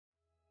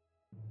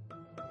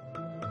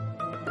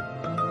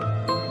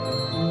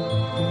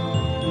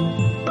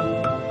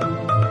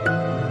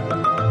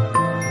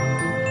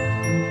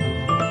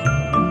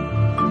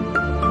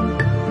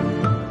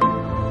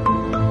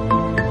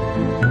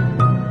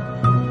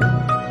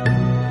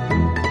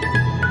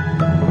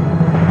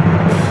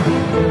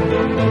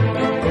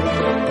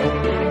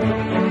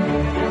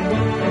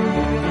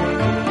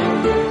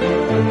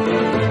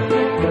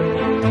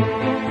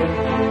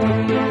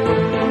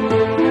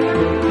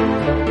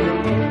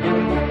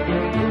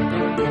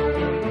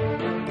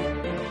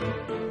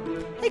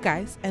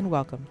guys, and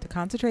welcome to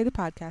Concentrated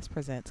Podcast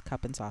Presents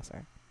Cup and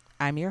Saucer.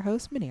 I'm your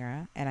host,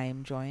 Manira, and I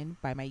am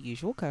joined by my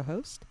usual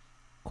co-host,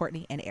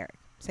 Courtney and Eric.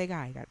 Say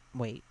hi,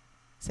 wait.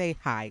 Say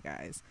hi,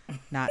 guys.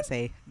 Not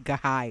say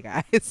hi,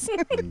 guys.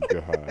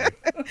 Hi.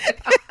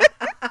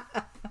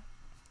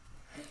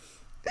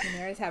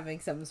 Manira's having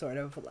some sort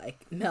of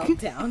like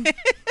meltdown.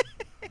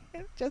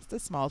 Just a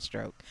small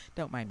stroke.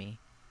 Don't mind me.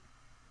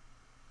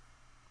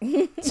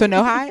 So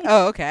no hi?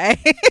 Oh,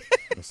 okay.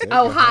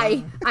 Oh,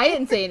 hi. I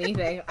didn't say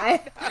anything.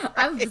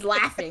 I'm just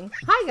laughing.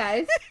 Hi,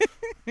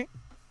 guys.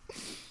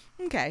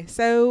 Okay,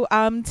 so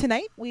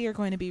tonight we are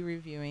going to be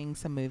reviewing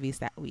some movies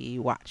that we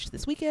watched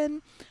this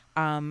weekend.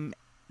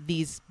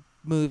 These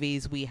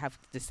movies we have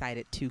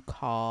decided to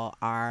call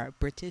our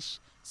British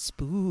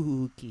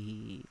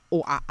spooky.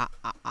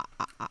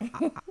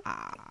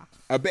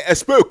 A bit of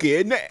spooky,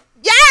 isn't it?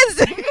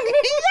 Yes!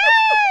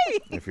 Yay!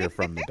 If you're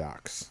from the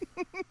docks.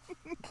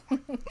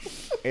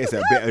 It's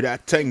a bit of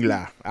that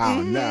tingler.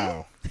 Oh,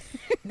 no.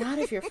 Not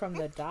if you're from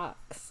the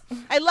docks.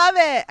 I love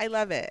it. I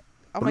love it.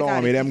 Oh my God.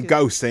 Blimey, them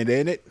ghosts ain't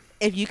in it.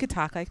 If you could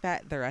talk like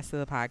that the rest of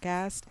the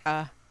podcast,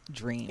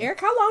 dream.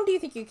 Eric, how long do you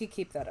think you could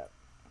keep that up?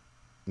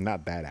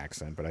 Not that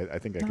accent, but I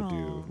think I could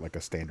do like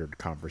a standard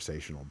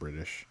conversational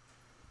British.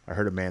 I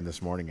heard a man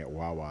this morning at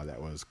Wawa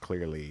that was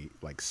clearly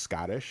like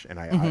Scottish, and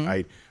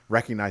I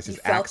recognized his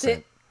accent.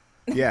 It?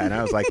 Yeah, and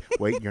I was like,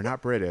 wait, you're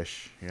not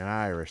British. You're not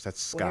Irish. That's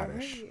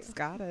Scottish.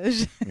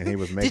 Scottish. And he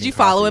was making Did you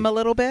follow coffee. him a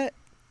little bit?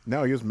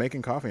 No, he was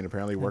making coffee and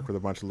apparently worked with a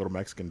bunch of little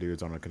Mexican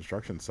dudes on a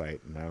construction site.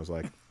 And I was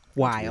like,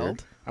 wild.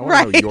 Weird. I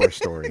want to know your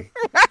story.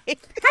 Right.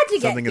 How'd you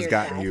Something get has here,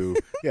 gotten guys? you.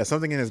 Yeah,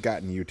 something has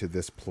gotten you to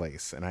this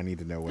place, and I need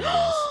to know what it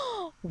is.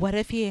 What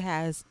if he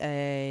has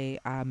a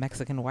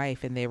Mexican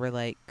wife and they were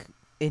like,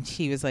 and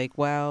she was like,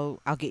 well,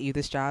 I'll get you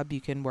this job.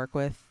 You can work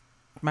with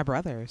my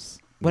brothers.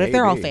 What if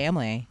they're all Maybe.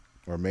 family?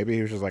 Or maybe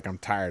he was just like, I'm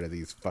tired of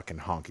these fucking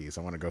honkies.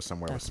 I want to go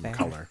somewhere That's with some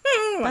fair. color.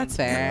 That's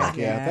fair. Like,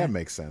 yeah, that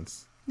makes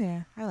sense.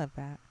 Yeah, I love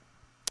that.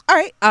 All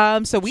right.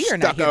 So we are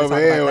not Stuck here to over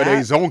talk here about with that.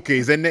 these honkies,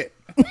 isn't it?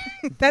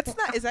 That's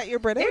not. Is that your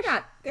British?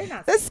 They're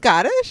not. That's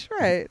Scottish,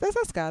 right? That's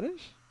not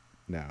Scottish.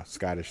 No,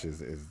 Scottish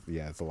is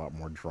yeah, it's a lot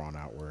more drawn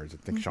out words. I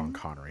think Sean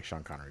Connery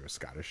was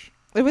Scottish.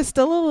 It was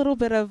still a little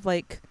bit of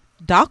like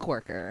dock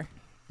worker.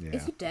 Yeah.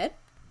 Is he dead?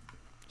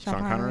 Sean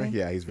Connery?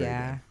 Yeah, he's very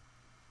dead.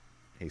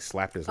 He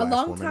slapped his A last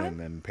long woman time? and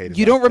then paid his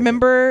You last don't ticket.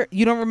 remember?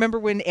 You don't remember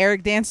when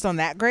Eric danced on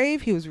that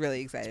grave? He was really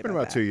excited. It's been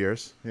about 2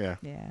 years. Yeah.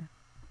 Yeah.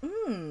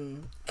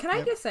 Can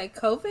I just say,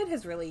 COVID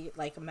has really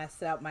like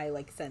messed up my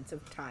like sense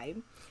of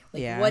time.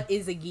 Like, Yeah. what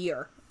is a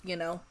year? You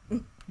know?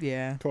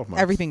 Yeah. 12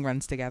 months. Everything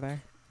runs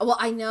together. Well,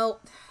 I know.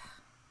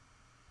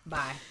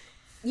 Bye.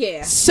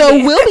 Yeah. So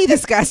Yeah. we'll be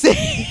discussing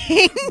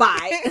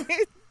Bye.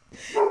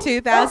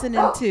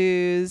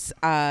 2002's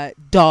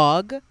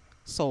Dog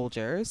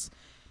Soldiers,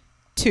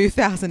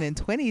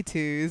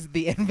 2022's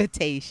The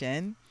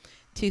Invitation,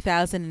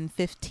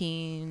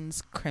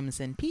 2015's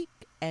Crimson Peak,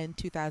 and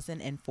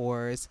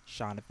 2004's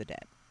Shaun of the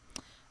Dead.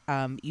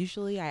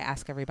 Usually I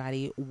ask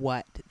everybody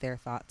what their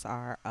thoughts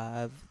are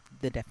of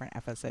the different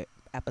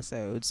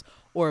episodes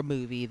or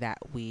movie that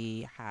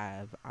we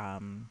have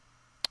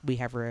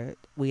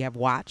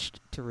watched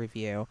to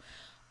review.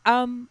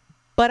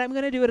 But I'm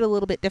going to do it a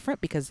little bit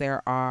different because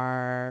there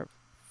are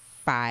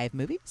 5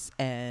 movies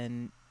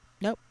and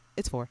nope,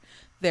 it's 4.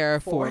 There are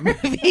 4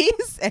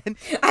 movies and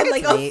I'm it's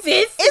like, late. a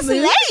fifth It's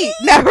movie? late.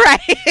 No,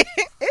 right.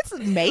 It's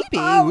maybe.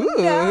 Oh,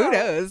 Ooh, no. who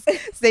knows?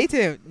 Stay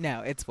tuned.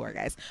 No, it's 4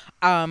 guys.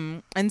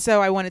 And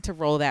so I wanted to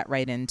roll that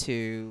right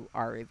into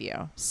our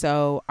review.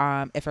 So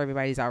if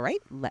everybody's all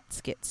right, let's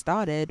get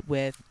started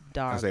with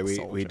Dog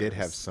Soldiers. We did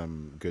have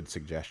some good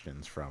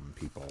suggestions from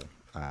people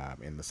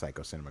in the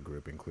Psycho Cinema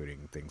group,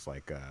 including things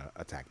like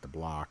Attack the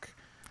Block.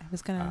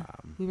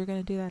 We were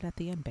gonna do that at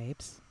the end,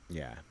 babes.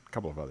 Yeah, a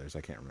couple of others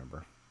I can't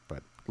remember,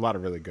 but a lot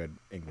of really good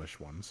English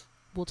ones.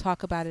 We'll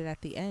talk about it at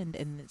the end,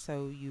 and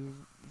so you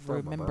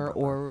remember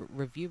or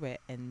review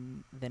it,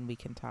 and then we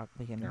can talk.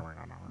 We can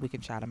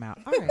shout them out.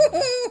 All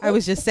right. I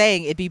was just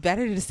saying it'd be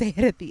better to say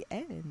it at the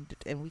end,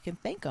 and we can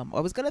thank them.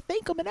 I was gonna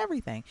thank them and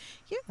everything.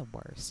 You're the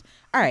worst.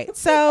 All right.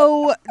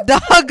 So,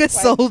 Dog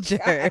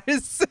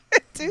Soldiers,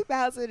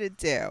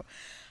 2002.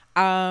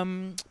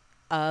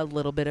 A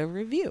little bit of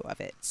review of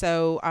it.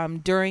 So,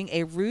 during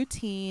a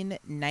routine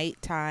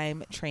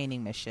nighttime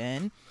training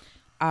mission.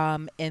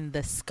 In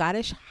the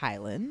Scottish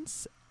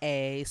Highlands,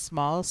 a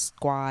small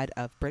squad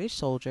of British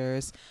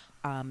soldiers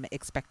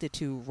expected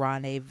to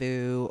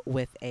rendezvous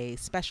with a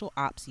special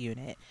ops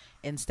unit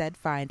instead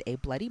find a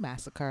bloody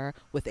massacre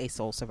with a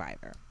sole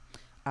survivor.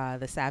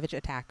 The savage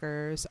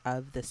attackers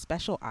of the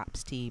special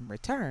ops team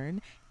return,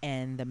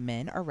 and the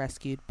men are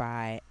rescued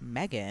by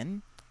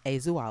Megan, a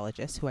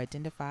zoologist who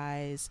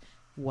identifies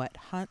what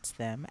haunts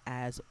them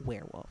as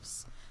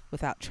werewolves.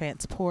 Without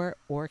transport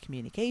or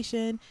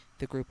communication,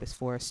 the group is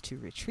forced to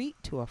retreat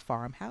to a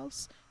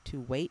farmhouse to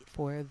wait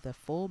for the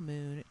full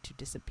moon to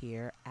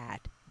disappear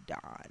at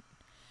dawn.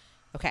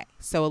 Okay,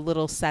 so a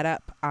little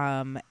setup.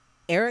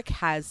 Eric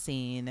has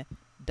seen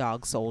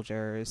Dog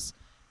Soldiers.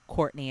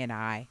 Courtney and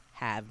I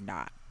have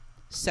not.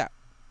 So,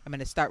 I'm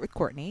going to start with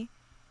Courtney.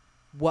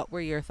 What were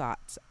your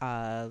thoughts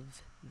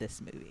of this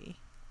movie?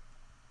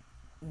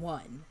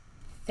 1,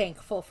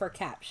 thankful for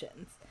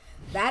captions.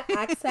 That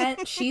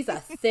accent, she's a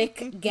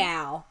thick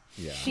gal.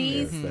 Yeah,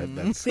 she's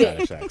that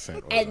Scottish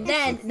accent. And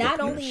then not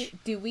only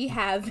do we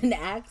have an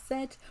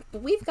accent,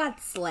 but we've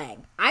got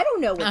slang. I don't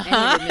know what any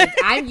of it means.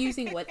 I'm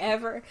using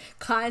whatever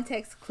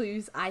context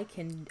clues I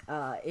can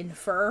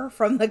infer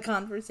from the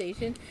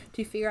conversation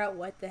to figure out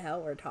what the hell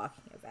we're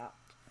talking about.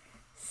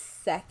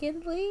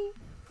 Secondly,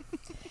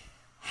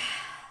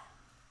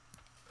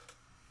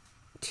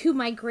 to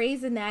my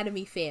Grey's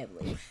Anatomy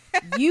family,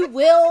 the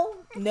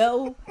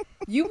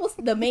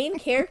main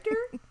character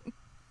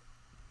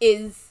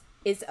is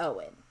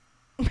Owen.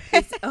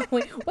 It's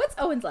Owen. What's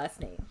Owen's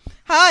last name?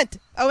 Hunt.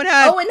 Owen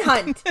Hunt. Owen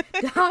Hunt.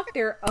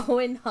 Dr.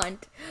 Owen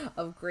Hunt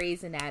of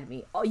Grey's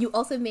Anatomy. You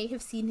also may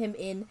have seen him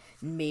in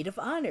Maid of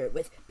Honor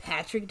with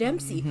Patrick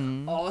Dempsey,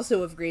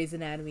 also of Grey's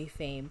Anatomy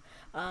fame.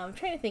 I'm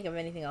trying to think of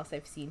anything else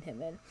I've seen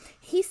him in.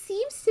 He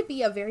seems to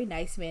be a very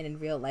nice man in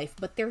real life,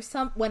 but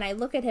when I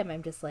look at him,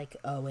 I'm just like,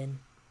 Owen.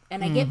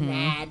 And I get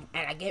mad,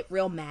 and I get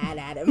real mad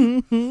at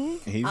him.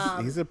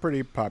 He's a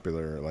pretty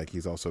popular, like,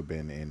 he's also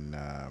been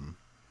in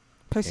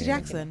Percy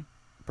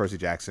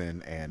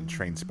Jackson and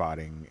Train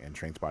Spotting and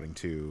Train Spotting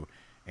 2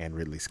 and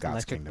Ridley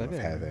Scott's Electric Kingdom Boogaloo.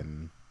 of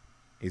Heaven.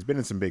 He's been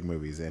in some big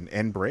movies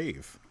and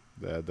Brave,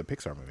 the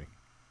Pixar movie.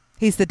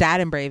 He's the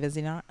dad in Brave, is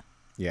he not?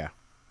 Yeah.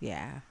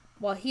 Yeah.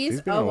 Well,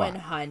 he's Owen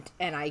Hunt,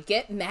 and I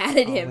get mad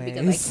at him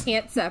because I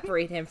can't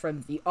separate him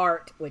from the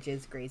art, which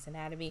is Grey's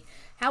Anatomy.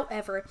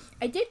 However,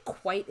 I did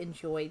quite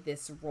enjoy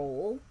this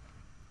role.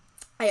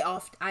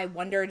 I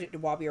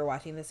wondered while we were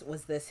watching this,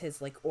 was this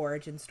his like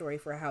origin story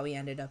for how he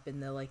ended up in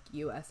the like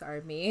U.S.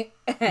 Army,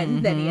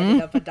 and then he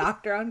ended up a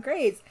doctor on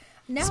Grey's.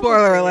 Now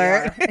spoiler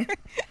alert!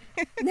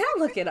 Now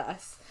look at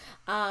us.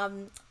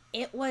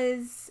 It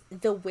was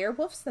the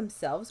werewolves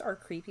themselves are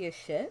creepy as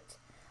shit.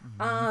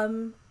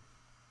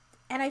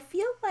 And I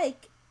feel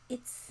like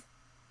it's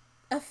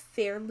a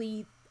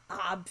fairly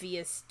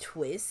obvious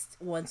twist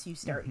once you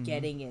start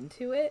getting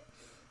into it.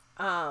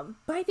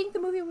 But I think the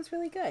movie was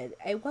really good.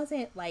 It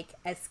wasn't like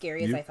as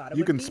scary as I thought it would be.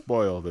 You can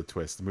spoil the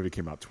twist. The movie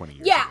came out 20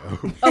 years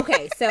ago.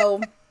 Okay, so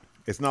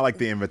it's not like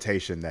The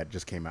Invitation that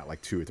just came out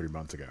like 2 or 3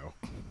 months ago.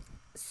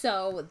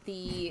 So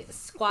the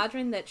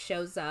squadron that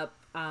shows up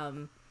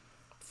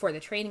for the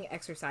training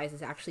exercise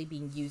is actually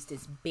being used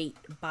as bait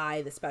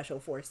by the special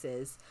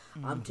forces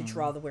to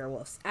draw the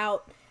werewolves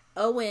out.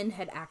 Owen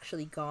had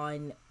actually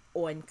gone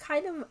on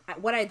kind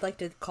of what I'd like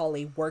to call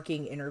a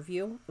working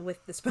interview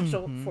with the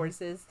special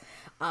forces,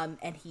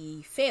 and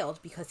he failed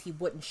because he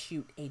wouldn't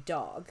shoot a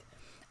dog.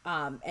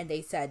 And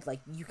they said, like,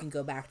 you can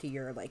go back to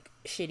your, like,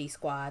 shitty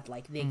squad,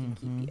 like, they can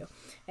keep you.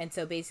 And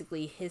so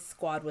basically his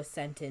squad was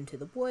sent into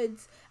the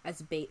woods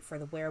as bait for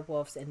the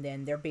werewolves, and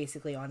then they're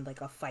basically on,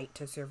 like, a fight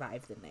to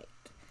survive the night.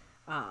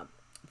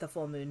 The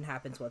full moon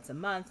happens once a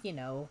month, you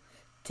know,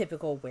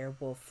 typical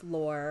werewolf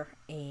lore,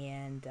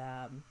 and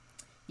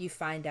you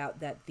find out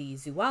that the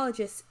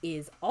zoologist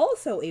is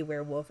also a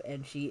werewolf,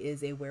 and she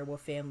is a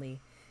werewolf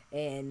family,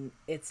 and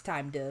it's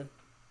time to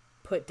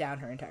put down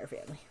her entire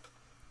family.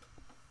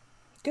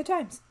 Good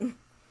times.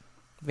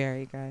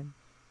 Very good.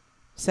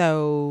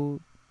 So,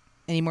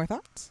 any more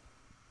thoughts?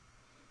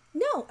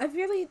 No, I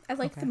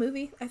liked the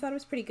movie. I thought it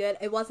was pretty good.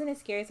 It wasn't as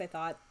scary as I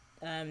thought.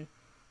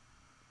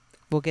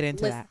 We'll get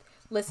into that.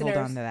 Listeners.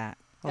 Hold on to that.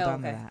 Hold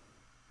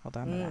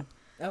on to that.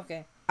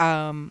 Okay.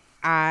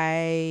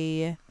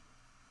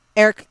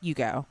 Eric, you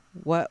go.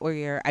 What were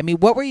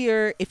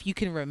your, if you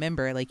can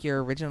remember, like,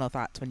 your original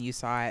thoughts when you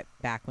saw it,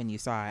 back when you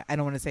saw it? I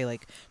don't want to say,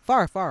 like,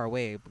 far, far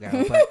away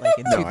ago, but, like,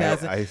 in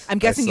 2000. I'm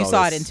guessing you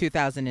saw it in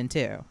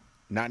 2002.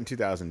 Not in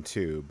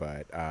 2002,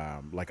 but,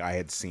 like, I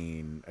had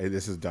seen,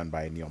 this is done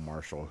by Neil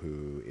Marshall,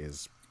 who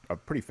is a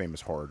pretty famous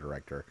horror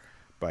director,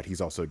 but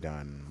he's also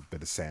done The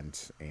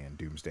Descent and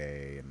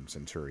Doomsday and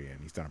Centurion.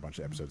 He's done a bunch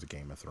of episodes of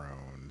Game of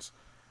Thrones.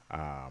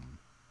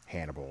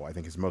 Hannibal. I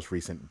think his most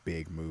recent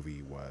big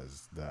movie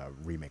was the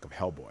remake of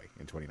Hellboy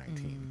in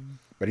 2019.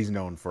 But he's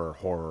known for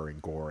horror and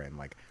gore and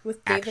like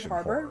with David action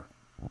Harbour.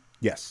 Horror.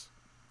 Yes.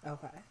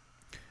 Okay.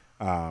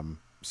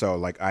 So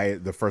like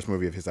the first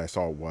movie of his I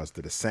saw was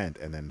The Descent,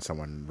 and then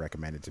someone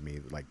recommended to me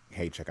like,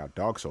 hey, check out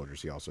Dog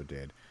Soldiers. He also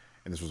did,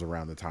 and this was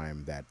around the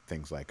time that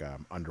things like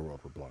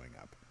Underworld were blowing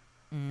up,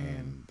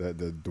 and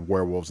the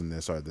werewolves in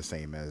this are the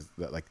same as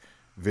like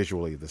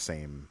visually the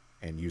same.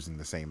 And using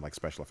the same like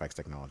special effects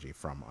technology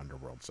from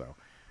Underworld, so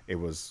it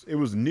was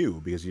new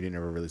because you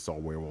never really saw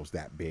werewolves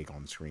that big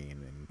on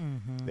screen,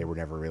 and they were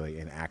never really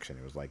in action.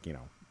 It was like, you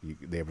know,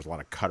 there was a lot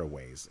of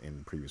cutaways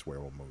in previous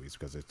werewolf movies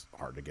because it's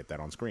hard to get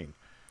that on screen.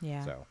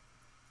 Yeah. So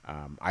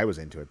I was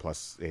into it.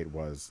 Plus,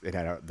 it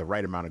had the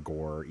right amount of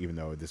gore, even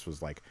though this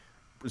was like,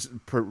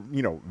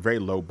 very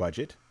low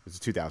budget. It's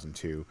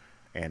 2002,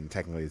 and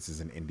technically this is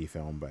an indie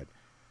film, but.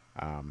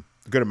 A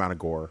good amount of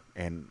gore,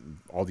 and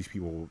all these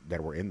people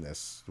that were in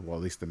this, well,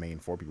 at least the main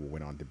 4 people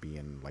went on to be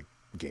in like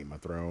Game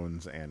of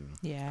Thrones, and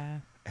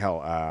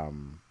hell,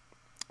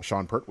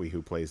 Sean Pertwee,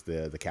 who plays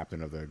the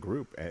captain of the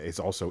group, is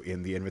also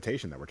in The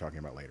Invitation that we're talking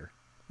about later.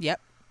 Yep.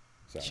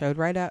 So. Showed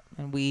right up,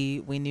 and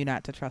we knew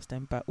not to trust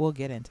him, but we'll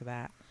get into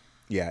that.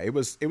 Yeah, it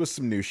was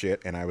some new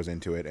shit, and I was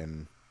into it,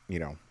 and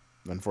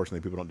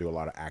unfortunately, people don't do a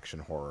lot of action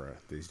horror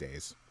these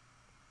days.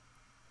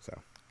 So,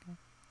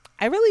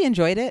 I really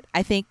enjoyed it.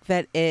 I think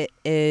that it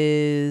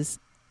is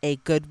a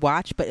good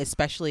watch, but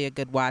especially a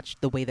good watch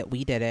the way that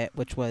we did it,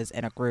 which was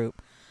in a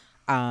group.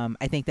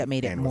 I think that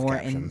made it and more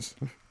with captions.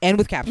 And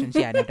with captions.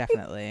 Yeah, no,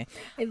 definitely.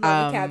 I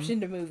love a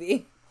captioned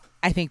movie.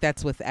 I think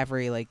that's with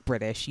every like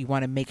British. You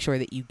want to make sure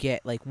that you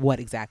get like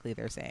what exactly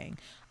they're saying.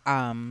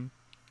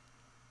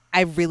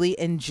 I really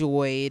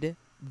enjoyed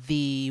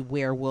the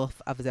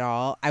werewolf of it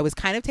all. I was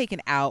kind of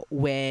taken out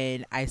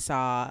when I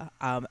saw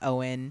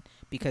Owen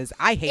because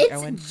I hate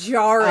Owen. It's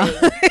jarring.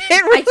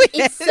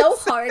 It's so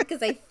hard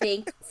because I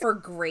think for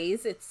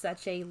Grey's it's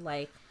such a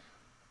like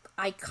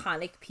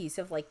iconic piece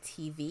of like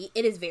TV.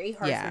 It is very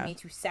hard for me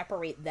to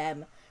separate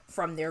them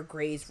from their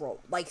Grey's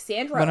role. Like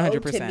Sandra Oh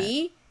to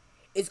me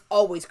is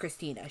always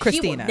Christina. She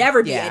will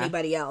never be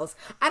anybody else.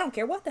 I don't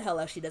care what the hell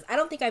else she does. I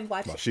don't think I've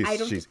watched. Well,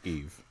 she's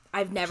Eve.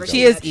 I've never.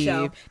 She is that Eve.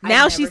 show.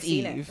 Now she's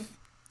Eve.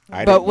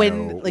 I didn't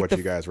know what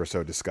you guys were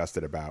so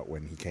disgusted about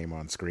when he came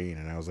on screen,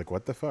 and I was like,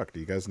 "What the fuck? Do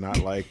you guys not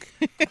like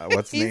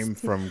what's his name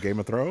from Game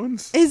of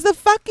Thrones?" He's the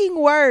fucking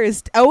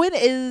worst. Owen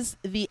is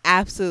the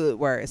absolute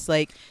worst.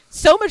 Like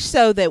so much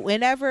so that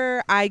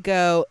whenever I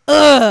go,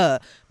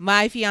 ugh,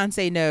 my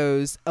fiance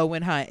knows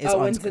Owen Hunt is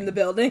Owen's on screen. In the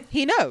building.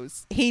 He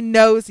knows, and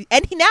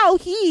now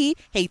he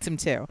hates him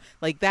too.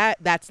 Like that.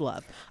 That's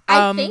love.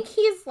 I think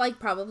he's like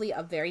probably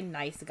a very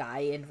nice guy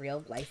in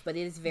real life, but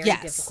it is very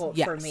difficult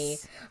for me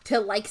to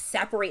like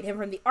separate him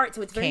from the art.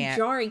 So it's very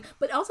jarring.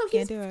 But also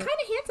he's kind of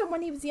handsome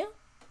when he was young.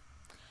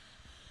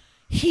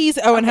 He's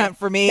Owen Hunt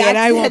for me, and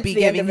I won't be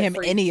giving him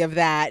any of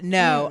that.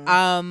 No.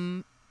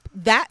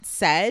 That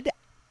said,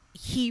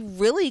 he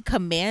really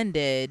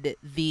commanded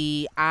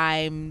the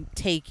I'm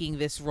taking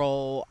this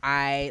role.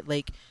 I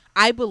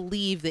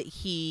believe that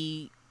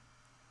he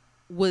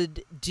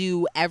would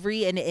do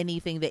every and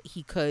anything that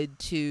he could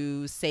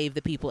to save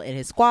the people in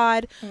his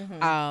squad.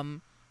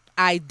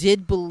 I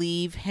did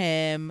believe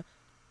him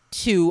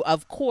to,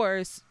 of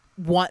course,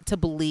 want to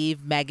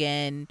believe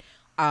Megan.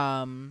 This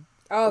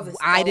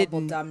I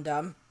didn't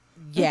dum-dum.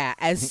 Yeah,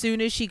 as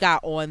soon as she got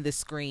on the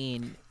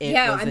screen, it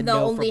was I'm a the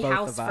no only for both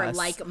house of for us.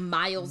 like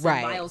miles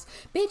and miles.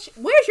 Bitch,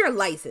 where's your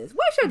license?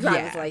 Where's your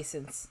driver's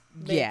license?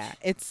 Bitch? Yeah,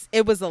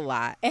 it was a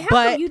lot. And how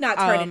come you not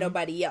turning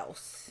nobody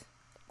else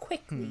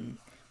quickly?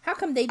 How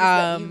come they just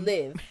let you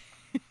live?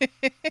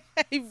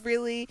 I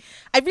really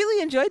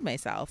enjoyed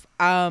myself.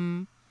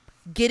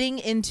 Getting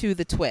into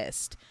the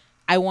twist,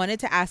 I wanted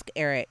to ask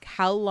Eric,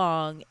 how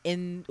long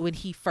when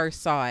he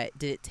first saw it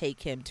did it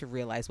take him to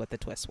realize what the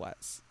twist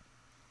was?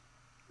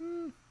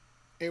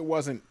 It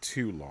wasn't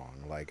too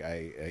long. Like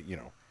I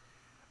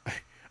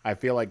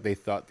feel like they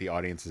thought the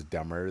audience is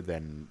dumber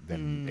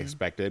than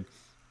expected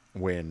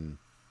when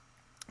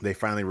they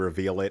finally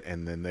reveal it,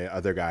 and then the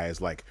other guy is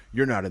like,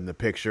 "You're not in the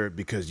picture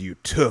because you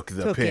took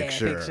the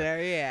picture."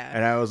 Yeah.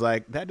 And I was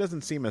like, that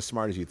doesn't seem as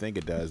smart as you think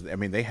it does. I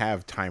mean, they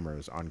have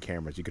timers on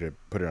cameras. You could have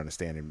put it on a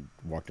stand and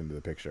walked into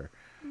the picture.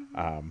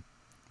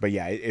 But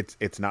yeah,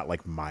 it's not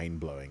like mind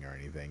blowing or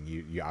anything.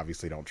 You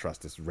obviously don't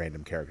trust this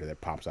random character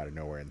that pops out of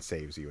nowhere and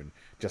saves you, and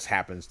just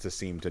happens to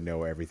seem to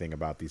know everything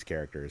about these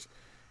characters.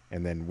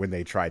 And then when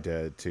they tried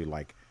to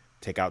like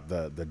take out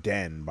the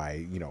den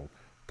by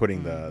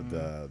putting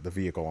the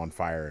vehicle on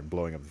fire and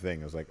blowing up the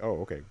thing, I was like,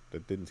 oh, okay,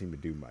 that didn't seem to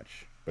do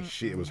much. But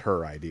it was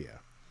her idea.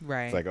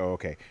 Right. It's like, oh,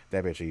 okay,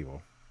 that bitch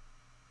evil.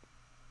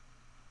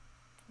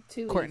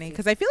 Courtney,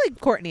 because I feel like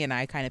Courtney and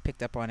I kind of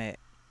picked up on it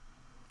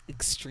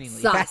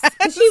extremely sus. fast.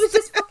 She was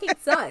just fucking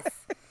sus.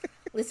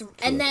 Listen,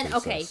 and then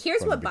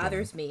here's what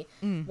bothers me.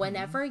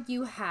 Whenever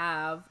you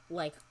have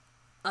like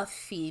a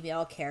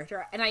female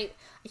character, and I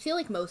feel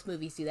like most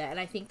movies do that, and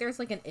I think there's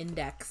like an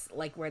index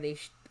like where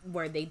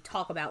they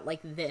talk about like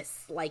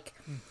this like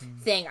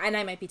thing, and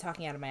I might be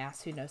talking out of my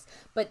ass, who knows,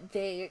 but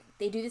they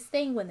do this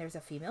thing when there's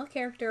a female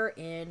character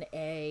in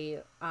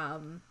a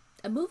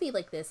movie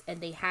like this,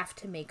 and they have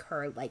to make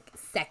her like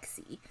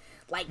sexy.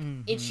 Like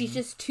she's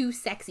just too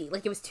sexy.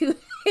 Like it was too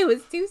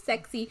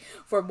sexy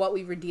for what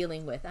we were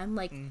dealing with. I'm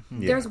like,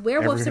 there's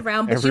werewolves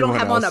around, but you don't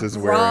have on a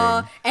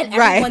bra, and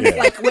everyone's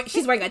like,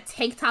 she's wearing a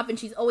tank top, and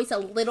she's always a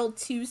little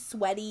too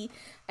sweaty.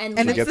 And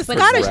it's the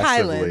Scottish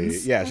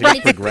Highlands. Yeah, she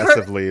gets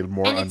progressively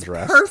more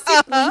undressed. It's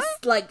perfectly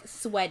like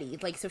sweaty.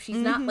 Like so she's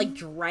not like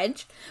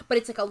drenched, but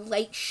it's like a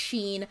light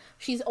sheen.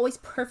 She's always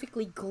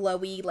perfectly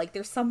glowy. Like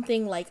there's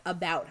something like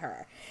about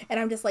her. And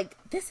I'm just like,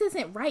 this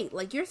isn't right.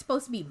 Like you're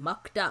supposed to be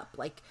mucked up.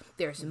 Like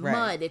there's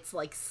mud. It's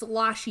like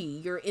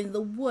sloshy. You're in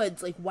the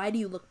woods. Like why do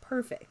you look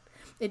perfect?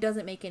 It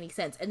doesn't make any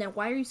sense. And then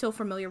why are you so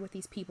familiar with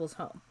these people's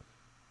home?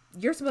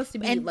 You're supposed to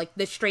be like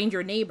the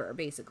stranger neighbor,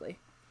 basically.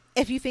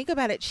 If you think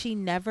about it, she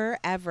never,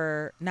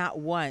 ever, not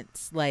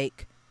once,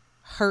 like,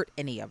 hurt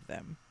any of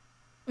them.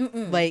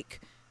 Like,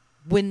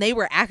 when they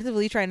were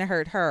actively trying to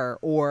hurt her,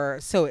 or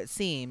so it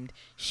seemed,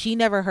 she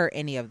never hurt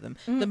any of them.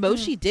 The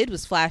most she did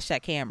was flash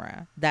that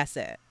camera. That's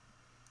it.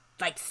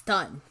 like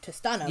stun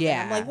them.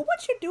 Yeah. And I'm like, well,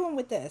 what you doing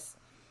with this?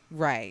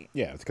 Right.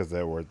 Yeah, it's because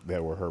they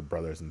were her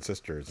brothers and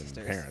sisters and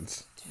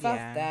parents. Fuck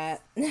Yeah.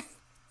 that.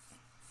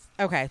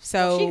 Okay,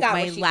 so she got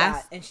my what she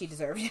last got, and she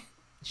deserved it.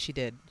 she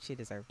did. She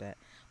deserved it.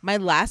 My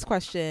last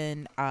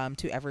question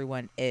to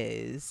everyone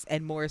is,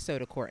 and more so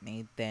to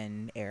Courtney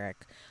than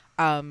Eric,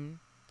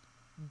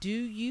 do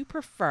you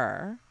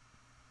prefer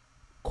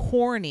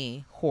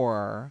corny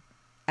horror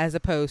as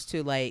opposed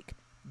to like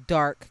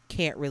dark,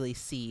 can't really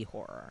see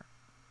horror?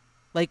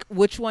 Like,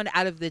 which one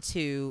out of the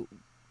two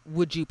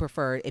would you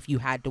prefer if you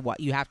had to watch?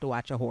 You have to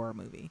watch a horror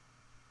movie.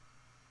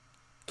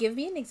 Give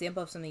me an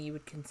example of something you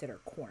would consider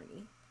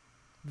corny.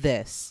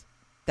 This.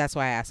 That's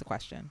why I asked the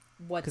question.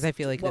 Because I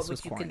feel like this was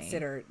corny. What would you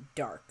consider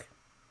dark?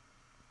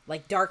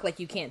 Like dark, like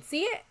you can't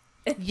see it?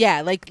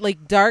 Yeah, like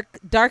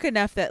dark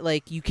enough that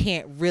like you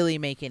can't really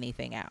make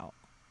anything out.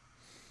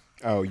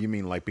 Oh, you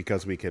mean like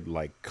because we could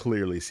like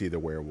clearly see the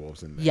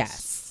werewolves in this?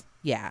 Yes.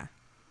 Yeah.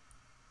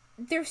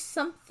 There's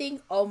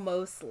something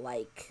almost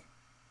like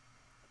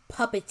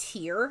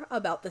puppeteer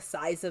about the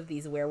size of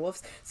these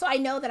werewolves, so I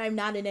know that I'm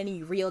not in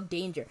any real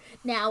danger.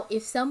 Now,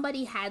 if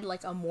somebody had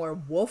like a more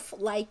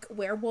wolf-like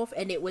werewolf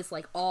and it was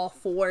like all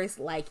fours,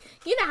 like,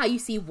 you know how you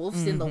see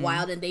wolves in the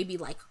wild and they be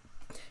like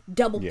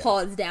double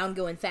paws down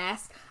going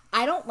fast,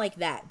 I don't like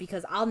that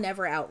because I'll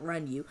never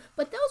outrun you.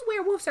 But those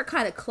werewolves are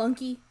kind of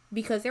clunky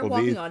because they're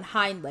walking on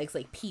hind legs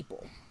like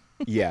people.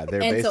 Yeah,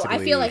 they're and so I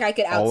feel like I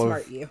could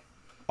outsmart you.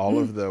 All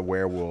of the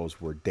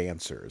werewolves were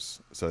dancers,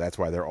 so that's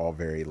why they're all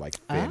very like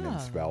thin and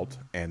svelte,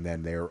 and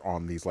then they're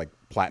on these like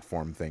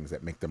platform things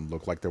that make them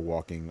look like they're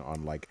walking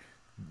on like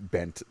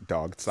bent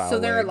dog style. So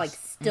they're legs. like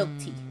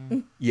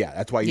stilty. Yeah,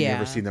 that's why you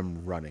never see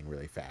them running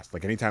really fast.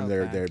 Like anytime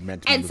they're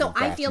meant to be and so moving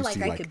fast, I feel you like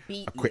see, I could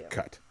beat a quick you.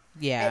 cut.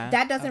 Yeah.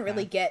 That doesn't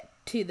really get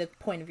to the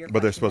point of your question.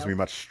 But they're supposed to though. be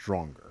much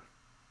stronger.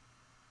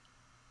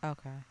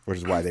 Okay. Which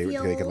is why they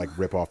feel- can like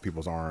rip off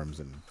people's arms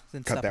and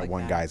And cut stuff that like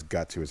one that. guy's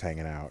guts who was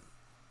hanging out.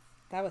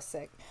 That was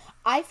sick.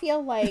 I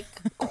feel like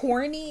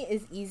corny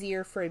is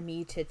easier for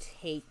me to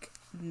take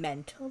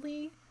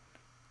mentally.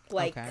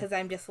 Like, Okay. because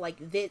I'm just like,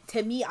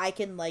 to me, I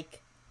can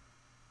like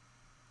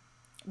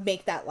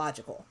make that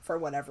logical for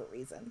whatever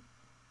reason.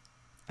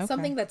 Okay.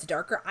 Something that's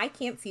darker, I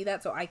can't see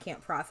that, so I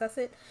can't process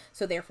it.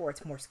 So therefore,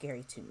 it's more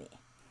scary to me.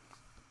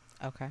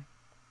 Okay.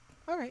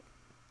 All right.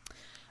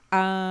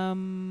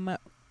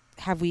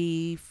 Have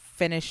we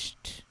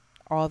finished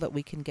all that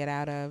we can get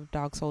out of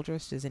Dog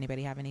Soldiers? Does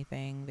anybody have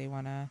anything they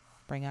want to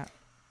bring up?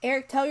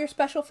 Eric, tell your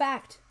special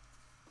fact.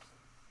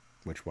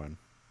 Which one?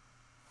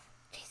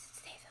 Jason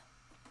Statham.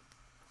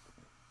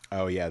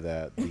 Oh yeah,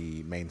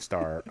 the main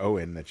star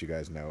Owen that you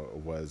guys know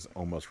was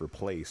almost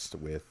replaced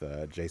with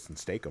Jason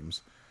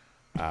Statham's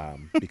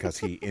because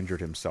he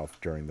injured himself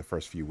during the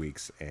first few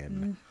weeks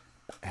and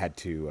had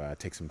to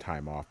take some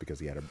time off because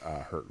he had a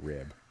hurt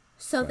rib.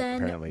 So But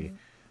then, apparently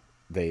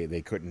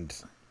they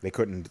couldn't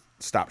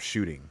stop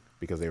shooting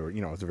because they were,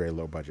 it's a very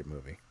low budget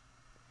movie.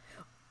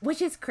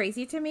 which is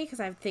crazy to me because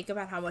I think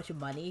about how much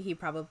money he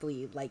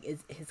probably like is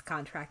his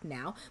contract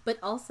now, but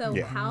also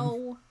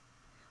how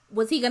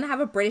was he gonna have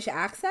a British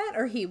accent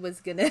or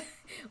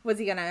was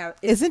he gonna have?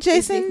 Isn't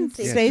Jason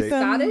Statham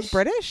Scottish?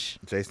 British?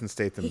 Jason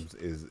Statham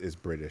is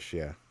British,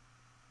 yeah.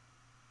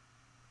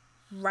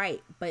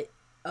 Right, but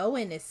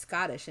Owen is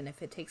Scottish, and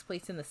if it takes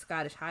place in the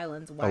Scottish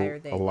Highlands, why are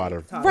they a lot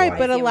of talking Right, like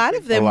but a him? lot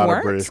of them A lot of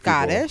weren't British people-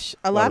 Scottish.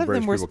 A lot of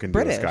them were people can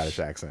British. do a Scottish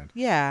accent.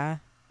 Yeah.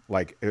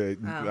 Like,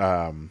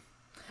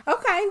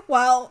 Okay,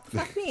 well,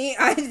 fuck me.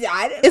 I didn't, Isn't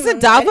I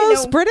didn't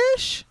Davos know-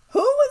 British? Who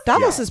was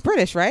Davos Yeah. is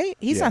British, right?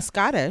 He's Yeah. not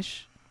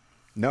Scottish.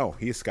 no,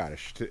 he's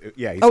Scottish.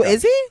 Yeah, he's Oh, Scottish.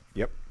 is he?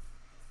 Yep.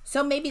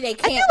 So maybe they I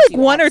can't. feel like do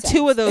one or accents.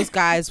 two of those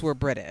guys were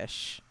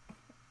British.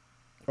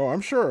 Oh,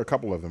 I'm sure a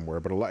couple of them were,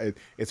 but a lot.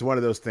 It's one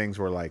of those things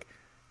where, like,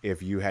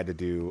 if you had to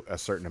do a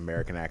certain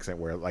American accent,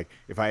 where, like,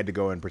 if I had to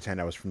go and pretend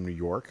I was from New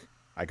York,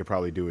 I could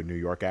probably do a New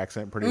York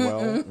accent pretty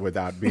well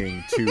without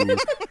being too,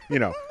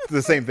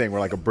 the same thing where,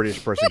 like, a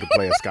British person could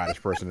play a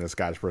Scottish person and a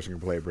Scottish person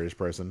could play a British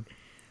person.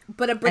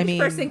 But a British mean-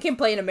 person can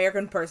play an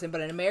American person, but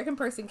an American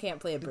person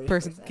can't play a British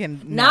person.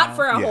 can- Not no.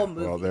 for a Yeah, whole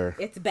well, movie.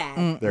 It's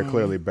bad. They're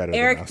clearly better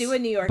Eric, than us. do a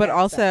New York But accent.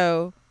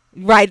 also,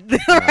 right. Now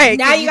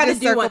 'cause you gotta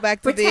just do circle one.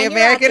 back to the Pretend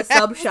you're at American the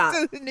sub shop.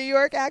 to the New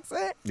York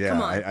accent. Yeah,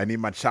 Come on. I need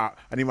my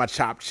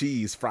chopped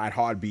cheese, fried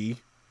hard bee.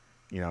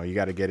 You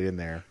got to get it in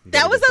there. You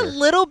That gotta was get a your-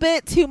 little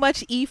bit too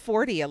much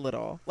E40. A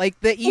little like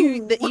the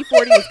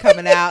E40 was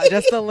coming out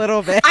just a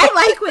little bit. I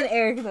like when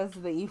Eric does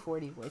the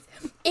E40 voice.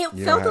 It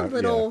You felt know a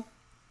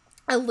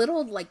how-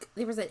 little like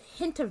there was a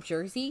hint of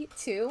Jersey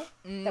too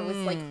that was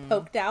like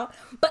poked out.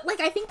 But like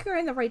I think you're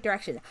in the right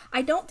direction.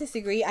 I don't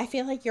disagree. I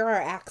feel like you're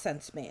our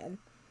accents man.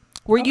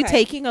 Were you Okay.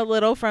 taking a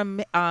little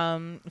from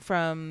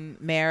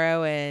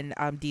Marrow and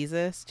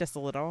Jesus? Just a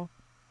little?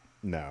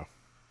 No.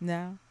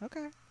 No.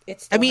 Okay.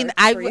 It's I still mean,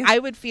 hurts for you. I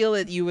would feel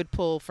that you would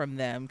pull from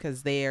them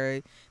because they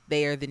are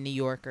the New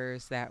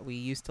Yorkers that we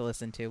used to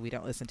listen to. We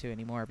don't listen to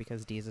anymore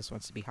because Jesus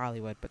wants to be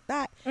Hollywood, but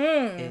that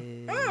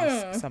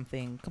is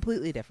something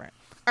completely different.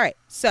 All right,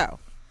 so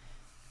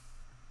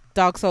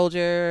Dog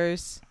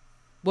Soldiers.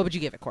 What would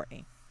you give it,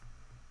 Courtney?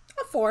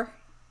 4. It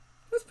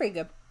was pretty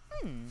good.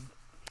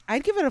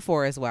 I'd give it a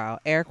 4 as well.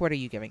 Eric, what are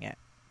you giving it?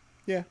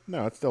 Yeah,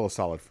 no, it's still a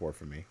solid 4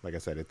 for me. Like I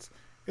said, it's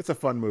a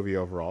fun movie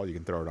overall. You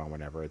can throw it on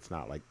whenever. It's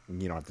not like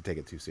you don't have to take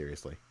it too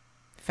seriously.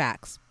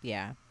 Facts.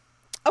 Yeah.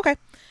 Okay.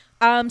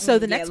 So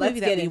the next movie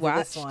that we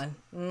watched,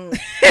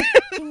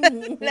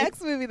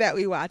 next movie that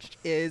we watched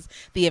is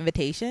The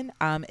Invitation.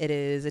 It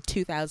is a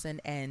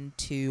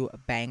 2002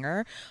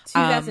 banger.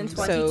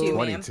 2022,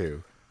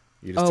 22.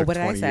 You just took what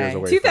did 20 I say? years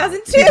away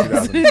 2002.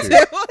 2002.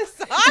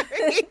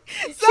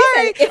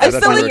 Sorry. I'm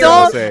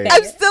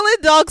still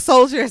in dog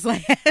soldiers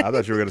land. I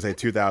thought you were going to say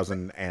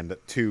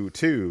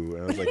 2002,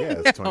 and I was like,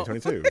 yeah, it's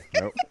 2022.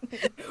 Nope.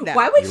 No.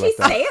 Why would You she left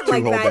out say it 2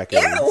 like whole that?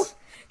 decades. Ew.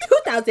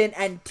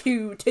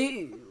 2002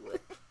 too.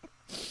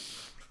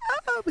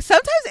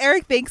 Sometimes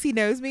Eric thinks he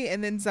knows me,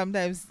 and then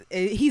sometimes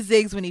he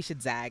zigs when he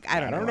should zag. I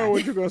don't know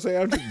what you're going to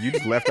say. You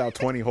just left out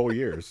 20 whole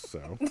years,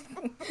 so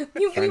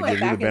You trying to went give you the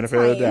back in benefit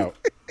of the time. doubt.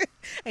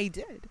 I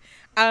did.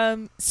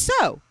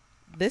 So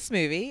this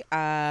movie,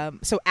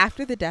 so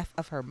after the death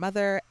of her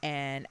mother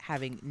and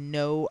having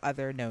no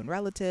other known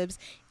relatives,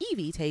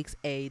 Evie takes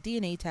a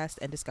DNA test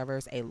and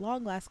discovers a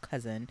long-lost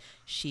cousin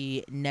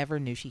she never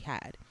knew she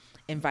had.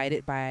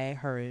 Invited by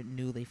her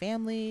newly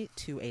family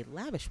to a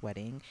lavish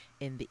wedding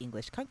in the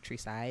English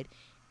countryside,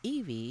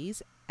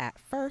 Evie's at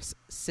first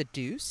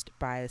seduced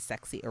by a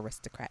sexy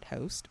aristocrat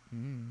host.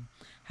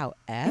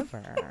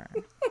 However,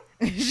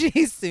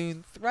 she's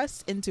soon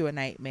thrust into a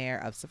nightmare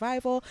of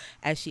survival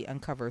as she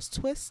uncovers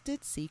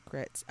twisted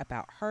secrets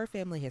about her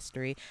family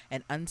history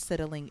and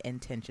unsettling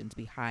intentions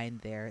behind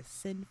their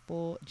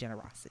sinful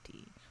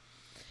generosity.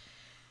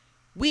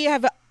 We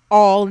have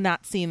all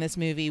not seen this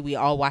movie. We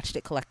all watched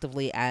it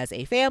collectively as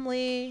a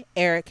family.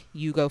 Eric,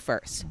 you go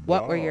first.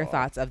 What were your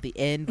thoughts of the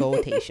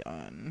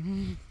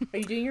Invitation? Are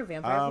you doing your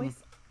vampire voice?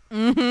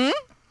 Mm-hmm.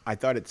 I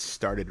thought it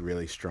started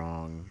really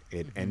strong.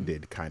 It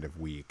ended kind of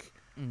weak.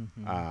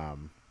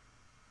 And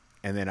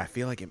then I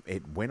feel like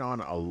it went on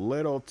a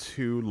little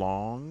too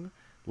long.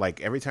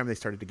 Like every time they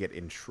started to get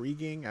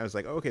intriguing, I was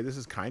like, oh, okay, this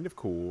is kind of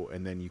cool.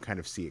 And then you kind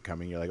of see it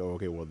coming. You're like, oh,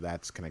 okay, well,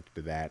 that's connected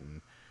to that.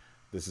 And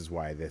this is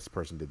why this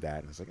person did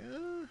that. And it's like,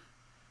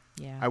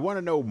 Yeah. I want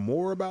to know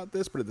more about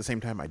this, but at the same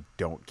time, I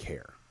don't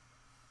care.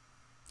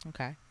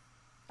 Okay.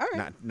 All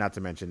right. Not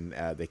to mention,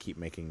 they keep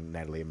making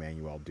Natalie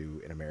Emmanuel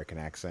do an American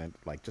accent.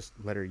 Like, just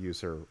let her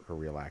use her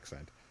real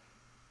accent.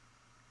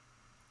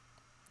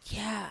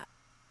 Yeah.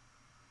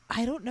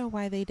 I don't know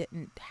why they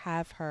didn't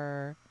have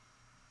her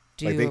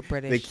do Like a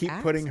British They keep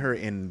putting accent. her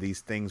in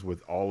these things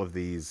with all of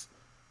these,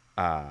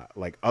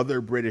 like, other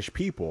British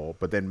people,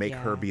 but then make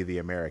her Yeah. be the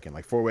American.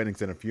 Like, 4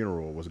 Weddings and a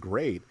Funeral was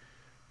great,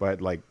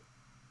 but, like,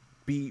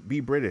 be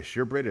British.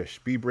 You're British.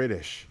 Be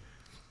British.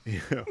 You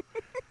know,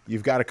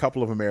 you've got a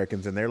couple of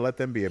Americans in there. Let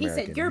them be He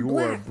American. said, "You're You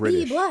black. are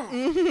British. Be black."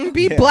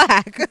 Be Yeah.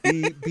 black.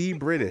 Be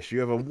British. You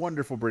have a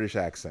wonderful British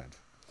accent.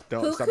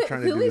 Don't stop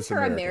trying to do Who this is her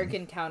American.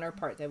 American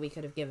counterpart that we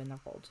could have given the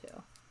role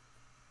to?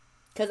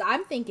 Because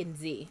I'm thinking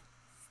Z.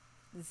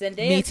 Zendaya.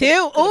 Me could've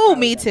too. Oh, probably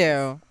me done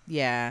too.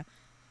 Yeah.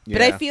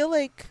 But I Yeah. feel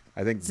like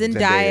I think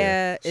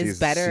Zendaya is she's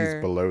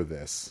better. below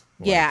this.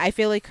 yeah, I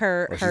feel like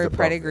her or she's her above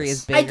pedigree this.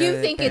 is bigger. I do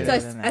think it's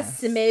bigger than a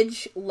this.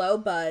 smidge low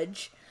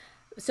budge.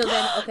 So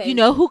then, okay. You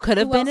know who could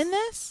have who been else? in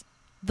this?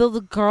 The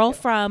girl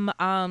from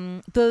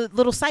the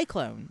little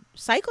Cyclone.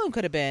 Cyclone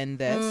could have been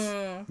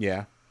this.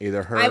 Yeah,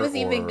 either her. I was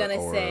even or- gonna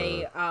or-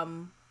 say,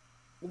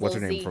 what's her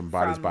name Woolsey from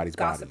Bodies,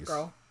 Gossip Bodies?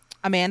 Girl.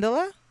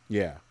 Amandla?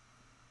 Yeah,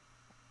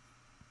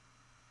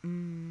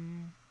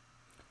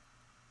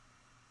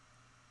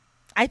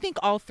 I think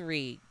all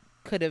three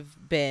could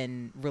have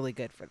been really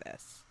good for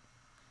this.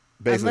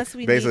 basically, Unless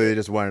we basically needed- they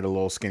just wanted a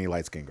little skinny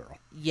light skinned girl.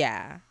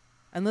 Yeah.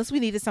 Unless we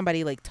needed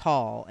somebody like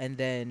tall, and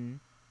then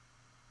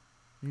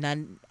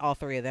all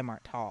three of them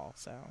aren't tall,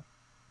 so.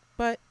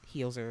 But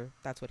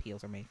that's what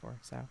heels are made for,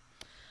 so.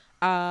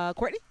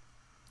 Courtney?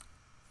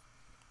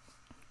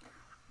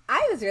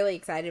 I was really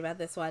excited about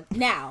this one.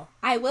 Now,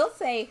 I will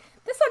say,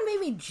 this one made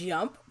me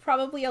jump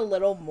probably a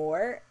little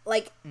more.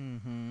 Like,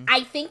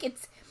 I think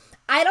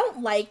I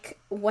don't like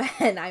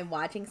when I'm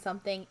watching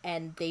something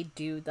and they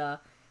do the,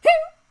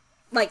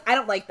 like, I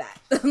don't like that.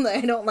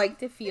 I don't like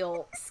to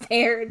feel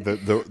scared.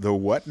 The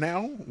what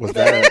now? Was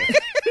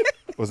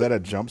that a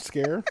jump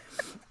scare?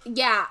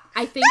 Yeah,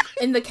 I think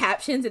in the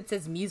captions it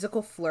says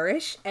musical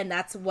flourish, and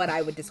that's what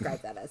I would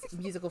describe that as,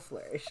 musical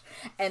flourish.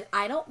 And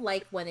I don't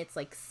like when it's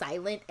like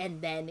silent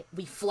and then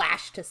we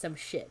flash to some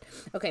shit.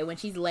 Okay, when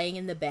she's laying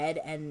in the bed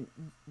and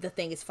the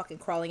thing is fucking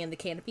crawling in the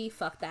canopy,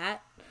 fuck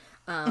that.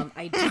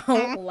 I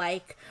don't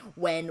like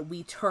when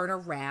we turn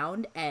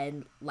around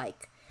and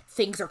like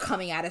things are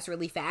coming at us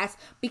really fast,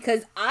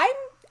 because I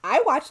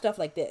watch stuff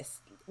like this.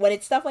 When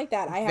it's stuff like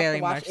that, I have Very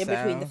to watch much in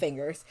between so. the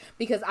fingers,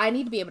 because I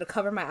need to be able to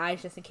cover my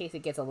eyes just in case it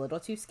gets a little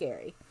too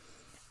scary.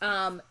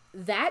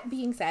 That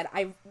being said,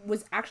 I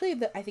was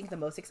actually, I think, the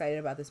most excited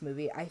about this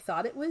movie. I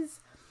thought it was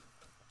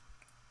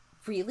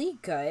really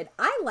good.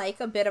 I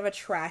like a bit of a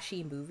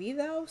trashy movie,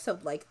 though, so,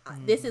 like,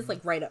 this is, like,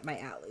 right up my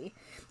alley.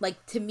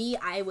 Like, to me,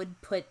 I would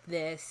put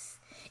this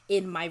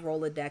in my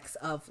Rolodex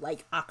of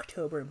like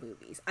October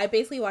movies. I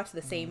basically watch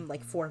the same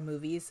like 4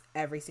 movies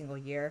every single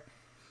year,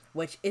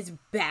 which is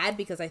bad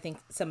because I think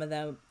some of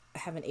them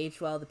haven't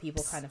aged well. The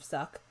people kind of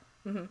suck.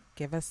 Mm-hmm.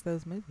 Give us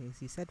those movies.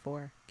 You said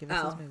 4. Give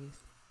us those movies.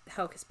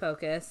 Hocus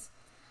Pocus,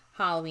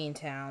 Halloween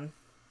Town,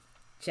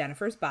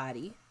 Jennifer's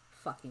Body.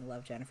 Fucking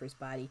love Jennifer's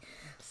Body.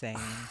 Same.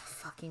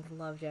 Fucking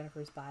love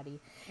Jennifer's Body.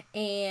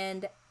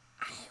 And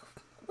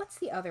what's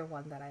the other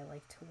one that I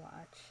like to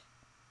watch?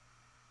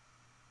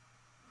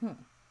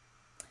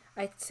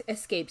 It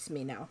escapes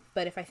me now.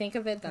 But if I think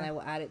of it, then I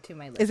will add it to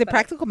my list. Is it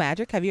Practical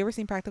Magic? Have you ever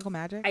seen Practical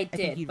Magic? I did,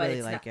 think you'd but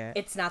really like it.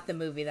 It's not the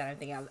movie that I'm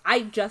thinking of.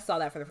 I just saw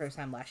that for the first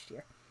time last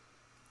year.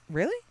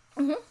 Really?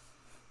 Mm-hmm.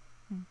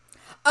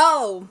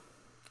 Oh,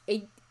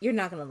 you're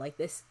not gonna like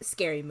this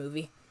scary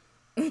movie.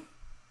 You're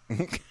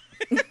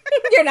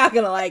not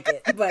gonna like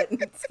it, but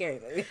it's scary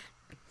movie.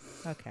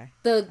 Okay.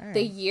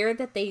 The year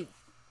that they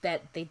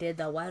did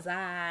the was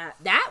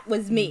that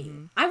was me.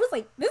 Mm-hmm. I was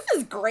like, this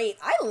is great.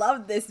 I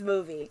love this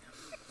movie.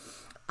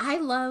 I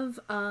love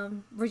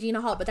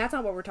Regina Hall, but that's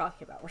not what we're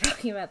talking about. We're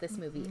talking about this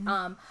movie.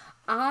 Mm-hmm.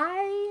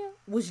 I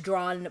was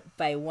drawn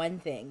by one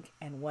thing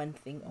and one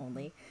thing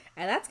only,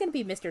 and that's going to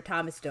be Mr.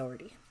 Thomas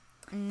Doherty.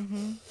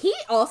 Mm-hmm. He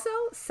also,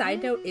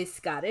 side note, is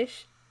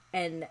Scottish,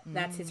 and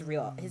that's his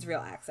real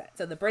accent.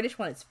 So the British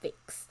one is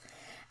fakes.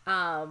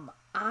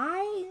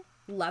 I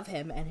love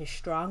him and his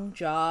strong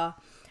jaw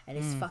and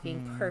his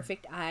fucking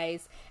perfect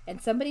eyes. And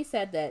somebody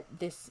said that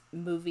this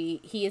movie,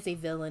 he is a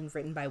villain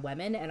written by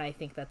women, and I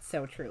think that's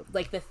so true.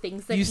 Like the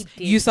things that he did.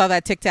 You saw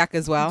that TikTok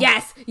as well?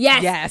 Yes.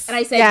 And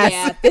I said,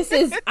 yeah,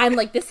 I'm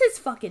like, this is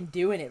fucking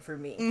doing it for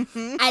me.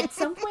 Mm-hmm. At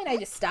some point, I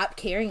just stopped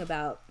caring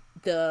about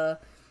the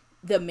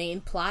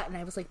main plot, and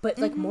I was like, but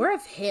like more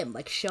of him.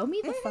 Like, show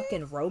me the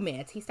fucking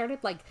romance. He started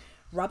like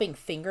rubbing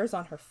fingers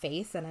on her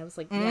face, and I was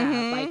like,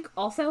 yeah, like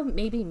also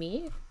maybe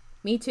me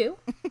too.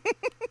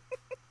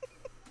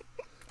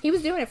 He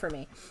was doing it for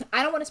me.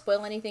 I don't want to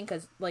spoil anything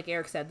because, like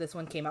Eric said, this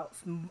one came out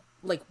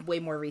like way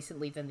more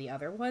recently than the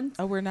other ones.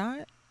 Oh, we're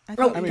not? I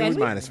mean, it was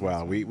mine as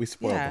well. We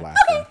spoiled the last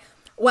one.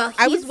 Well,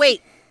 I was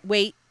wait.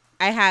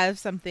 I have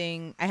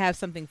something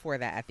for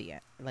that at the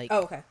end. Like,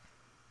 okay.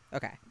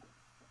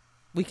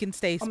 We can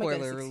stay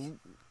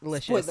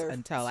spoiler-licious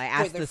until I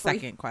ask the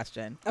second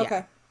question. Okay.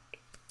 Yeah.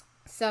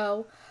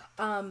 So,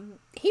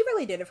 he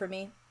really did it for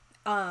me.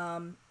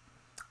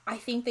 I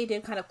think they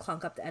did kind of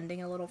clunk up the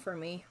ending a little for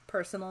me,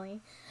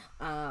 personally.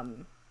 But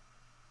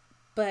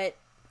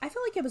I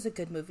feel like it was a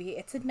good movie.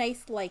 It's a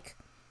nice, like,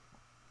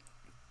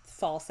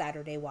 fall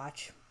Saturday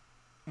watch.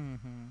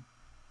 Mm-hmm.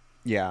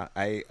 Yeah,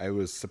 I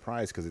was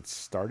surprised because it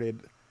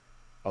started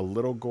a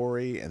little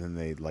gory, and then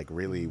they like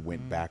really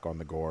went back on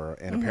the gore.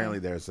 And apparently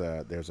there's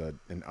an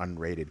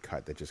unrated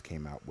cut that just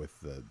came out with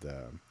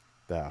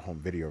the home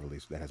video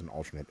release that has an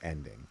alternate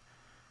ending.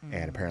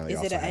 And apparently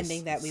is it an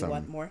ending that we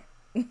want more?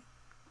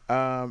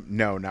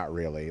 No, not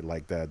really.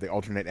 Like the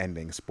alternate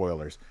ending,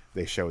 spoilers,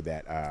 they showed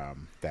that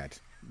that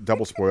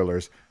double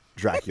spoilers,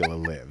 Dracula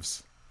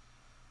lives.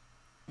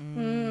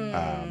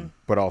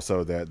 But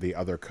also the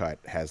other cut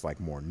has like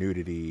more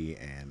nudity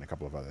and a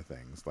couple of other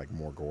things, like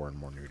more gore and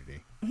more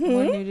nudity.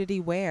 More nudity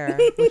where?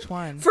 Which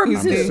one?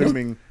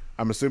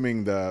 I'm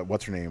assuming the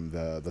what's her name,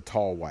 the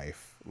tall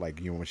wife.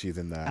 Like, you know, when she's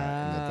in the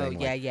thing.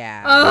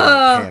 Yeah.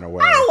 I don't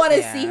want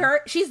to see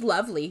her. She's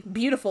lovely.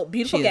 Beautiful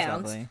gowns.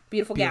 Lovely.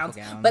 Beautiful gowns.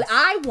 But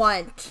I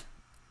want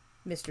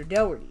Mr.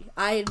 Doherty.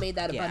 I had made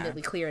that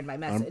abundantly clear in my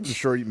message. I'm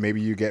sure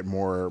maybe you get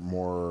more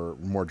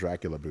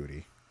Dracula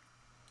booty.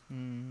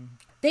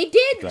 They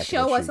did Dracula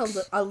show cheeks.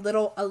 us a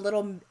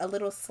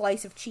little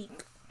slice of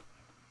cheek.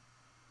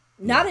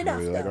 Not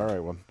enough, though. Like, all right,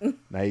 well,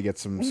 now you get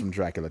some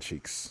Dracula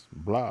cheeks.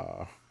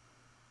 Blah.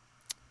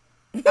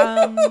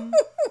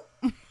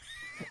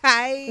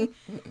 I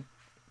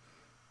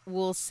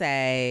will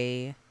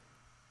say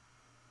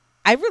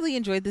I really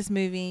enjoyed this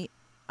movie.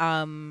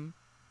 It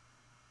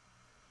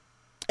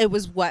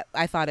was what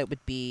I thought it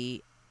would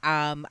be.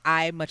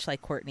 I, much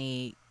like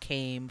Courtney,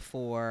 came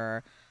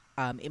for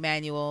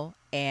Emmanuel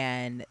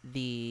and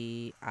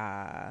the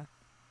Thomas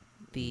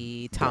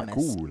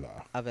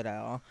Dracula of it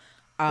all.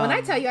 When I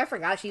tell you I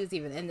forgot she was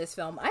even in this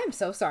film, I am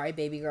so sorry,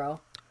 baby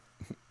girl.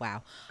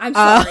 Wow. I'm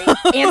sorry.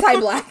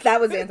 Anti-black. That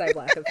was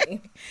anti-black of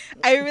me.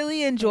 I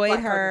really enjoyed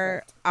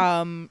her.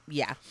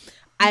 Yeah.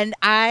 And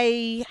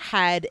I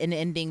had an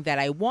ending that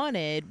I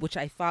wanted, which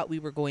I thought we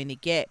were going to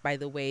get by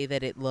the way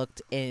that it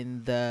looked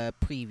in the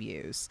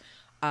previews.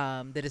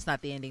 That is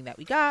not the ending that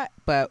we got.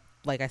 But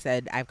like I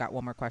said, I've got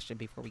one more question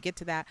before we get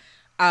to that.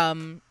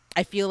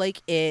 I feel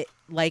like it,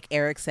 like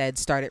Eric said,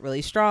 started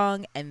really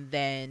strong and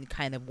then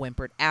kind of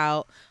whimpered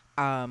out.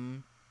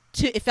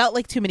 It felt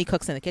like too many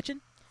cooks in the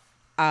kitchen.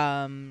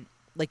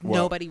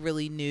 Nobody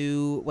really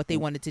knew what they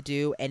wanted to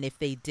do, and if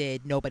they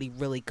did, nobody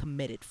really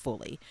committed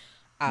fully.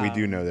 We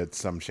do know that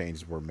some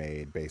changes were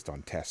made based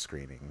on test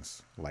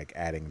screenings, like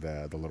adding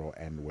the little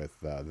end with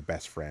the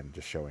best friend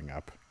just showing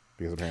up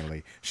because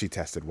apparently she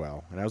tested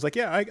well. And I was like,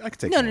 yeah, I could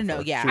take No.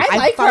 Yeah, I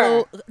like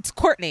her. It's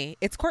Courtney.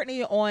 It's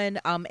Courtney on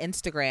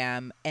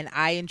Instagram, and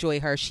I enjoy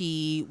her.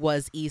 She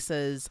was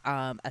Issa's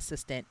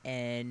assistant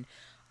in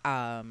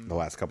the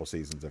last couple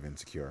seasons of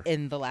Insecure.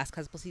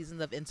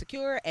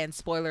 And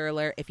spoiler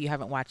alert, if you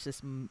haven't watched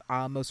this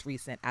most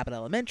recent Abbott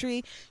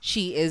Elementary,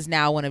 she is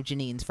now one of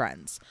Janine's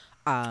friends.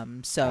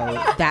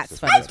 So that's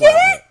fun as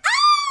well.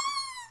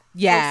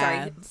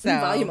 Yeah. Oh, sorry.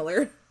 Volume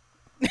alert.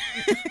 I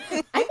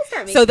can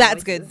start making so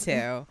that's noises.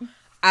 good too.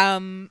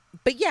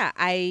 But yeah,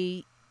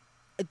 a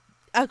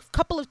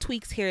couple of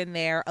tweaks here and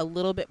there, a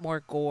little bit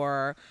more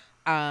gore,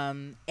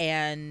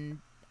 and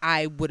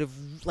I would have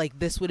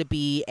this would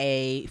be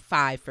a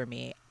 5 for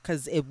me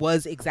because it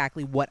was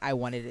exactly what I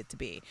wanted it to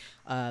be.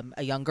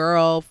 A young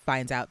girl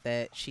finds out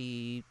that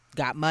she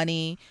got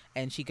money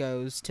and she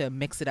goes to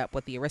mix it up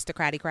with the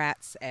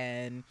aristocrats,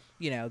 and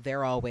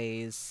they're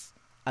always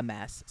a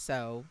mess.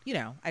 So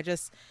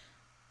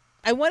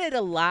I wanted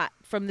a lot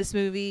from this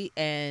movie,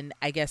 and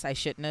I guess I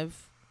shouldn't have.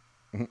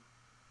 Mm-hmm.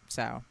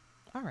 So,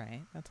 all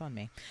right, that's on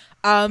me.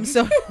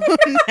 So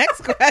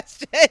next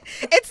question.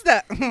 It's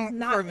the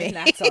Not for me.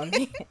 That's on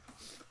me.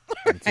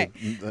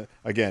 Right.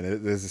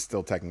 Again, this is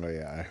still technically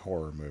a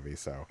horror movie,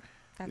 so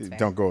That's fair.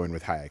 don't go in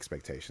with high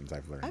expectations.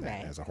 I've learned Okay.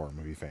 that as a horror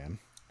movie fan.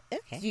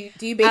 Okay.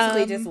 Do you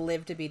basically just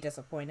live to be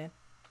disappointed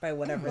by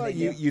whatever Well, they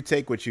do? you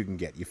take what you can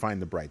get. You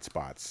find the bright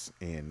spots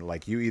in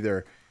you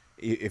either.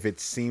 If it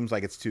seems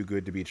like it's too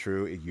good to be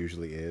true, it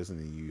usually is, and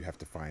then you have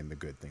to find the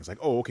good things. Like,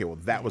 oh, okay, well,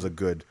 that was a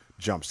good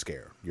jump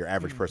scare. Your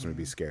average person would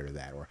be scared of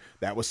that. Or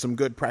that was some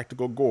good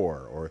practical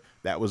gore. Or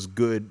that was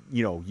good,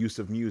 use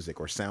of music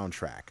or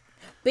soundtrack.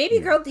 Baby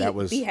girl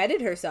that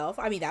beheaded herself.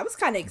 I mean, that was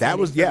kind of exciting That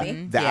was, for yeah.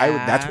 me.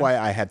 That's why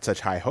I had such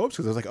high hopes,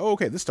 because I was like, oh,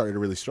 okay, this started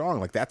really strong.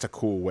 Like, that's a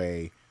cool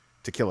way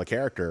to kill a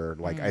character.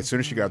 Like, as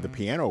soon as she got out the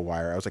piano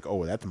wire, I was like,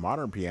 oh, that's a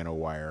modern piano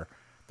wire.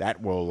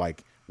 That will,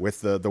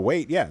 with the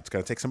weight, yeah, it's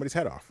going to take somebody's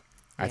head off.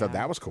 I thought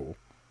that was cool,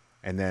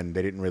 and then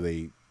they didn't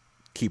really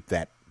keep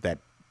that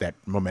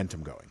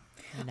momentum going.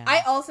 No.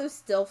 I also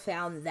still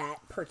found that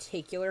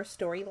particular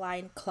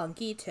storyline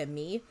clunky to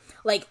me.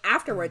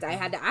 Afterwards, I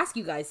had to ask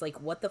you guys,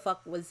 what the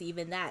fuck was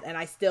even that? And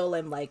I still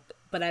am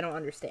but I don't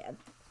understand.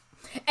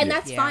 And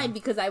that's fine,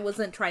 because I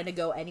wasn't trying to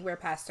go anywhere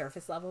past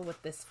surface level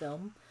with this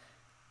film.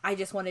 I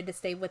just wanted to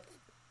stay with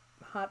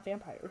hot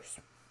vampires.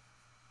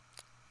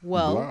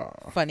 Well,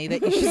 Blah. funny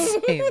that you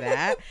should say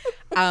that.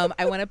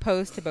 I want to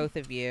pose to both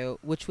of you,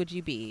 which would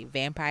you be,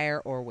 vampire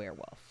or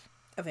werewolf?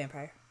 A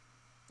vampire.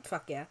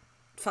 Fuck yeah.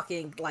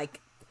 Fucking,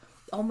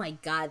 oh my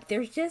god.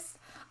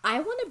 I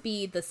want to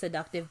be the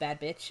seductive bad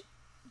bitch.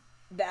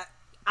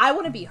 I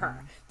want to be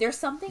her. There's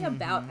something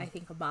about, I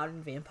think,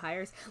 modern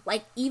vampires.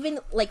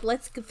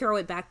 Let's throw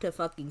it back to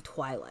fucking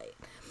Twilight.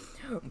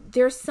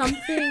 There's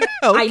something...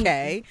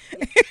 Okay.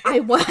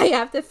 I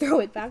have to throw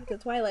it back to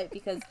Twilight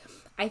because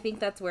I think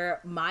that's where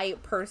my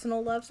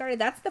personal love started.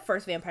 That's the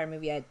first vampire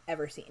movie I'd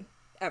ever seen.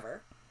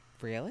 Ever.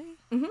 Really?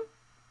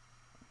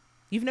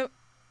 Mm-hmm.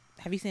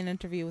 Have you seen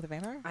Interview with a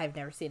Vampire? I've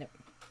never seen it.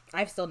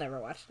 I've still never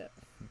watched it.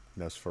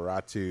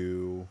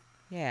 Nosferatu,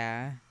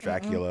 Yeah.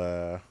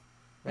 Dracula,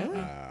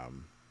 Really?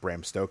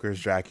 Bram Stoker's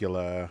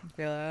Dracula.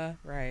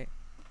 Right.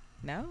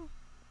 No?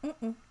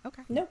 Mm-mm.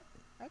 Okay. Nope.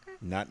 Okay.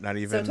 Not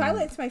even So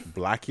Twilight's my...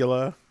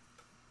 Blackula.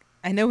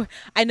 I know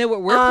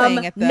what we're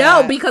playing at the...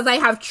 No, because I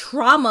have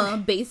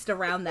trauma based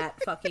around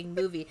that fucking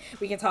movie.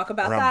 We can talk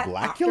about Around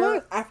that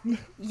Blackula? after.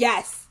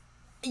 Yes.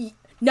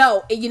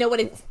 No, you know what?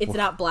 It's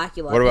not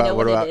Blackula. What about you know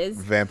what it about is?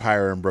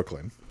 Vampire in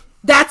Brooklyn?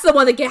 That's the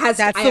one that has.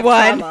 That's I the have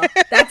one. Trauma.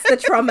 That's the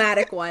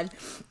traumatic one.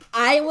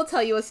 I will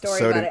tell you a story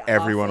So about did it.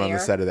 everyone off on the air.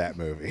 set of that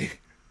movie.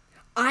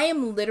 I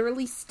am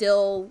literally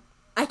still.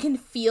 I can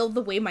feel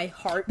the way my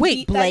heart.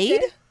 Wait, beat that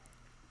Blade? day.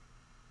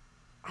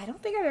 I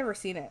don't think I've ever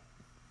seen it.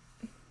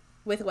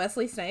 With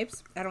Wesley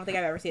Snipes, I don't think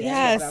I've ever seen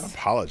any of them.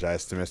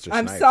 Apologize to Mr.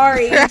 I'm Snipes.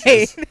 sorry.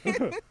 Right.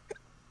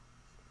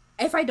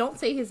 If I don't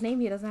say his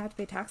name, he doesn't have to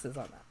pay taxes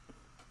on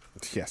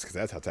that. Yes, because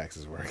that's how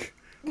taxes work.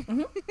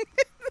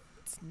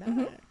 It's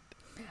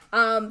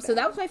not. So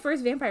that was my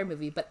first vampire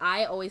movie, but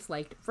I always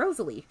liked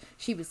Rosalie.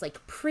 She was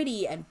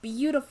pretty and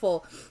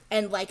beautiful,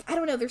 and I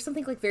don't know, there's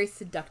something very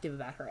seductive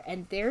about her.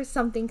 And there's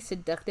something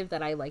seductive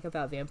that I like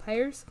about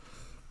vampires,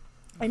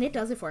 and it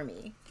does it for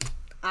me.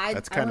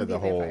 That's kind of the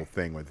whole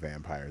thing with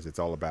vampires. It's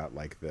all about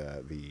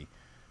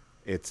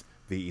it's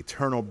the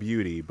eternal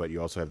beauty, but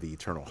you also have the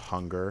eternal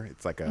hunger.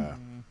 It's like a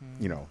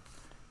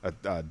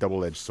a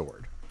double-edged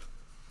sword.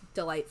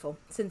 Delightful,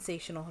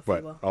 sensational, if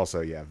But you will. also,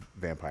 yeah,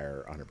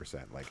 vampire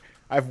 100%.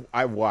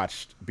 I've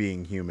watched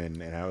Being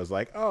Human, and I was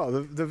like, oh,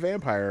 the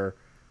vampire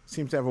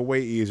seems to have a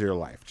way easier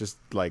life. Just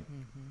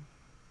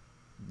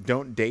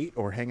don't date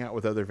or hang out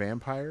with other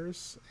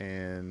vampires,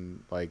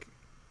 and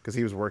because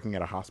he was working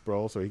at a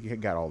hospital, so he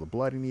got all the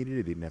blood he needed.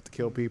 He didn't have to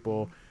kill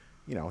people.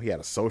 He had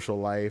a social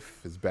life.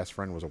 His best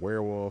friend was a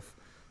werewolf.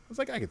 I was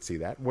like, I could see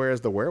that.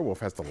 Whereas the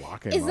werewolf has to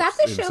lock him. Is that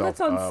the show that's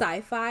on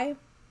Sci-Fi?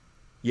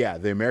 Yeah,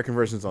 the American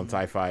version's on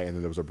Sci-Fi, and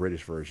then there was a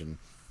British version.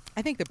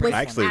 I think the With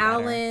British one's better.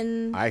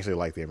 Alan. I actually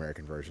like the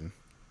American version.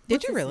 Did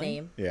What's you his really?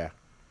 name? Yeah.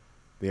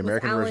 The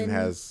American version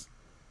has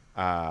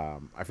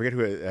I forget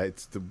who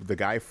it's the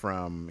guy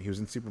from, he was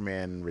in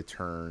Superman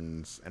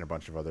Returns and a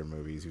bunch of other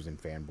movies. He was in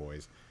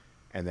Fanboys,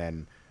 and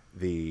then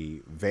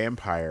the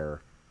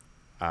vampire.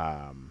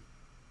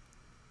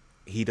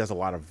 He does a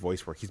lot of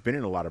voice work. He's been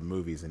in a lot of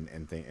movies and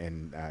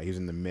he was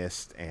in The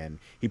Mist, and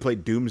he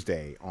played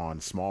Doomsday on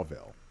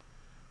Smallville.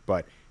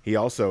 But he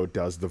also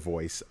does the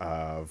voice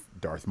of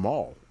Darth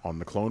Maul on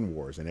the Clone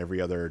Wars and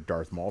every other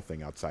Darth Maul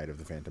thing outside of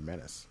the Phantom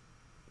Menace.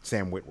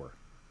 Sam Witwer.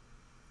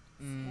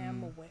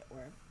 Sam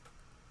Witwer.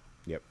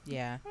 Yep.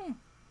 Yeah.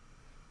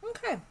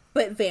 Okay,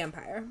 but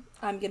vampire.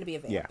 I'm gonna be a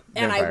vampire,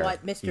 Yeah, and I vampire,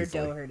 want Mr.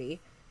 easily. Doherty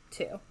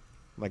too.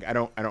 Like I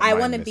don't. I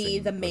want to mind be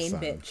missing the main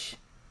son. bitch.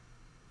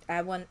 I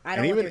don't And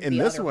want even there to in be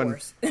this other one-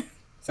 horse.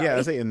 Yeah,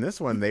 I say in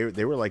this one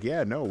they were like,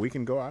 yeah, no, we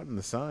can go out in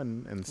the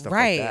sun and stuff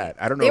Right. like that.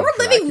 I don't know. They if were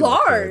living Dracula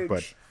could, large.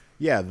 but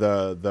yeah,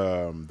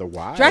 the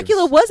wives.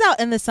 Dracula was out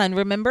in the sun.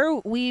 Remember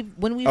when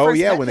we Oh first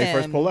yeah, met when they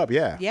first him, pulled up,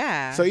 yeah,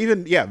 Yeah. So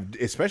even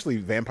especially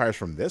vampires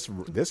from this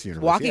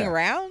universe, walking yeah.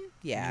 around.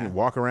 You Yeah. can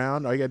walk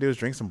around. All you gotta do is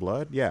drink some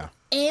blood. Yeah.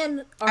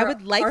 And I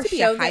would like our to be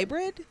show a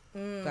hybrid. Go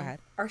ahead.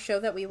 Our show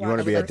that we watched,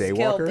 wanna be a First day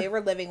Killed, walker? they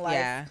were living life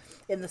Yeah.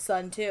 in the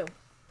sun too.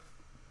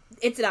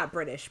 It's not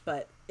British,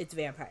 but it's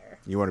vampire.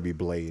 You want to be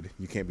Blade.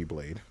 You can't be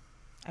Blade.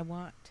 I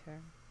want to.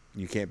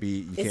 You can't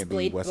be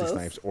Blade Wesley both?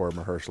 Snipes or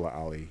Mahershala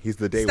Ali. He's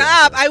the Daywalker.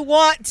 Stop! I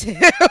want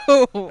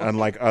to.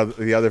 Unlike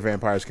the other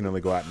vampires can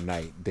only go out at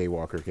night.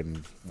 Daywalker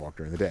can walk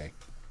during the day.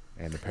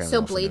 And apparently So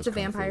also Blade's a knows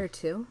kung fu. vampire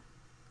too.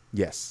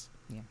 Yes.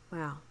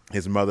 Wow.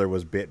 His mother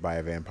was bit by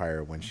a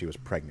vampire when she was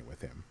pregnant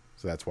with him.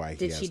 So that's why he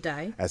Did has, she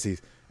die?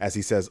 As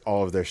he says,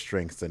 all of their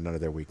strengths and none of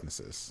their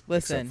weaknesses.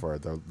 Listen, except for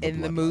the in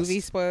the bloodlust. movie,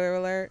 spoiler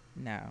alert,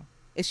 no.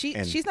 Is she?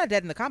 And- She's not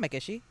dead in the comic,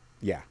 is she?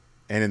 Yeah.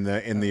 And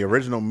in the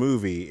original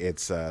movie,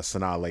 it's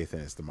Sanaa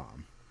Lathan is the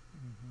mom.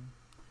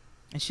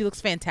 And she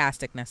looks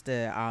fantastic next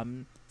to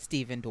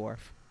Stephen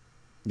Dorff.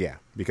 Yeah,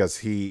 because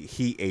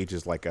he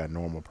ages like a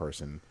normal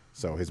person.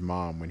 So his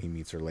mom, when he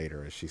meets her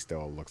later, she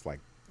still looks like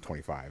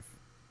 25.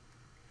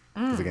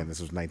 Because again, this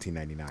was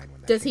 1999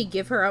 when that. Does he came out.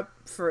 give her up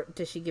for?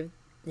 Does she give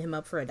him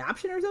up for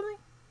adoption or something?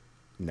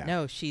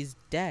 No, she's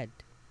dead.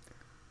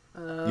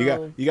 You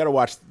got to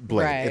watch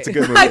Blade. Right. It's a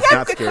good movie. It's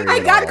not scary. I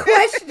at got all.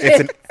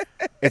 questions.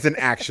 It's an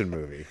action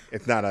movie.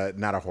 It's not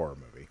a horror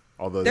movie.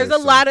 Although There's a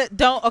some- lot of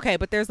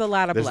but there's a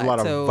lot of there's blood. a lot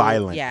of so,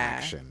 violent yeah.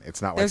 action.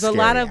 It's not like There's a scary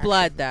lot of action.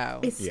 blood though.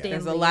 Is Yeah. Stan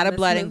There's a Lee lot in of this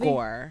blood and movie?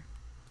 gore.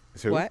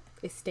 Is who? What?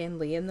 Is Stan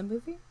Lee in the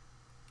movie?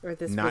 Or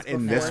this Not was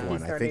in before this he one. I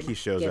think started he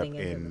shows up getting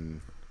into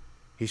in.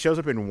 He shows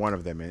up in one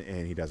of them,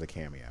 and he does a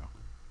cameo.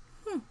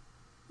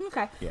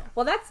 Okay. Yeah.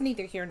 Well, that's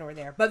neither here nor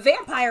there. But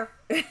vampire,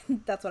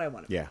 that's what I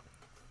want to be. Yeah.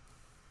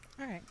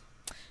 All right.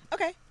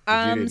 Okay.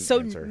 You didn't So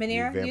answer.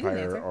 Manera, you didn't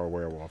vampire answer. or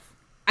werewolf?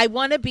 I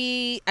want to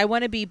be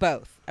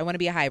both. I want to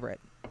be a hybrid.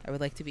 I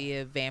would like to be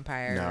a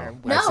vampire. No. or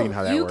I've No, seen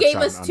how that you works gave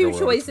out us in two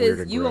Underworld. It's weird choices.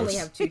 and You only gross.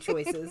 have two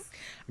choices.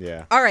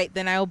 Yeah. All right,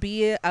 then I'll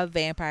be a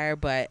vampire,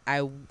 but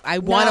I want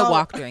to No.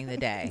 walk during the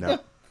day. No.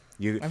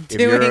 I'm If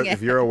you're doing it.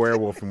 if you're a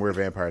werewolf and we're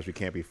vampires, we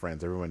can't be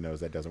friends. Everyone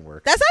knows that doesn't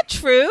work. That's not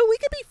true. We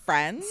could be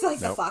friends. It's like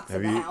the Nope. fox Have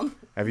and the you hound.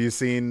 have you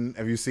seen What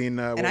I We Do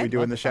love in the The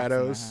Fox and the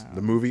Shadows, Hound.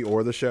 the movie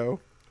or the show?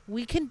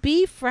 We can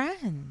be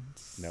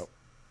friends. Nope.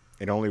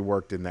 It only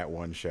worked in that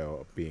one show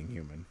of Being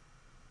Human,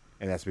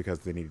 and that's because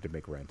they needed to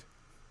make rent.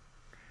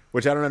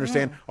 Which I don't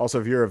understand. Also,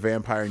 if you're a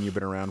vampire and you've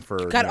been around for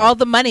Got all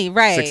the money,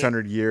 right?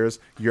 600 years,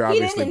 you're He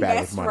obviously didn't bad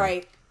invest with money.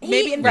 right.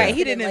 Maybe- invested right,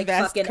 he in, didn't like,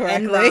 invest fucking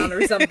correctly. Enron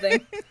or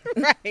something.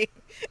 Right.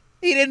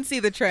 He didn't see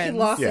the trends.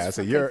 lost- Yeah, his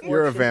so fucking you're a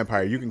fortune.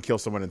 vampire. You can kill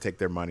someone and take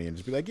their money and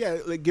just be like, yeah,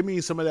 like, give me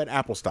some of that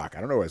Apple stock. I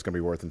don't know what it's going to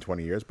be worth in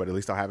 20 years, but at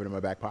least I'll have it in my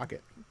back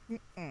pocket.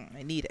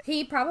 I need it.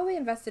 He probably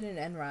invested in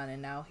Enron,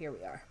 and now here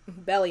we are,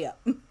 belly up.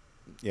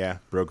 Yeah,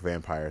 broke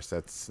vampires.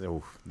 That's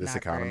this Not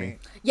economy. great.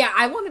 Yeah,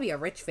 I want to be a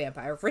rich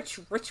vampire, rich,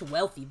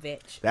 wealthy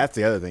bitch. That's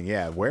the other thing.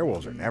 Yeah,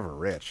 werewolves are never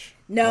rich.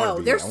 No,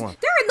 they're in the I woods.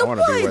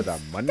 wanna be where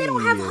the money They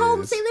don't have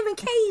homes. is. They live in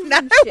caves. Now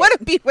and I shit. want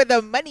to be where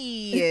the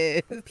money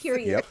is.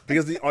 Period. Yep,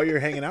 because all you're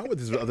hanging out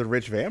with is other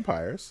rich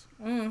vampires.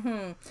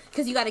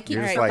 Because you got to keep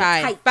You're just yourself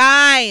like-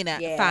 Fine,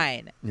 tight. Yeah.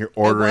 fine. You're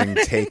ordering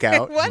I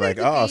takeout. wanted Like,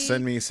 to oh,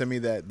 be- send me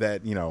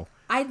that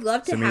I'd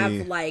love to To have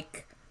me-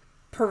 like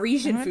I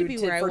Parisian want to food be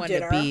where I for want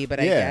dinner. to be, but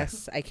I Yeah.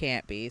 guess I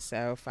can't be.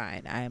 So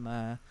fine. I'm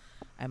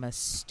a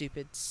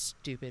stupid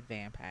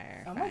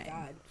vampire. Oh my Fine,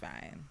 God.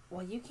 Fine.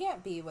 Well, you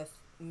can't be with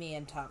me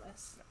and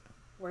Thomas.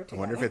 We're I together.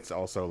 wonder if it's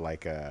also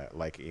like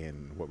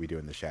in What We Do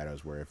in the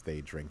Shadows, where if they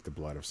drink the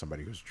blood of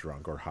somebody who's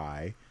drunk or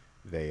high,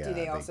 they Do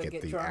they also get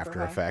get the drunk or after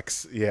high?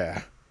 effects.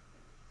 Yeah.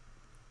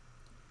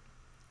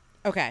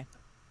 Okay.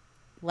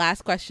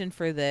 Last question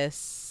for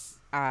this.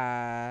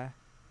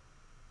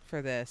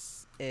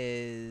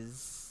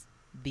 Is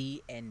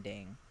the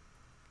ending.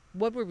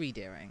 What were we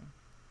doing?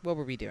 What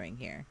were we doing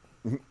here?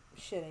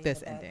 Shitting This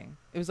the bed. ending.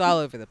 It was all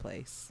over the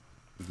place.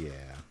 Yeah.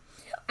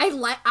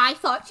 I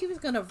thought she was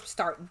gonna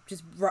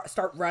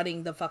start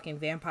running the fucking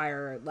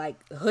vampire like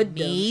hood,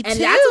 Me and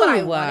that's what I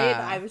too. wanted.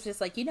 I was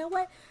just like, you know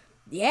what?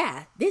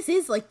 yeah, this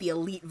is like the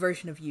elite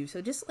version of you.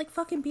 So just like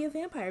fucking be a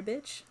vampire,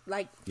 bitch.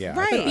 Like, Yeah,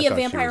 Right. but be a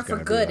vampire for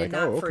good like, and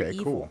not oh, for okay,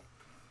 evil. cool.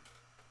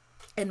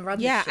 And run.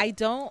 Yeah, the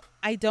shit.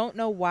 I don't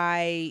know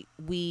why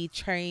we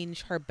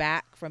change her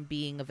back from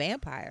being a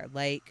vampire.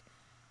 Like,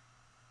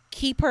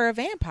 keep her a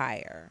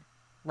vampire,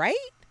 right?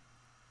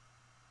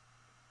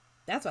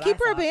 That's what Keep I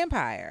her thought. a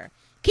vampire.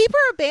 Keep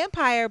her a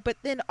vampire, but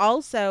then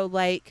also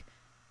like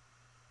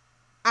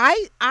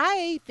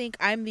I think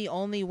I'm the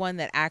only one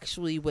that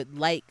actually would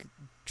like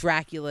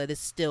Dracula to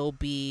still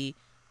be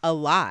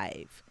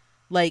alive.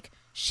 Like,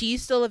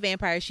 she's still a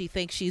vampire. She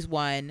thinks she's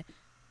won,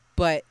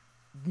 but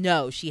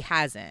no, she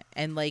hasn't.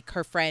 And like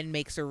her friend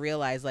makes her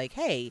realize like,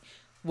 hey,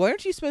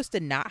 weren't you supposed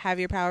to not have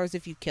your powers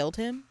if you killed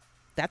him?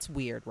 That's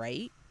weird,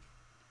 right?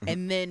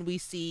 And then we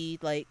see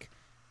like,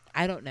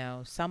 I don't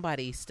know,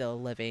 somebody still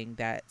living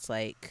that's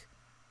like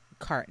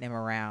carting him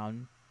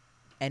around,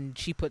 and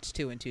she puts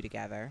two and two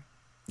together.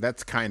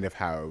 That's kind of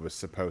how it was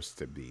supposed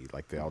to be,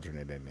 like the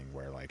alternate ending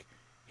where like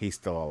he's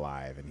still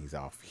alive and he's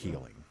off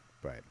healing.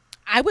 But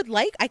I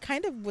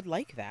kind of would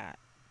like that.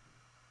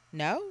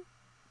 No?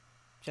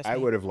 Just I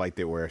me? would have liked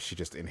it where she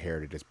just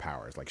inherited his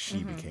powers, like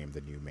she became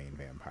the new main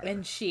vampire,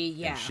 And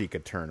she, and she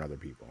could turn other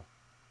people.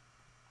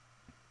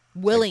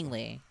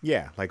 willingly.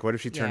 Yeah, like what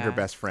if she turned her Yeah.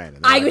 best friend?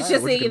 And they're I like, was "All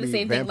just right, we're thinking gonna the be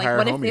same thing. Like, vampire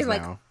what if they're homies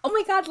like, now." oh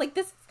my god, like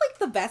this is like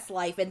the best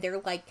life, and they're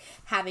like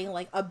having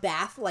like a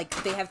bath,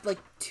 like they have like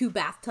 2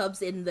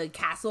 bathtubs in the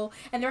castle,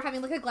 and they're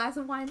having like a glass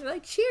of wine. They're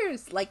like,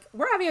 cheers, like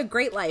we're having a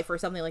great life or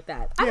something like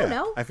that. I don't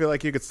know. I feel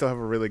like you could still have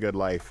a really good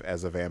life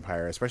as a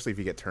vampire, especially if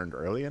you get turned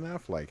early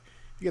enough. Like,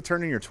 if you get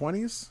turned in your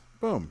 20s,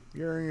 boom,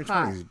 you're in your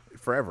Hot. 20s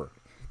forever.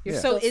 You're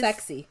Yeah. so is-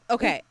 sexy.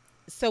 Okay.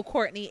 So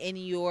Courtney, in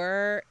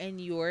your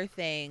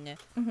thing,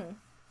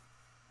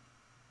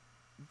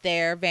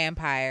 they're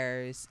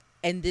vampires,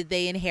 and did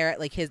they inherit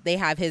like they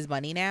have his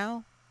money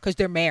now because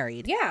they're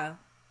married? Yeah,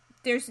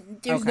 there's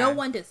no Okay.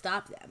 one to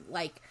stop them.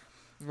 Like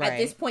Right. at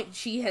this point,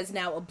 she has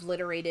now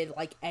obliterated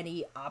like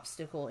any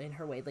obstacle in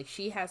her way. Like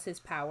she has his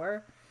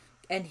power,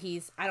 and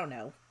he's I don't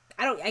know.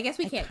 I guess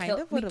we can't kind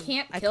kill. of We would've-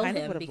 can't I kill kind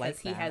of him would've because liked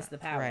he has that. the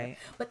power. Right.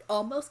 But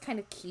almost kind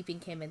of keeping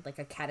him in like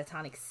a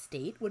catatonic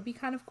state would be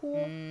kind of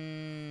cool.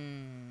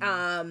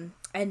 And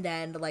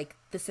then like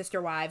the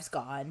sister wives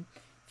gone.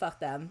 Fuck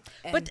them.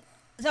 And, But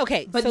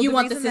okay, but so you the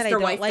want the reason that I sister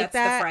don't wife like that's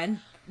that, the friend.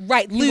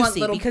 right? You want Lucy,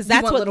 little- because you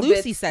that's want what little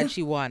Lucy bits. said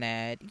she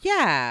wanted.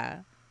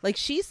 Yeah, like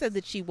she said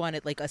that she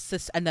wanted like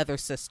another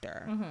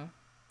sister.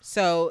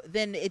 So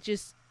then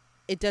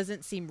it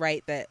doesn't seem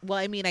right that. Well,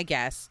 I mean, I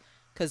guess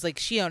because like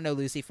she don't know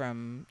Lucy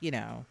from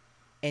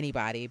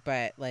anybody,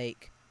 but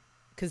like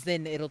because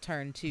then it'll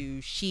turn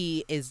to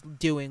she is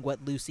doing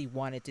what Lucy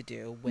wanted to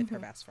do with her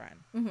best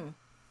friend.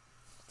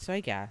 So I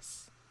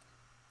guess.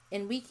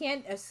 And we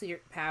can't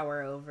assert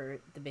power over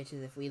the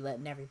bitches if we let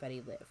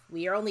everybody live.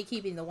 We are only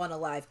keeping the one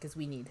alive because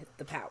we need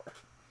the power.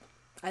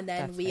 And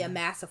then That's we fair.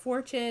 amass a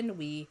fortune.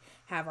 We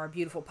have our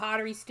beautiful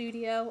pottery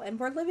studio, and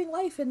we're living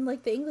life in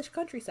like the English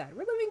countryside. We're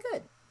living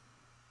good.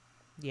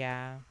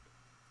 Yeah.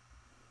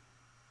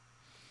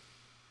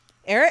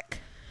 Eric,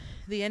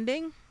 the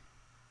ending?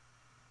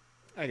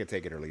 I could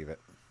take it or leave it.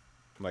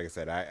 Like I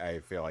said, I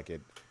feel like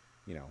it,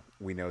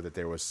 we know that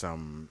there was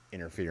some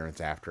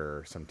interference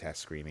after some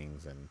test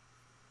screenings, and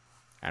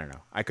I don't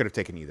know. I could have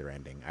taken either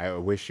ending. I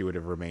wish she would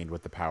have remained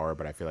with the power,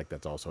 but I feel like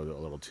that's also a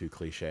little too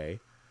cliche.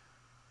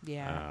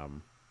 Yeah.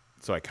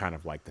 So I kind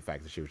of like the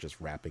fact that she was just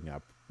wrapping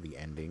up the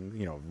ending,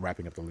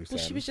 wrapping up the loose Well,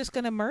 end. she was just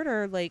going to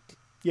murder, like,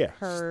 yeah,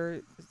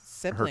 her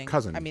sibling.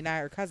 cousin. I mean,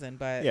 not her cousin,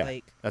 but, yeah,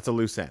 like... that's a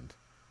loose end.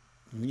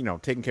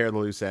 Taking care of the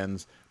loose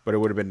ends, but it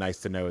would have been nice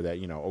to know that,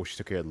 she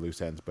took care of the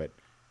loose ends, but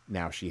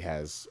now she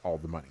has all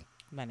the money.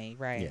 Money,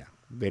 right. Yeah.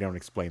 They don't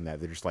explain that.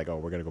 They're just like, oh,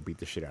 we're going to go beat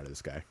the shit out of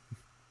this guy.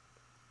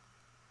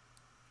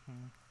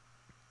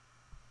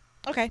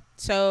 Okay,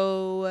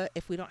 so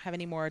if we don't have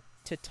any more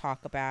to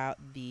talk about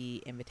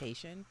the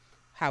invitation,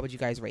 how would you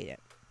guys rate it?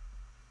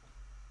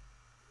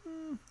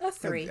 A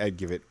 3. I'd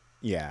give it,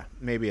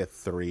 maybe a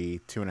 3,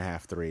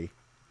 2.5, 3.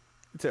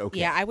 It's okay.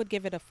 Yeah, I would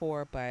give it a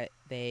 4, but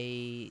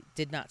they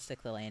did not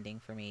stick the landing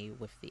for me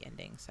with the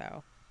ending,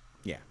 so...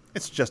 Yeah,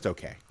 it's just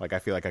okay. Like, I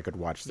feel like I could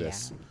watch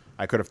this. Yeah.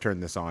 I could have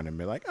turned this on and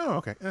be like, oh,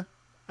 okay.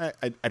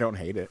 I don't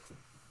hate it.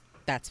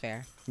 That's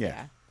fair.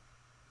 Yeah.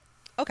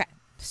 Okay.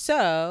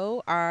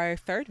 So our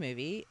third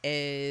movie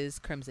is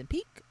Crimson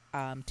Peak,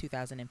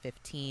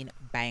 2015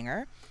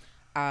 banger.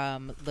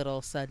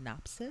 Little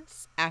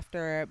synopsis.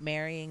 After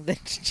marrying the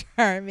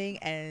charming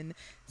and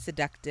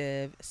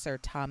seductive Sir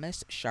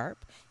Thomas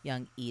Sharp,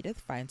 young Edith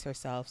finds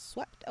herself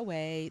swept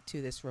away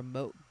to this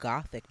remote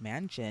Gothic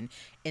mansion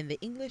in the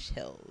English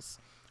hills.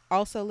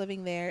 Also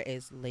living there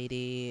is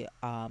Lady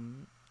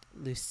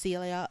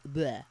Lucilia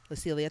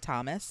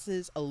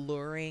Thomas's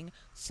alluring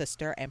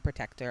sister and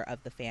protector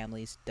of the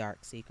family's dark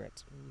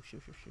secrets. Ooh,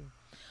 shoo, shoo, shoo.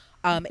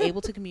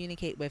 Able to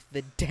communicate with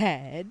the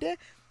dead,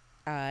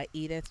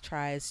 Edith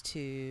tries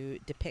to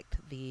depict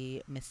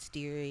the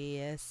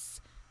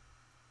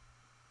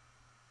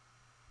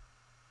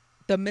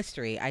The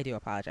mystery, I do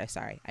apologize,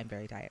 sorry, I'm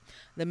very tired.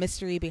 The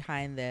mystery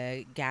behind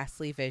the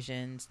ghastly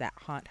visions that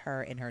haunt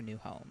her in her new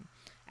home.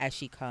 As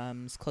she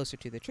comes closer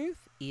to the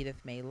truth,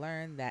 Edith may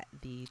learn that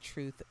the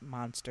truth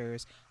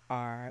monsters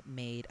are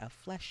made of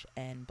flesh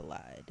and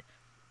blood.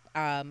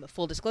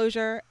 Full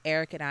disclosure,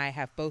 Eric and I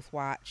have both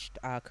watched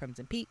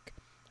Crimson Peak.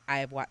 I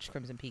have watched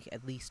Crimson Peak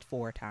at least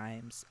 4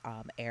 times.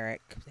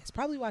 Eric has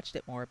probably watched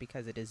it more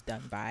because it is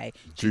done by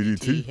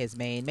GDT, his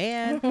main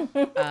man.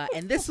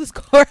 And this was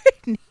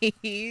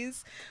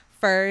Courtney's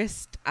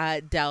first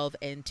delve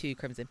into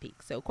Crimson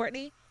Peak. So,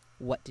 Courtney,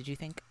 what did you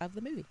think of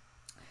the movie?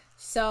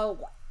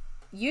 So,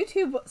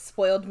 YouTube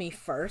spoiled me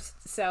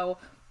first. So,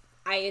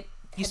 You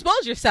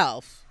spoiled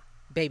yourself,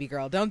 baby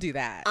girl. Don't do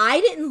that.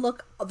 I didn't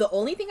look. The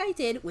only thing I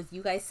did was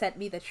you guys sent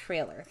me the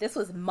trailer. This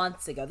was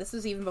months ago. This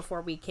was even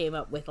before we came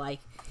up with, like,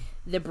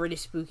 the British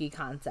spooky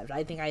concept.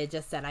 I think I had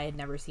just said I had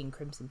never seen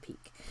Crimson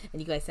Peak,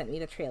 and you guys sent me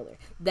the trailer.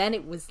 Then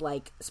it was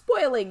like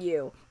spoiling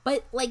you,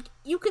 but like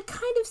you could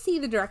kind of see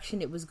the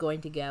direction it was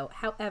going to go.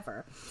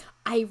 However,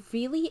 I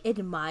really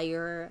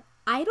admire.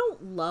 I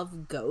don't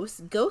love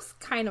ghosts. Ghosts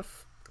kind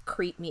of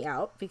creep me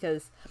out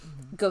because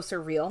ghosts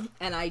are real,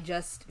 and I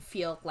just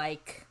feel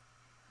like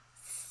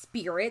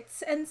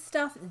spirits and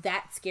stuff,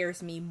 that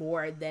scares me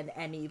more than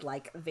any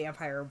like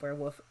vampire or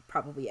werewolf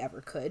probably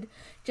ever could,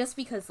 just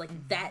because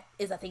like that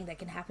is a thing that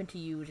can happen to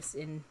you just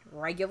in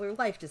regular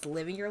life, just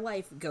living your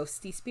life,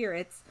 ghosty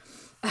spirits.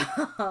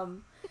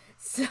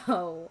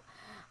 So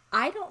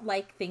I don't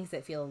like things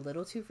that feel a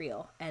little too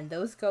real, and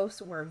those ghosts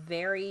were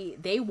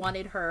they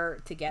wanted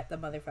her to get the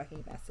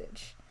motherfucking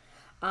message.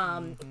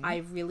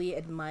 I really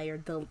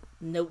admired the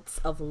notes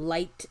of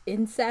light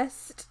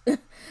incest.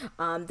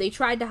 They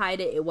tried to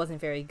hide it. It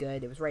wasn't very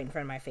good. It was right in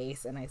front of my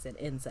face, and I said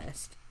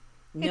incest.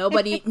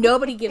 Nobody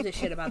gives a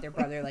shit about their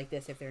brother like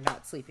this if they're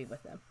not sleeping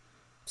with them.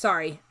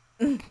 Sorry.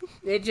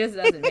 It just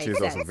doesn't make sense.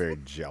 She's also very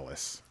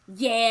jealous.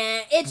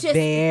 Yeah, it's just...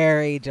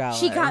 Very jealous.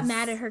 She got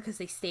mad at her because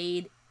they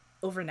stayed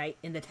overnight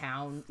in the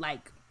town.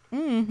 Like,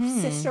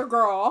 sister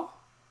girl,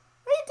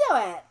 what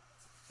are you doing?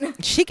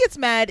 She gets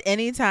mad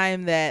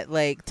anytime that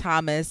like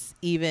Thomas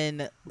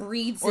even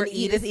breathes or in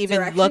Edith even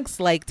direction. looks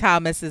like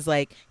Thomas is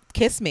like,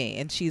 kiss me,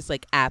 and she's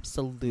like,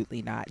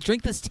 absolutely not.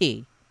 Drink this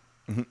tea.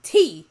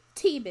 Tea,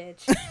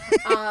 bitch.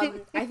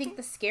 I think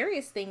the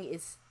scariest thing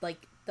is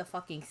like the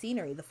fucking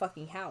scenery, the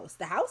fucking house.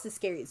 The house is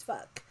scary as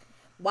fuck.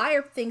 Why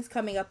are things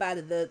coming up out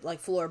of the like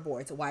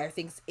floorboards? Why are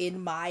things in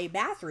my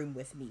bathroom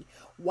with me?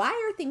 Why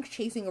are things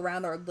chasing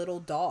around our little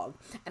dog?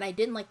 And I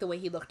didn't like the way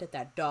he looked at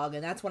that dog,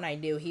 and that's when I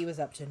knew he was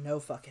up to no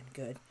fucking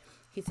good.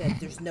 He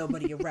said, "There's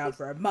nobody around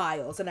for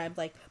miles," and I'm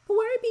like, "But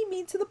why are you being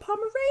mean to the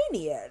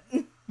Pomeranian?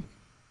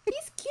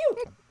 He's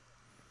cute."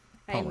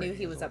 I knew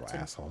he was up to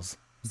assholes.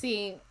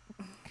 See,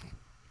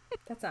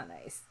 that's not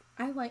nice.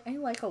 I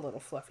like a little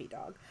fluffy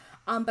dog.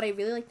 But I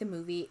really liked the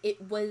movie.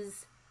 It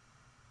was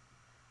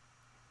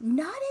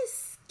not as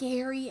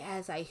scary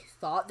as I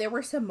thought. There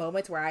were some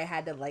moments where I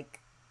had to like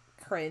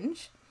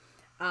cringe.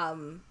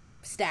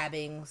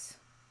 Stabbings.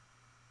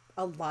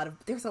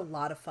 There's a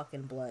lot of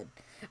fucking blood.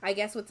 I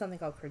guess with something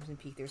called Crimson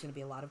Peak, there's going to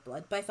be a lot of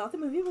blood. But I thought the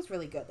movie was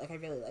really good. Like, I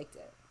really liked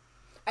it.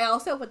 I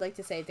also would like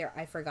to say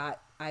I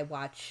forgot I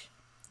watch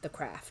The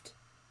Craft.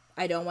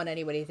 I don't want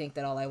anybody to think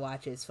that all I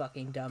watch is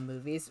fucking dumb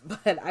movies,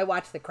 but I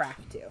watch The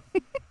Craft too.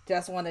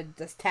 Just want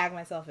to tag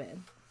myself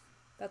in.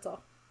 That's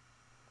all.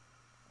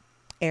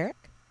 Eric?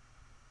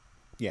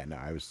 Yeah, no,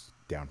 I was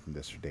down from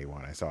this for day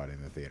one. I saw it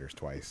in the theaters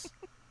twice.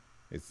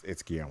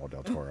 It's Guillermo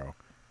del Toro.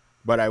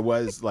 But I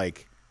was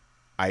like,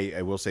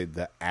 I will say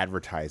the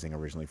advertising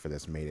originally for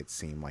this made it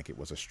seem like it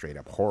was a straight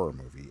up horror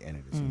movie, and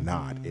it is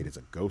not. It is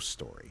a ghost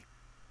story.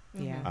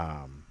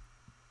 Yeah.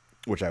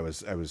 Which I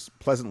was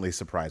pleasantly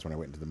surprised when I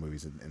went into the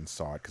movies and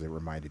saw it, because it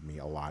reminded me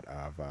a lot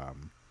of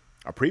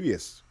a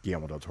previous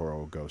Guillermo del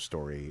Toro ghost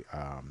story,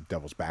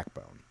 Devil's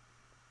Backbone,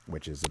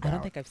 which is about... I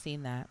don't think I've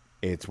seen that.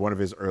 It's one of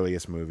his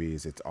earliest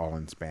movies. It's all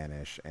in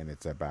Spanish, and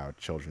it's about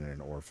children in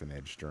an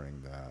orphanage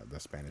during the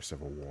Spanish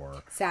Civil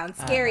War. Sounds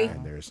scary.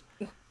 And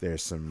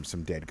there's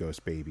some dead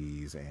ghost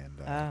babies, and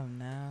oh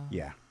no.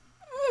 Yeah.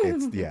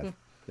 It's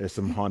there's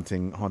some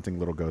haunting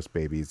little ghost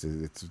babies.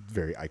 It's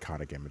very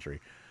iconic imagery.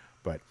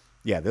 But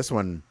yeah, this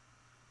one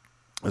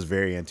I was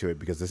very into it,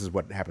 because this is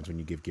what happens when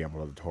you give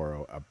Guillermo del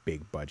Toro a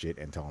big budget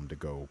and tell him to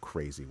go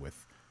crazy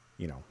with,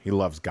 he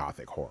loves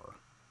gothic horror.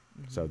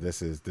 So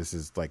this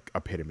is like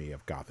epitome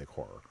of gothic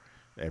horror.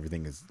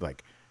 Everything is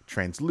like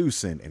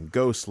translucent and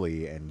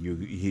ghostly, and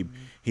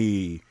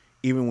he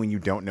even when you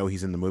don't know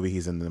he's in the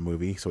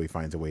movie, so he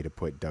finds a way to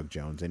put Doug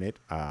Jones in it.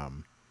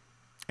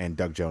 And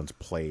Doug Jones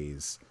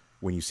plays,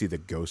 when you see the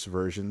ghost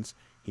versions,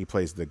 he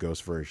plays the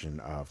ghost version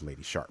of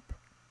Lady Sharp.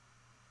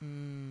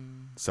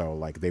 So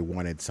like they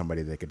wanted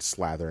somebody that could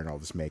slather in all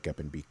this makeup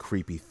and be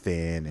creepy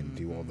thin and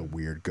do all the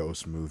weird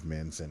ghost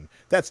movements, and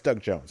that's Doug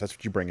Jones. That's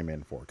what you bring him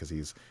in for, because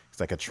he's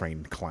like a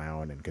trained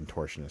clown and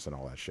contortionist and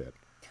all that shit.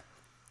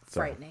 So,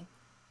 frightening.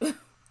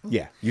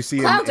 Yeah, you see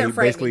clowns him are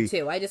frightening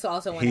too. I just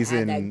also want to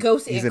add that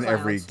ghost. He's and in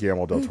every clowns.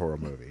 Guillermo del Toro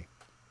movie.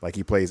 Like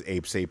he plays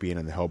Ape Sapien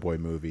in the Hellboy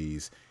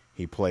movies.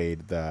 He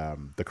played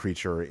the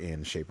creature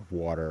in Shape of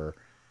Water.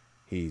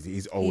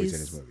 He's always in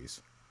his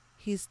movies.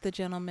 He's the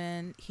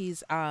gentleman.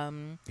 He's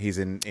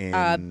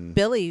in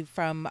Billy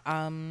from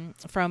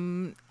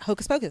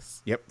Hocus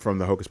Pocus. Yep, from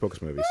the Hocus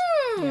Pocus movies.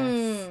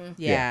 Yes.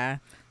 Yeah.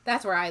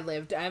 That's where I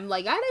lived. I'm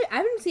like, I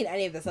haven't seen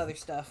any of this other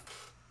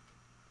stuff.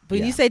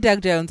 When you say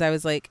Doug Jones, I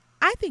was like,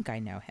 I think I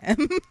know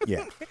him.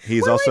 Yeah,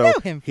 he's Where also do I know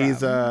him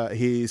from?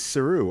 he's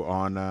Saru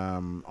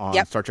on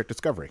Star Trek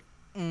Discovery,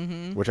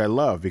 which I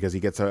love because he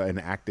gets an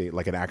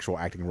actual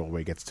acting role where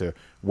he gets to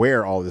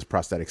wear all this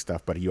prosthetic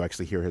stuff, but you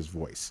actually hear his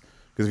voice.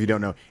 Because if you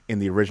don't know, in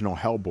the original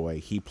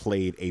Hellboy, he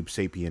played Abe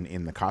Sapien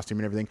in the costume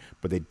and everything,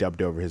 but they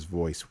dubbed over his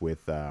voice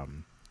with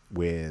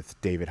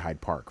David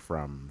Hyde Park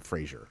from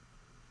Frasier,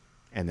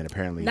 and then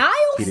apparently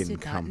he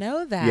didn't not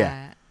know that.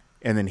 Yeah.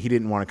 And then he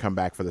didn't want to come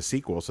back for the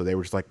sequel, so they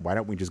were just like, why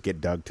don't we just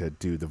get Doug to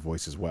do the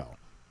voice as well?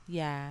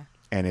 Yeah.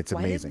 And it's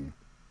amazing.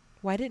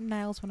 Why didn't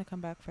Niles want to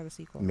come back for the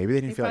sequel? Maybe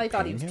they didn't feel like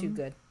probably paying thought he was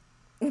him?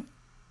 too good.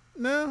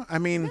 No, I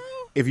mean,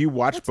 if you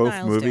watch both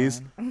Niles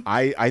movies, doing?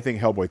 I think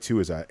Hellboy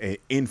 2 is an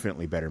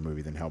infinitely better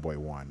movie than Hellboy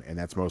 1. And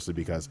that's mostly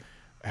because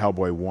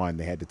Hellboy 1,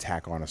 they had to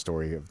tack on a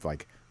story of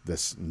like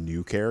this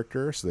new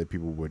character so that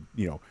people would,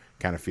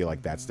 kind of feel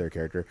like that's their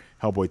character.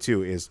 Hellboy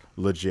 2 is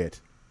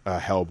legit a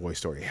Hellboy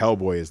story.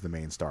 Hellboy is the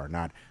main star,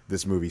 not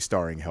this movie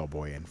starring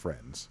Hellboy and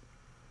friends.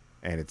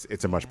 And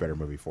it's a much better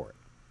movie for it.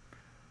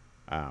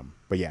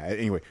 But yeah,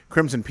 anyway,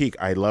 Crimson Peak,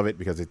 I love it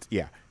because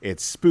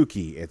it's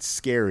spooky, it's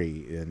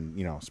scary,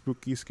 and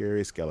spooky,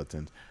 scary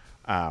skeletons.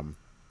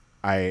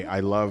 I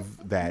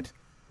love that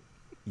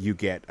you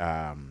get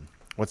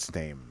what's his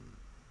name,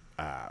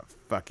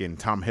 fucking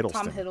Tom Hiddleston.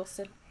 Tom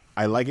Hiddleston.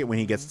 I like it when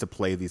he gets to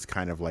play these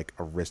kind of like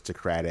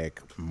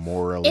aristocratic,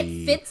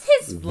 morally It fits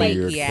his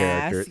weird face.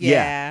 characters.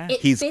 Yeah.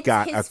 He's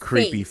got a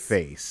creepy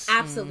face.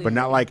 Absolutely. But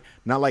not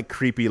like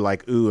creepy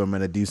like, ooh, I'm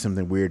gonna do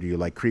something weird to you.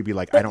 Like creepy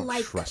like, I don't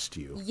trust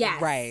you.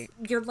 Yes. Right.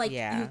 You're like,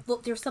 Yeah. you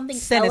look, there's something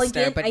Sinister,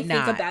 elegant, but I think,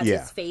 not. about Yeah.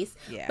 his face,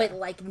 Yeah. but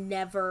like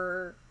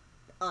never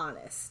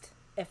honest,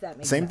 if that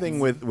makes Same sense. thing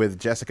with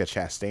Jessica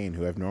Chastain,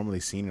 who I've normally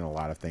seen in a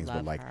lot of things, Love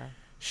but like her.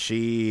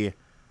 she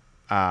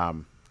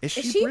is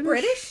Is she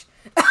British?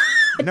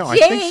 No, I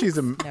think she's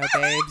a No,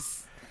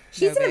 babes.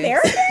 She's No, an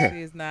babes. American?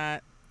 She's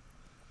not.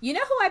 You know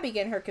who I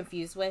begin her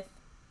confused with?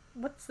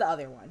 What's the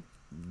other one?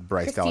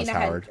 Bryce Dallas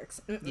Howard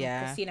Hendricks.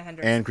 Yeah. Christina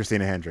Hendricks. and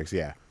Christina Hendricks.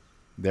 Yeah,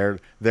 they're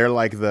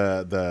like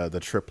the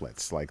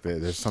triplets. Like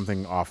there's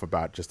something off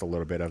about just a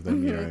little bit of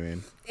them. You know what I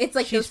mean? It's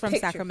like She's those from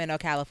pictures. Sacramento,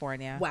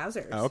 California.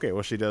 Wowzers. Oh, okay,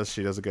 well she does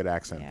a good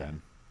accent Yeah.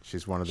 then.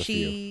 She's one of the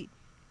few.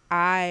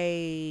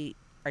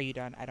 Are you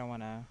done? I don't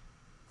want to.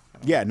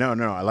 Yeah, no.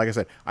 Like I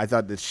said, I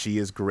thought that she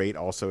is great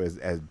also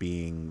as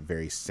being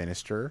very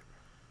sinister.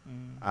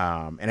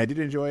 And I did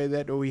enjoy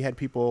that we had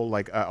people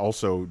like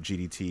also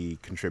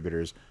GDT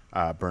contributors,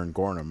 Bern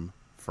Gornum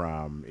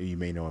from, you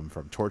may know him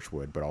from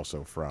Torchwood, but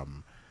also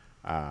from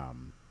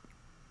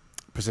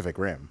Pacific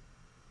Rim.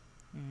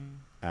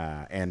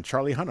 And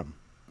Charlie Hunnam,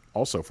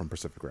 also from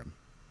Pacific Rim.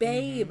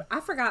 Babe,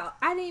 I forgot.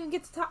 I didn't even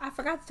get to talk. I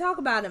forgot to talk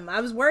about him.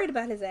 I was worried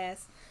about his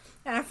ass,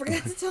 and I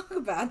forgot to talk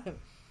about him.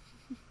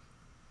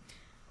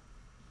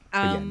 But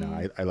yeah,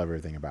 no, I love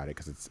everything about it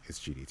because it's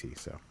GDT.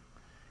 So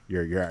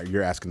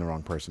you're asking the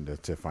wrong person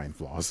to find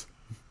flaws.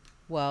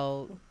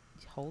 Well,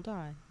 hold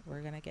on.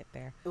 We're gonna get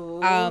there.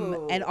 Ooh.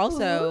 And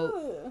also,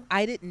 Ooh.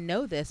 I didn't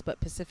know this, but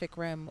Pacific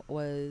Rim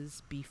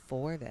was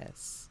before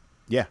this.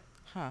 Yeah.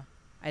 Huh.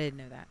 I didn't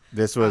know that.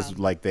 This was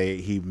like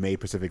he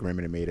made Pacific Rim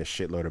and it made a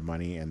shitload of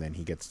money, and then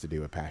he gets to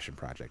do a passion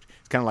project.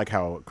 It's kind of like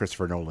how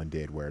Christopher Nolan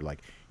did, where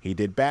like he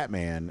did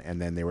Batman,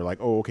 and then they were like,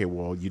 "Oh, okay,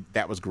 well,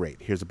 that was great.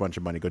 Here's a bunch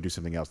of money. Go do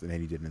something else." And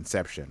then he did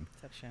Inception,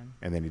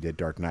 and then he did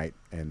Dark Knight,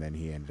 and then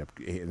he did.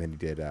 He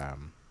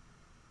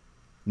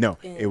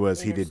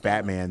did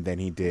Batman, then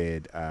he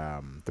did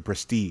The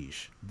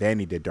Prestige, then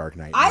he did Dark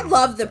Knight. I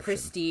love The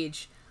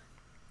Prestige.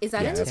 Is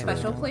that in a that's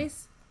special really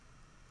place?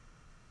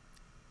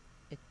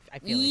 I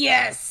feel like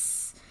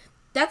Yes.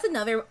 That's a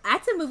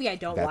movie I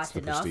don't That's watch The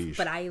enough, Prestige.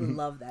 but I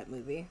love that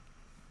movie.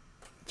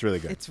 It's really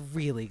good. it's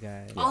really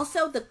good.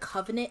 Also, The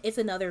Covenant is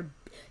another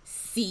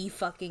C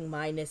fucking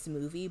minus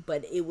movie,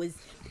 but it was.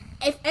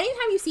 If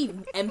anytime you see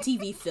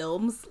MTV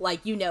films, like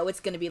it's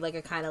gonna be like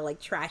a kind of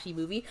like trashy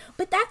movie,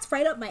 but that's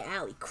right up my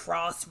alley.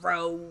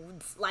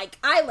 Crossroads, like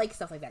I like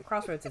stuff like that.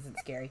 Crossroads isn't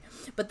scary,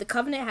 but The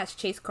Covenant has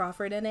Chase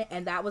Crawford in it,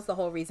 and that was the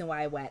whole reason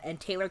why I went. And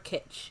Taylor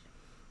Kitsch,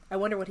 I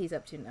wonder what he's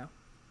up to now.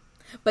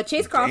 But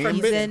Chase Crawford,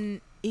 He's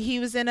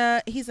in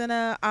a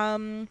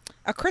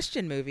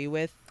Christian movie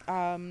with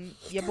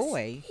your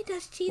boy. He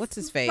does cheese. What's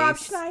his face? Rob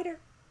Schneider.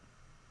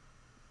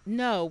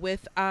 No,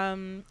 with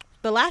the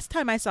last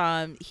time I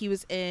saw him, he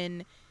was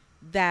in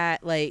that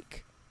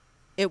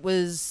it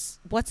was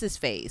what's his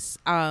face?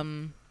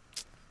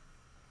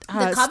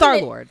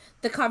 Star-Lord.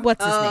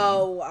 What's his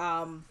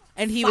name?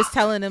 And he was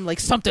telling him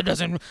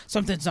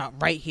something's not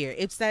right here.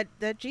 It's that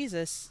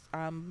Jesus,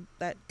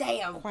 that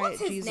damn, Quiet what's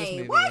his Jesus name?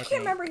 movie, Why I I can't think.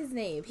 remember his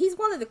name. He's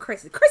one of the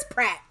Chris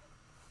Pratt.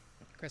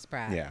 Chris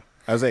Pratt. Yeah.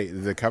 I was like,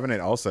 The Covenant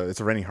also, it's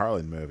a Rennie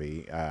Harlin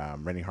movie.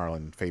 Rennie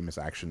Harlin, famous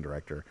action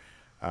director.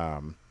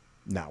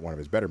 Not one of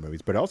his better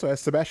movies, but also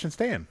has Sebastian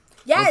Stan.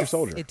 Yes! Winter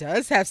Soldier. It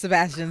does have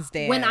Sebastian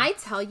Stan. When I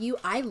tell you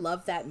I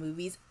love that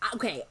movies,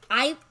 okay,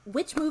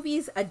 which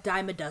movies? A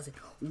dime a dozen.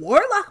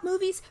 Warlock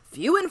movies,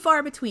 few and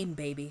far between,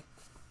 baby.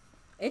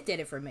 It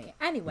did it for me.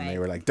 Anyway. And they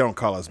were like, don't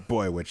call us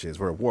boy witches,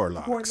 we're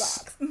warlocks.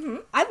 Warlocks. Mm-hmm.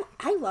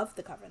 I love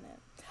The Covenant.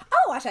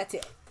 I'll watch that too.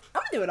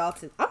 I'm gonna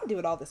do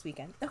it all this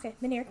weekend. Okay,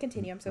 Minear,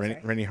 continue. I'm so sorry.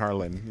 Rennie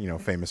Harlin,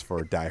 famous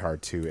for Die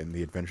Hard 2 and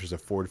The Adventures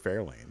of Ford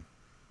Fairlane.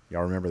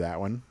 Y'all remember that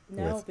one?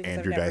 No, with because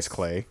Andrew Dice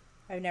Clay.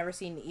 I've never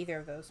seen either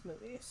of those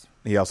movies.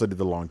 He also did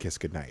The Long Kiss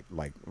Goodnight,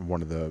 like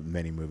one of the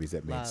many movies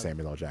that made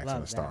Samuel L.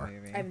 Jackson a star.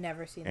 I've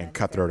never seen that. And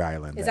Cutthroat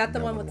Island. Is that the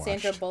no one with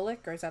watched. Sandra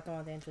Bullock, or is that the one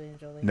with Angelina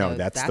Jolie? No,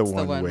 that's the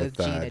one with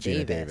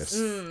Gina Davis.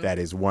 Mm. That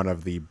is one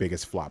of the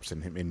biggest flops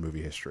in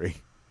movie history.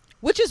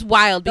 Which is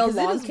wild because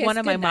The Long it is Kiss one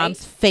of my Goodnight.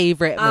 mom's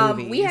favorite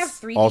movies. We have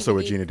three. Also DVD,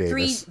 with Gina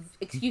Davis.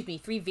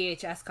 Three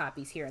VHS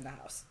copies here in the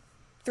house.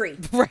 Three.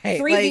 Right,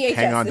 Three like, VHSs.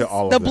 Hang on to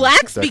all the of them.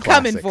 blacks They're be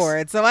coming classics. for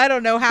it, so I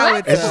don't know how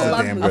Black it's people a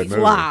love damn movies. good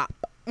movie. flop.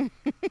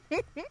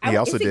 He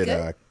also Is it did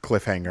good?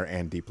 Cliffhanger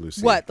and Deep Blue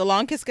Sea. What, The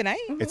Long Kiss Goodnight?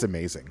 It's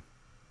amazing.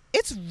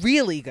 It's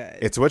really good.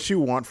 It's what you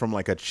want from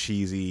like a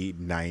cheesy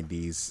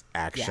 90s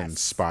action Yes.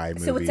 spy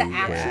movie. So it's an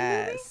action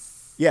where- movie?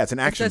 Yeah, it's an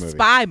action it's a movie.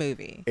 spy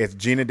movie. It's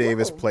Gina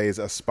Davis Whoa. plays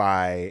a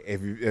spy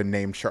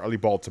named Charlie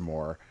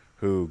Baltimore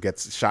who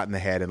gets shot in the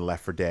head and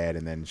left for dead,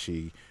 and then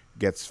she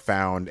gets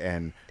found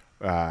and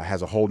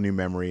has a whole new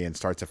memory and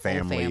starts a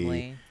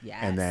family. Yes.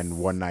 And then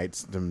one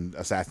night, the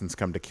assassins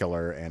come to kill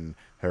her, and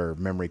her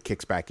memory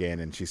kicks back in,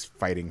 and she's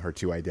fighting her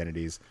two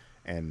identities.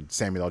 And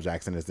Samuel L.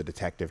 Jackson is the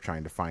detective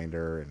trying to find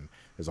her, and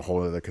there's a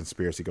whole other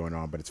conspiracy going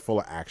on, but it's full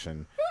of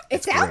action. It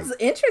It's sounds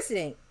great.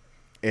 interesting.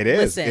 It is.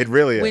 Listen, It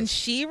really is. When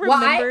she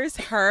remembers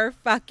her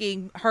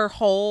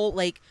whole,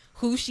 like,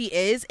 who she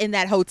is in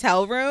that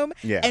hotel room,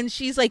 Yeah. and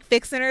she's, like,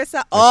 fixing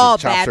herself. And Oh,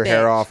 she chops bad her bitch.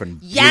 hair off and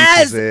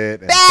Yes, bleaches it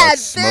and bad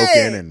starts smoking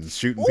bitch. and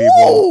shooting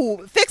people.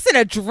 Ooh, fixing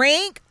a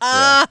drink.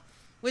 Yeah.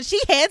 When she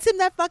hands him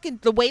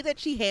the way that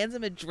she hands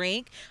him a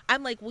drink,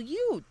 I'm like, well,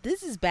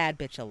 this is bad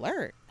bitch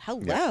alert.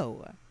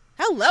 Hello.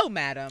 Hello,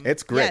 madam.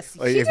 It's great. Yes.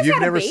 Like, She if just you've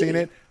had a never baby. seen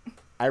it,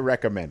 I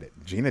recommend it.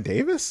 Gina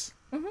Davis?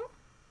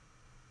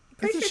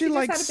 Pretty Isn't sure she just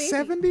like had a baby.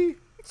 70?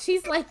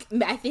 She's like,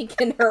 I think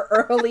in her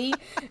early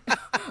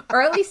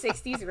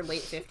 60s or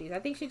late 50s. I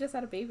think she just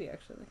had a baby,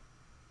 actually.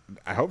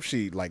 I hope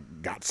she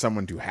like got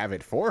someone to have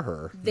it for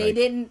her. They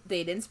Like,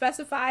 didn't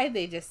specify.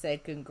 They just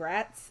said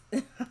congrats.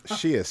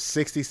 She is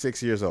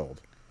 66 years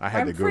old. I had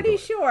to I'm Google pretty it.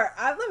 sure.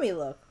 Let me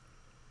look.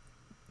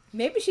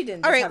 Maybe she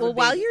didn't. All just right, have a well,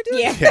 while baby. you're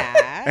doing Yeah.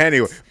 that,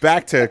 Anyway,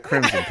 back to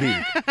Crimson Peak.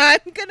 I'm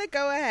gonna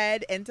go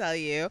ahead and tell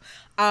you,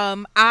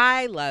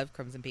 I love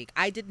Crimson Peak.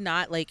 I did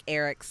not, like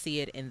Eric, see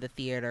it in the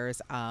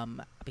theaters,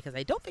 because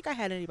I don't think I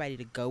had anybody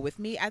to go with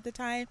me at the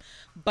time.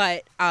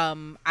 But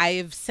I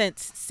have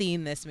since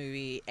seen this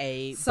movie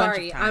a bunch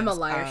Sorry, of times. I'm a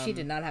liar. She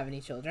did not have any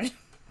children.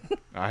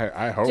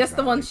 I hope Just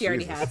the not. one Like, she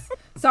already Jesus.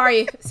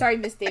 has. Sorry,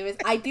 Miss Davis.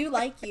 I do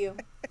like you.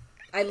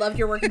 I loved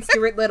your work in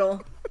Stuart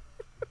Little.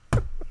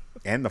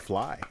 And The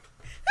Fly.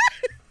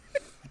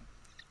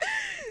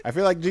 I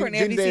feel like Courtney, Gina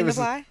have you seen The Davis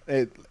Fly?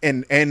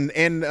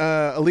 and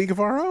A League of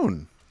Our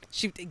Own.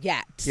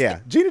 Yeah.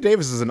 Gina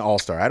Davis is an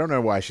all-star. I don't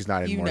know why she's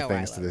not in You more know I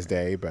things to love this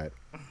day, but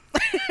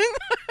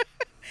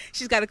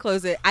She's got to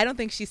close it. I don't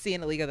think she's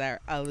seeing a League of Our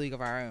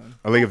Own.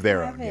 A League of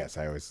Their have Own. it. Yes,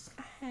 I always.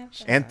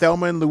 And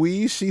Thelma and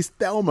Louise, she's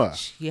Thelma.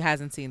 She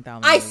hasn't seen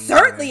Thelma. I and Louise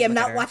certainly either. am Look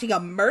at not her. watching a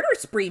murder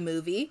spree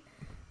movie.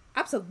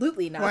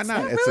 Absolutely not. Why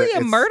not? Not It's really a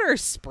it's- murder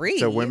spree.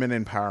 It's a women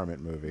empowerment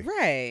movie.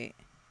 Right.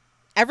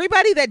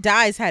 Everybody that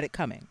dies had it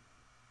coming.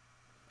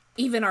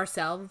 Even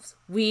ourselves,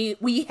 we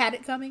had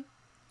it coming.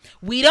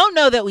 We don't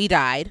know that we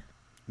died.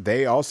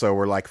 They also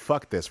were like,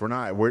 "Fuck this.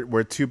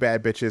 We're two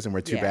bad bitches, and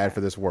we're too Yeah. bad for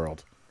this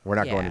world. We're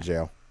not going Yeah. to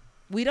jail."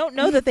 We don't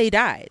know that they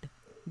died.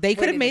 They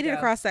could Where have did made they it go?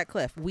 across that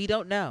cliff. We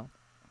don't know.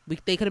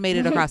 They could have made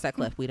it across that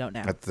cliff. We don't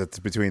know. That's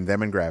between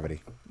them and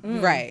gravity.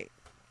 Right.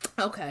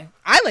 Okay.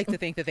 I like to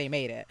think that they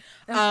made it.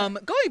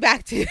 Going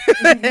back to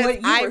What you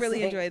I were really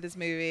saying. enjoyed this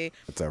movie.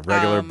 It's a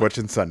regular Butch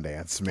and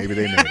Sundance. Maybe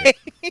they made it.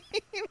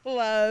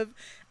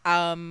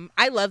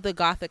 I love the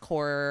gothic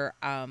horror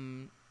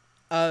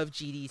of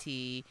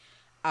GDT.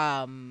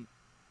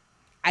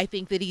 I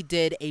think that he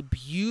did a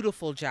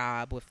beautiful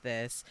job with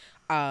this.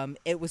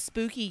 It was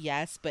spooky,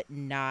 yes, but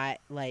not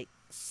like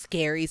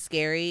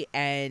scary.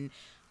 And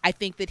I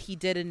think that he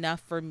did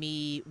enough for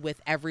me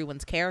with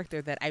everyone's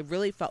character that I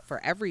really felt for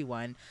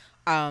everyone.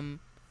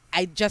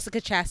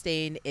 Jessica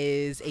Chastain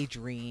is a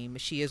dream.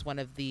 She is one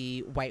of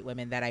the white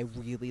women that I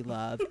really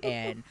love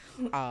and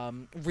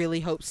really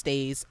hope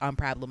stays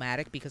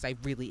unproblematic because I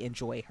really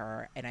enjoy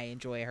her and I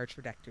enjoy her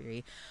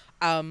trajectory.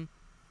 And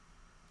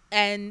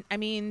I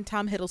mean,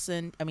 Tom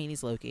Hiddleston, I mean,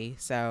 he's Loki,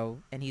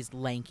 and he's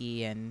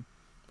lanky and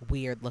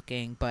weird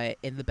looking, but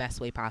in the best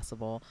way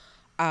possible.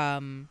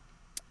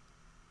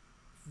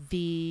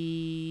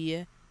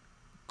 The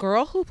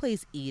girl who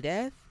plays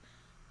Edith,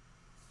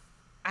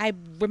 I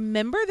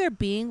remember there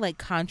being like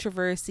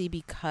controversy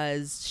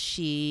because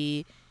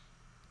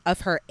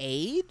of her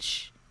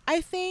age,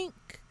 I think.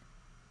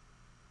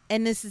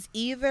 And this is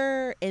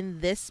either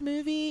in this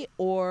movie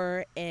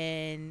or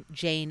in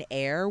Jane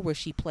Eyre, where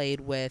she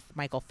played with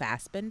Michael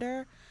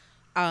Fassbender.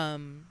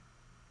 But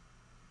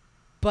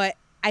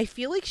I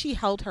feel like she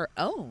held her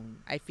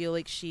own. I feel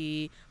like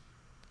she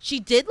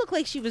did look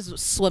like she was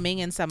swimming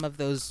in some of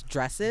those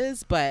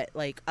dresses, but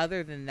like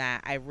other than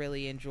that, I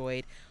really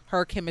enjoyed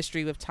her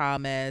chemistry with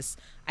Thomas.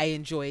 I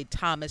enjoyed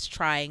Thomas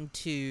trying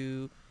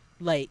to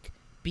like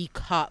be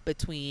caught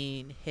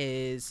between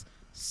his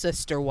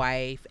sister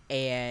wife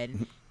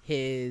and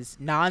his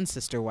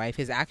non-sister wife,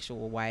 his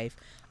actual wife.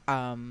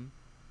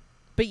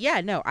 But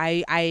yeah, no,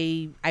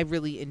 I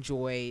really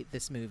enjoy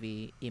this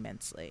movie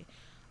immensely.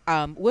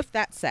 With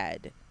that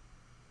said,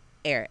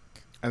 Eric,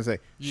 I was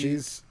like,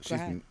 she's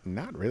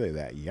not really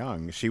that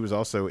young. She was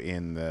also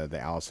in the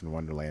Alice in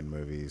Wonderland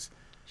movies.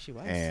 She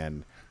was,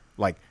 and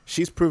like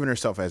she's proven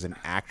herself as an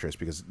actress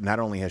because not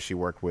only has she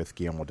worked with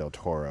Guillermo del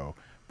Toro,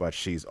 but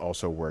she's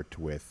also worked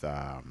with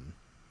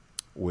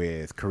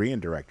Korean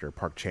director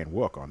Park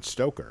Chan-wook on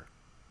Stoker.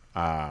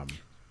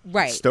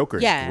 Right,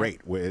 Stoker's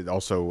great. With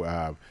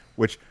also,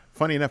 which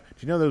funny enough, do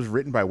you know that was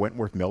written by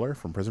Wentworth Miller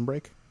from Prison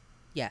Break?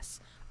 Yes.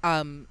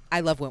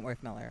 I love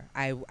Wentworth Miller.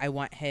 I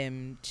want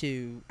him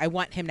to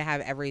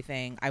have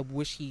everything. I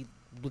wish he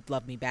would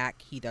love me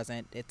back. He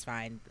doesn't. It's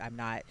fine. I'm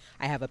not.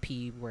 I have a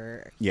P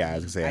where. Yeah, I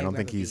was gonna say I don't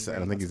think he's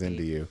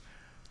into you.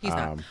 He's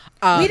not.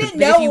 We didn't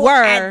know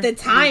at the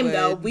time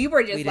though. We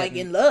were just like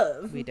in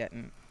love. We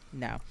didn't.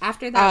 No.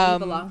 After that, We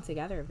Belong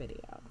Together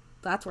video.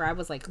 That's where I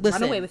was like,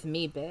 run away with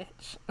me,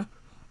 bitch.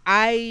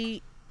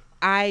 I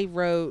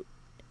wrote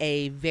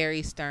a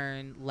very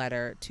stern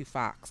letter to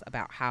Fox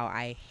about how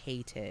I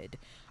hated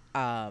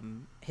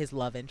his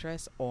love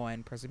interest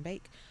on Prison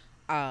Break.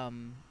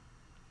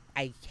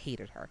 I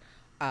hated her.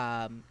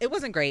 It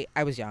wasn't great.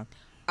 I was young.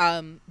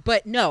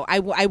 But no, I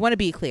want to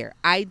be clear.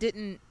 I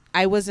didn't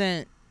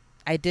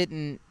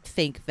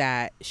think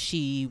that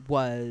she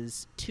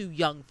was too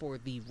young for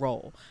the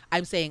role.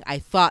 I'm saying I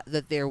thought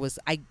that there was,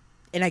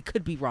 and I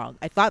could be wrong.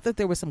 I thought that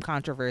there was some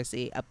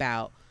controversy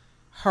about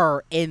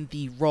her in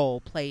the role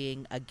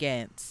playing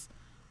against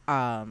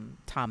Tom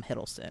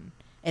Hiddleston.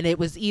 And it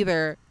was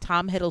either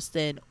Tom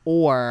Hiddleston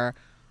or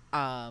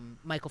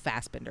Michael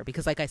Fassbender,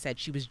 because like I said,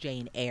 she was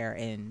Jane Eyre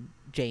in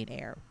Jane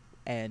Eyre,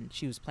 and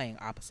she was playing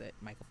opposite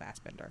Michael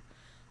Fassbender.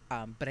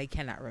 But I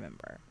cannot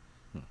remember.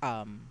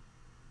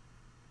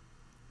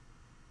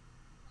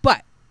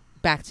 But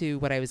back to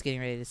what I was getting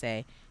ready to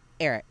say.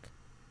 Eric,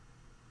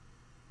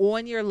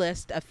 on your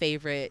list of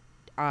favorite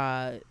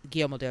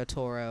Guillermo del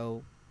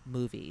Toro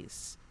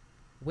movies,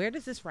 where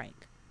does this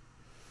rank?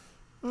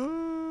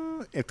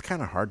 It's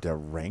kind of hard to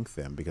rank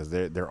them because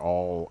they're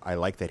all. I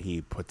like that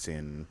he puts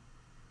in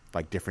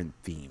like different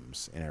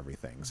themes and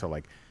everything. So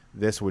like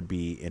this would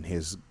be in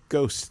his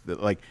Ghost.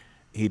 Like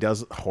he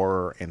does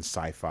horror and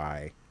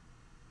sci-fi,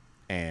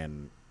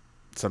 and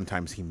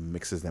sometimes he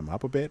mixes them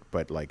up a bit.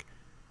 But like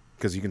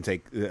because you can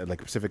take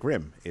like Pacific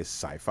Rim is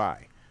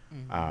sci-fi,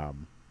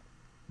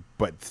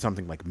 but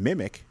something like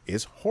Mimic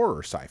is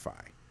horror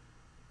sci-fi.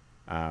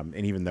 And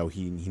even though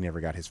he never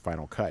got his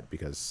final cut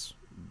because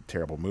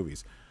terrible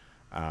movies,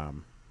 I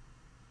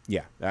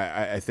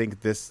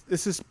think this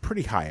is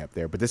pretty high up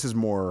there, but this is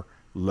more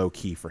low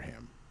key for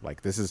him.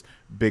 Like this is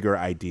bigger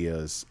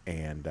ideas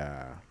and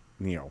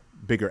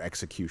bigger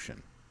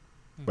execution,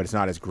 but it's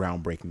not as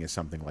groundbreaking as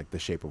something like The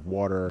Shape of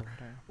Water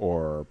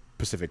or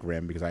Pacific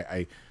Rim, because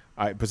I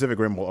Pacific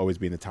Rim will always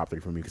be in the top 3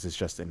 for me because it's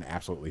just an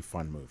absolutely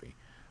fun movie.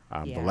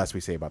 The less we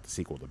say about the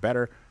sequel, the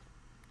better.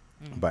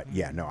 But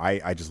yeah, no,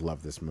 I just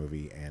love this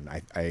movie, and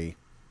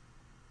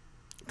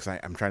because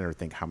I'm trying to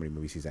think how many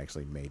movies he's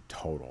actually made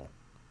total,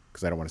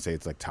 because I don't want to say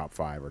it's like top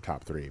 5 or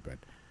top 3, but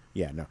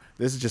yeah, no,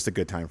 this is just a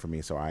good time for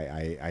me. So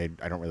I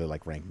don't really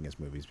like ranking his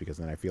movies because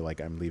then I feel like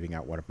I'm leaving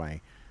out one of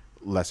my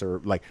lesser,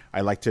 like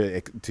I like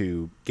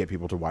to get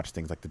people to watch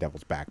things like The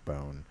Devil's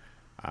Backbone,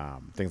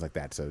 things like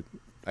that. So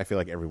I feel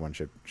like everyone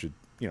should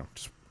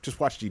just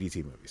watch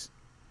GDT movies.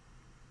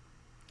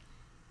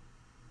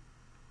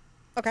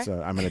 Okay.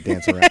 So I'm gonna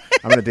dance around.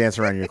 I'm gonna dance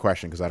around your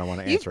question because I don't want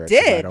to answer it.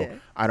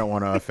 Did. I don't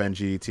want to offend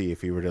GT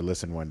if he were to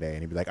listen one day and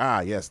he'd be like,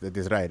 yes, that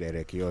is right,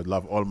 Eric. You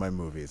love all my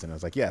movies, and I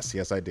was like,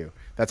 yes, I do.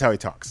 That's how he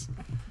talks.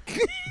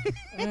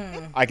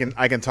 I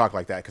can talk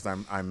like that because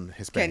I'm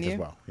Hispanic as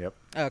well. Yep.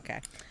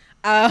 Okay.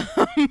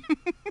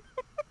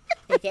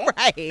 Okay.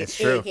 Right. It's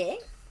true. Okay.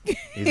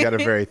 He's got a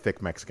very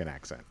thick Mexican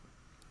accent.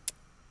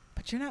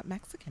 But you're not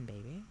Mexican,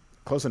 baby.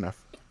 Close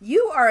enough.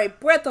 You are a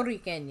Puerto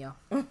Riqueño.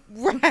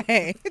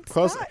 Right.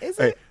 Close. Not, is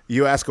hey, it?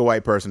 you ask a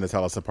white person to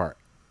tell us apart.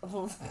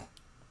 What?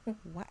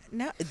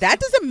 No, that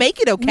doesn't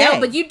make it okay. No,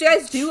 but you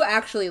guys do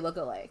actually look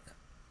alike.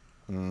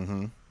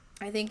 Mm-hmm.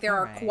 I think there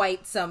are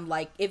quite some,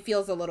 like, it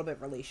feels a little bit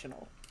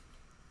relational.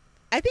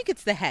 I think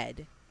it's the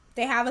head.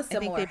 They have a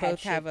similar head. I think they both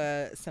shape. have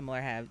a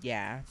similar head,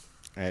 yeah.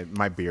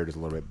 My beard is a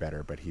little bit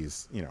better, but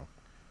he's a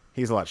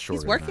lot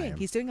shorter. He's working. Than I am.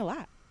 He's doing a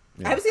lot.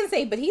 Yeah. I was going to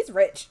say, but he's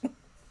rich.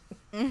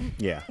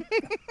 Yeah,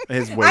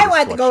 his weight I has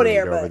wanted to go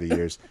there, fluctuated over but the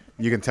years.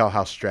 You can tell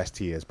how stressed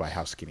he is by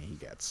how skinny he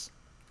gets.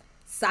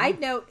 Side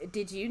note: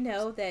 did you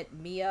know that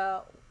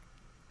Mia,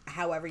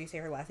 however you say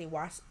her last name,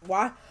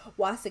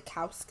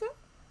 Wasikowska,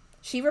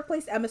 she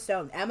replaced Emma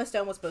Stone. Emma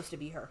Stone was supposed to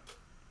be her.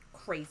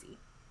 Crazy.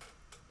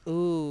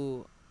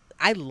 Ooh,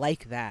 I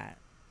like that.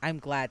 I'm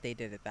glad they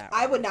did it that way.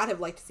 I would not have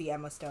liked to see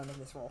Emma Stone in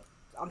this role.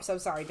 I'm so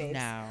sorry, babes.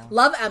 No.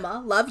 Love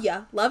Emma. Love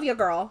ya,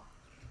 girl.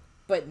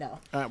 But no.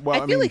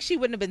 I feel like she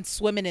wouldn't have been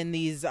swimming in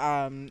these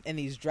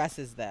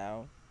dresses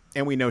though.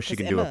 And we know she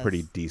can do a Emma's-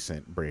 pretty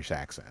decent British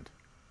accent.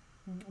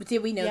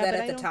 Did we know Yeah, that but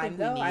at I the don't time, think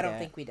we though? need I don't it.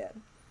 think we did.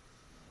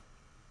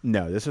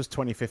 No, this was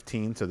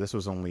 2015, so this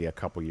was only a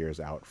couple years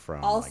out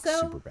from Also-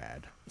 like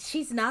Superbad.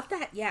 She's not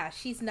that. Yeah,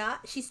 she's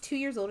not. She's 2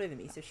 years older than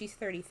me, so she's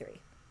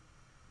 33.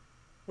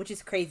 Which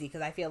is crazy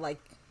because I feel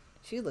like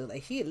she looked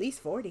like she at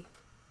least 40.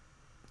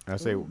 I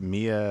would say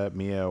Mia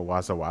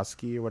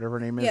Wazawaski or whatever her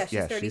name is.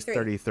 Yeah, she's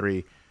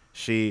 33.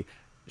 She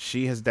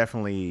has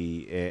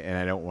definitely, and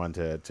I don't want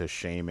to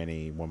shame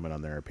any woman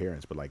on their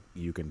appearance, but like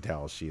you can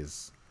tell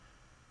she's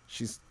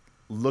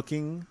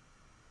looking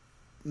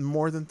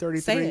more than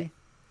 33. Say it.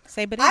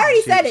 Say banana. I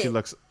already said She it.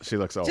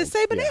 looks old. Just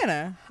say Yeah.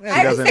 banana.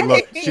 I already said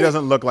it. She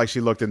doesn't look like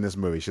she looked in this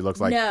movie. She looks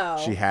like No.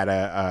 she had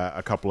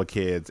a couple of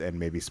kids and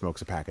maybe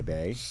smokes a pack a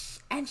day.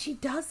 And she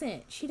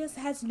doesn't. She just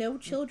has no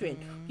children.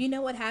 You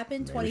know what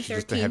happened? Maybe she's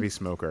just a heavy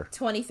smoker.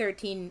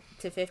 2013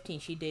 to 15,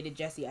 she dated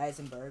Jesse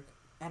Eisenberg.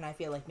 And I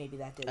feel like maybe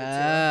that did it too.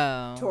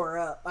 Oh. Tore her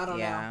up. I don't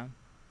Yeah. know.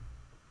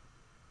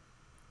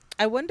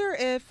 I wonder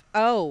if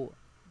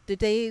did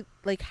they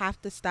like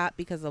have to stop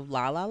because of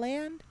La La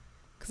Land?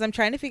 Because I'm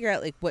trying to figure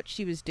out like what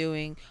she was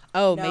doing.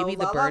 Oh, No, maybe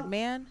the La La-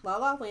 Birdman. La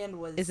La Land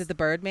was. Is it the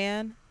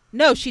Birdman?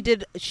 No, she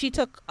did. She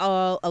took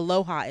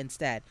Aloha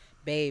instead.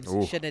 Babes,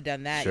 Ooh, shouldn't have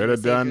done that. should You have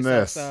saved done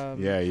yourself this.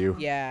 some- Yeah, you.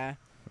 Yeah.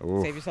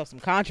 Ooh, Save yourself some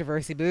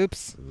controversy,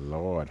 boops.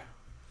 Lord.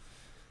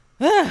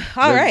 All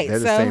right, They're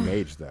so the same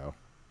age though,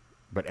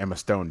 but Emma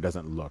Stone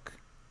doesn't look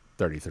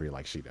 33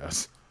 like she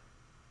does.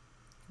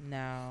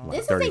 no. Like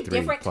This is a 33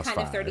 different plus kind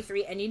of 5.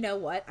 33, and you know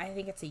what? I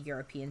think it's a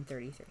European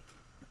 33.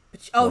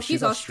 But Well, she's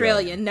she's Australian.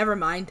 Australian. Never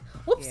mind.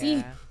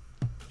 Whoopsie.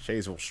 Yeah.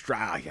 She's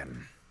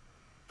Australian.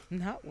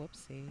 Not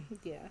whoopsie.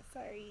 Yeah,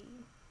 sorry.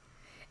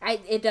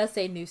 It does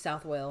say New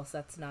South Wales.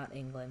 That's not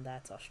England.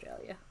 That's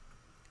Australia.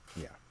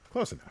 Yeah,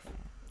 close enough.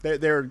 They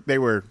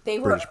were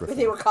British before.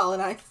 They were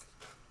colonized.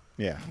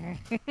 Yeah,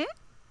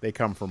 they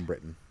come from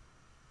Britain.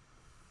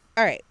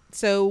 All right.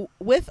 So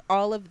with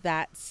all of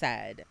that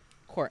said,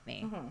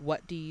 Courtney, Mm-hmm.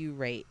 what do you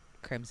rate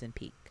Crimson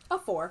Peak? A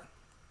 4.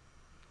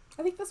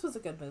 I think this was a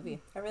good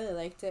movie. I really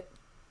liked it.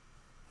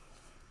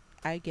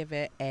 I give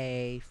it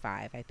a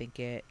 5. I think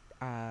it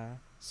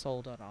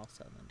sold on all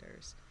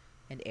cylinders.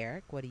 And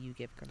Eric, what do you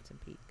give Crimson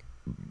Peak?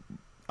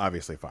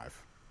 Obviously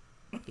 5.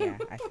 Yeah,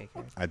 I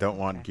figured. I don't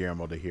want Okay.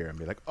 Guillermo to hear and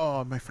be like,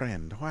 "Oh, my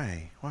friend,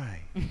 why?"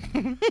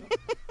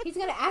 He's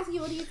gonna ask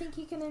you, what do you think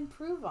he can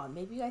improve on?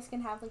 Maybe you guys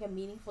can have like a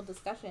meaningful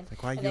discussion.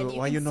 Like, why and then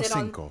you can no sit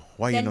on- cinco?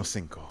 Why you then- no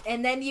cinco?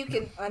 And then you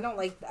can. I don't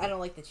like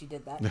that you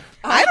did that.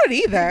 I don't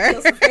either.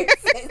 Feels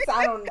racist.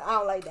 I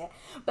don't like that.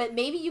 But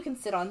maybe you can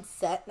sit on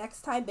set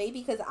next time, baby,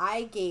 because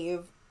I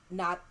gave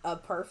not a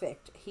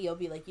perfect. He'll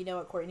be like, you know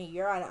what, Courtney,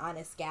 you're an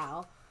honest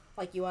gal.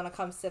 Like, you want to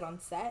come sit on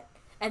set?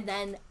 And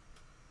then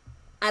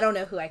I don't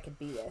know who I could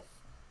be with.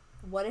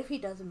 What if he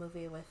does a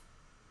movie with?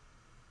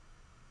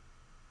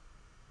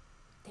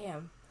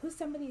 Damn, who's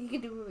somebody he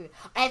could do a movie with?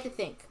 I have to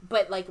think,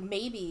 but like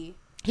maybe.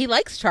 He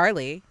likes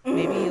Charlie.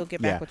 Maybe he'll get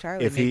back Yeah, with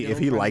Charlie. if Maybe he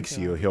he'll run likes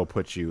into you, him. he'll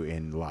put you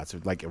in lots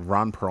of like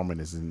Ron Perlman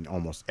is in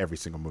almost every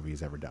single movie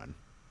he's ever done.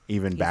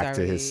 Even He's back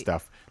to his already-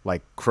 stuff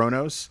like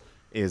Kronos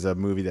is a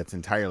movie that's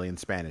entirely in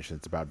Spanish.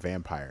 It's about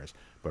vampires,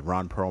 but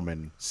Ron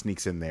Perlman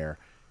sneaks in there,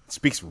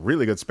 speaks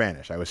really good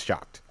Spanish. I was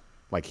shocked.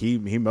 Like he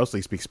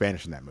mostly speaks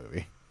Spanish in that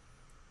movie.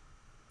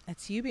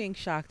 It's you being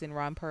shocked and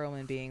Ron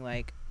Perlman being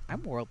like,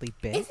 "I'm worldly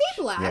bitch." Is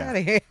he black? Yeah. Get out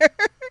of here.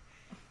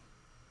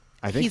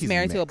 I think He's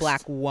married to a mixed.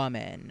 black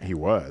woman. He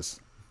was.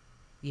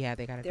 Yeah,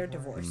 they got a They're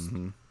divorce. divorced.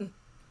 Mm-hmm.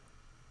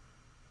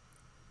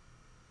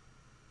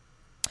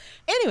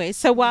 Anyway,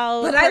 so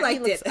while But I Courtney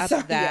liked looks it. up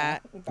Sorry,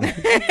 that,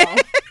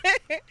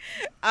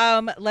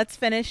 yeah. let's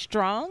finish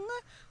strong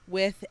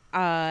with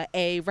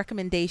a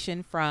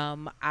recommendation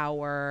from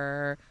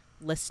our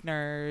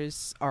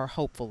listeners or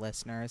hopeful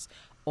listeners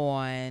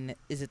on,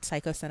 is it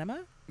Psycho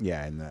Cinema?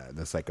 Yeah, in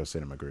the Psycho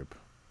Cinema group.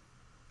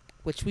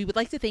 Which we would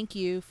like to thank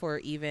you for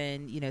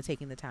even,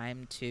 taking the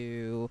time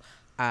to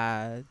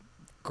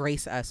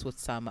grace us with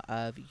some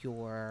of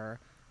your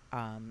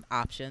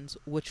options,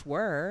 which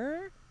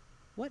were,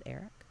 what,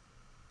 Eric?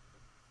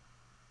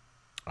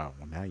 Oh,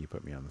 well, now you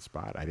put me on the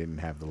spot. I didn't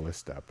have the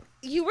list up.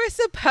 You were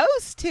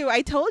supposed to.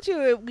 I told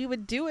you we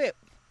would do it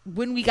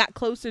when we got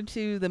closer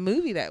to the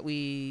movie that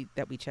we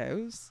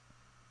chose.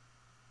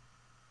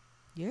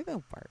 You're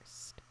the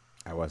worst.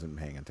 I wasn't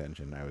paying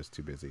attention. I was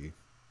too busy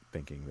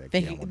thinking that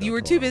Guillermo del You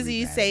were Toro too would be busy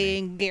mad at me.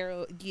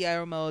 saying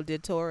Guillermo del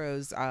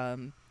Toro's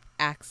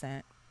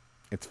accent.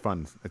 It's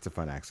fun. It's a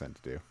fun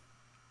accent to do.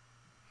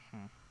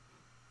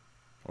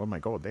 oh my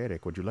God,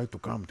 Eric, would you like to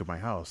come to my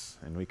house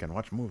and we can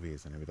watch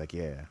movies? And I'd be like,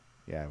 yeah,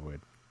 I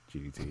would,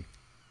 GDT.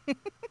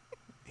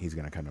 He's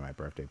going to come to my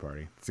birthday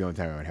party. It's the only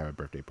time I would have a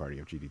birthday party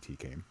if GDT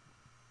came.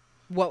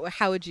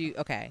 How would you,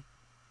 okay.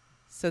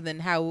 So then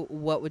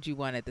what would you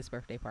want at this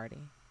birthday party?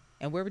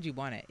 And where would you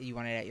want it? You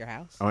want it at your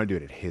house? I want to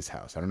do it at his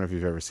house. I don't know if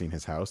you've ever seen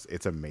his house.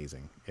 It's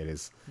amazing. It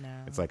is. No.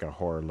 It's like a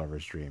horror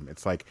lover's dream.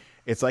 It's like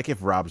if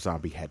Rob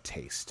Zombie had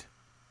taste.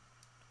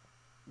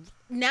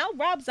 Now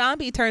Rob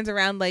Zombie turns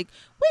around like,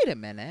 wait a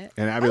minute.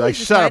 And I'd be like,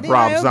 shut up,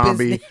 Rob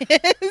Zombie.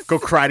 Go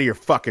cry to your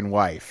fucking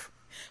wife.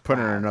 Put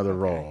her in another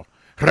role.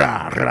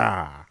 Rah,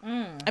 rah.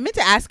 I meant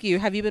to ask you,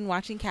 have you been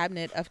watching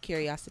Cabinet of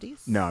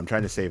Curiosities? No, I'm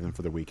trying to save them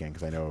for the weekend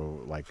because I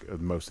know like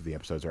most of the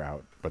episodes are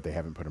out, but they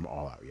haven't put them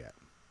all out yet.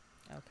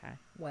 Okay.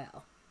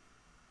 Well.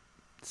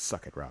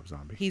 Suck it, Rob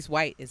Zombie. He's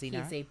white, is he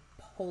not? He's a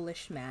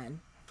Polish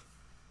man.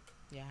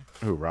 Yeah.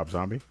 Who, Rob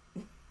Zombie?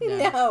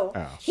 No.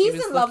 Oh. He's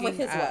in love with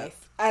his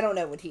wife. I don't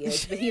know what he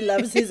is, but he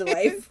loves his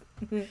wife.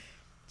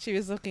 She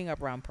was looking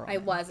up Ron Perlman. I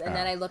was, and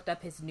then I looked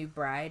up his new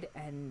bride,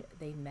 and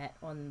they met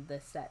on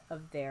the set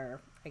of their,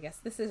 I guess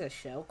this is a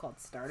show called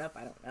Startup.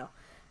 I don't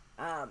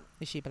know.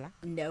 Is she black?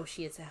 No,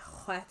 she is a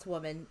hot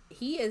woman.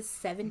 He is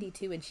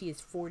 72 and she is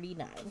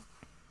 49.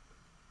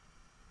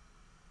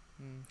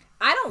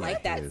 I don't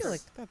like that. I feel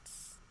like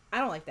that's... I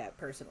don't like that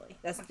personally.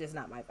 That's just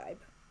not my vibe.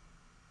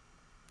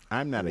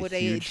 I'm not what a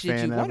huge age fan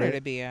did you of want her it.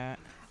 to be at?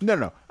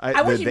 No.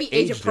 I want you to the be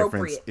age difference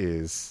appropriate.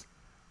 is,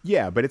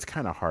 yeah, but it's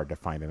kind of hard to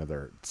find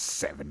another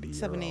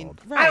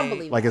 70-year-old. Right. I don't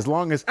believe Like that. as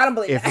long as I don't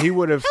believe if that. he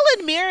would have,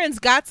 Helen Mirren's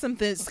got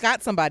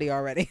somebody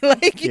already.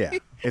 Like, yeah,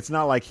 it's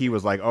not like he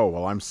was like, oh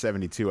well, I'm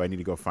 72, I need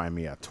to go find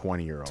me a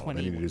 20-year-old. I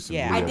need to do some.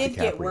 Yeah. Leo I did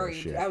get DiCaprio worried.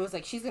 shit. I was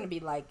like, she's going to be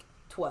like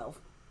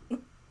 12.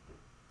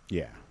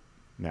 Yeah.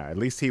 No, at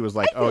least he was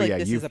like, I feel oh like yeah,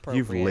 this is you've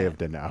appropriate.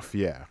 lived enough.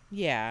 Yeah.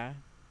 Yeah.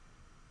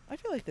 I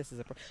feel like this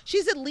is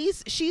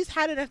she's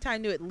had enough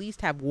time to at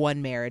least have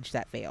one marriage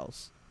that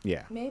fails.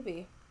 Yeah.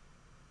 Maybe.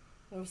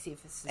 Let me see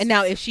if this is... And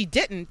now if she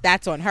didn't,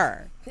 that's on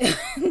her.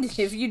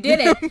 if you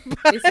didn't,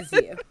 this is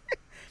you.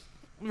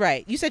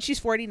 Right. You said she's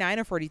 49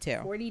 or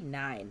 42?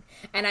 49.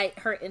 And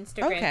her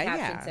Instagram caption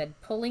yeah. said,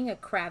 pulling a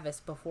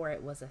Kravis before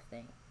it was a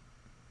thing.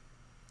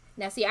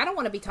 Now, see, I don't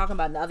want to be talking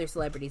about the other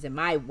celebrities in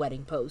my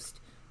wedding post.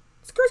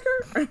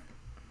 Skirt.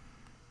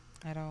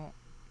 I don't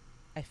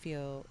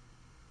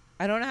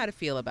know how to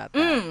feel about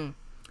that.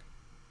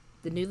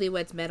 The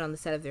newlyweds met on the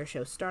set of their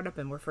show Startup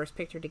and were first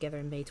pictured together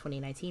in May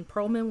 2019.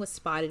 Perlman was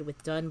spotted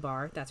with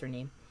Dunbar, that's her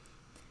name,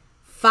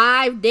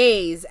 5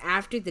 days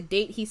after the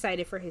date he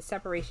cited for his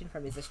separation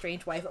from his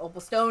estranged wife, Opal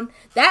Stone.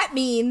 That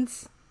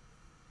means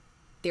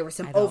there was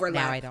some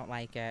overlap. Now I don't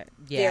like it.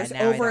 Yeah, There's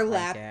now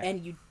overlap, I don't like it.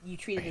 and you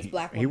treated this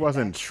black woman. He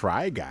wasn't back.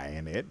 Try Guy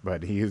in it,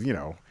 but he's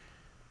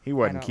he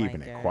wasn't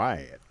keeping like it it.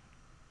 quiet.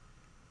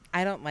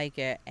 I don't like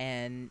it,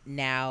 and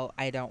now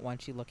I don't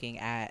want you looking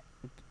at...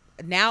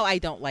 Now I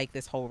don't like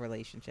this whole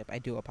relationship. I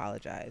do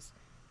apologize.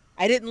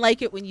 I didn't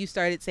like it when you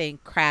started saying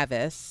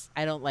Kravis.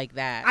 I don't like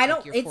that. I don't.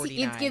 Like, you're It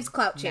 49, gives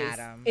clout chase.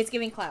 madam. It's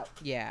giving clout.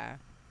 Yeah.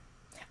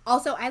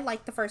 Also, I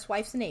like the first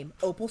wife's name,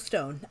 Opal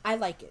Stone. I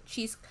like it.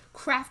 She's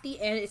crafty,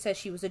 and it says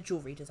she was a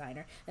jewelry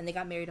designer, and they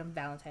got married on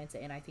Valentine's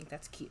Day, and I think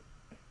that's cute.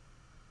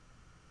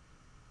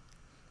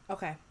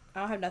 Okay, I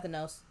don't have nothing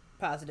else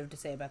positive to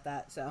say about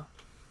that, so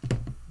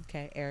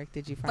Okay, Eric,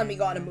 did you find... let me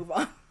go on and move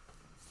on.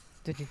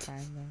 Did you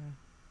find the...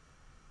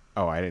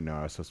 Oh, I didn't know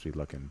I was supposed to be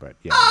looking, but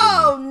yeah.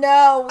 Oh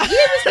no! You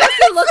were supposed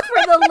to look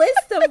for the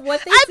list of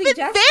what they I've been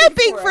suggested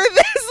vamping for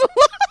this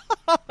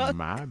long.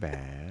 My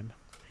bad.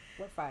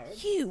 We're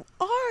fired. You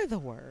are the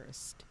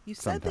worst. You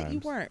said that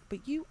you Sometimes. weren't,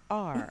 but you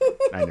are.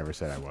 I never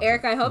said I wasn't.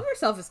 Eric, I hope your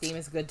self-esteem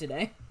is good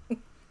today.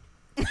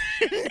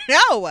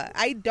 No,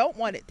 I don't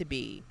want it to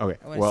be. Okay.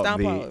 I want to Well,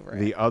 stomp all over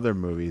the it. other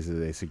movies that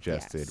they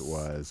suggested Yes.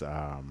 was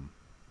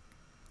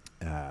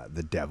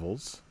The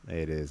Devils.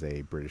 It is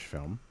a British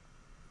film.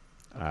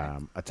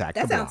 Okay. Attack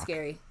That the sounds Block.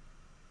 scary.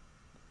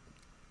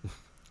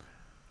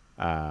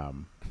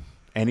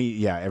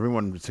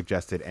 Everyone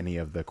suggested any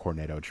of the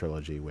Cornetto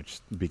trilogy, which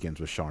begins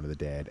with Shaun of the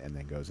Dead and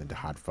then goes into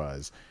Hot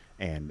Fuzz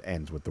and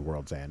ends with The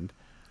World's End.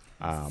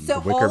 So The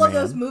Wicker all of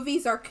Man, those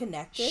movies are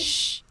connected?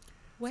 Shh.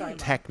 Wait. Sorry, Mom.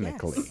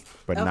 technically, Yes.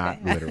 but not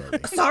Okay. literally.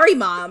 Sorry,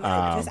 Mom.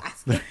 I'm just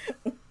asking.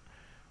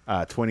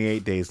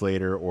 28 days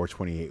later or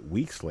 28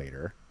 weeks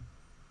later.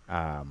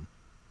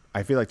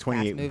 I feel like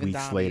 28 Fast-moving weeks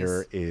zombies.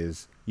 later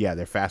is,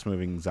 they're fast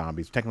moving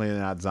zombies. Technically, they're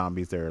not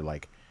zombies. They're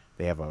like,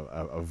 they have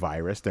a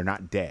virus. They're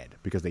not dead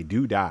because they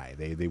do die.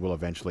 They will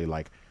eventually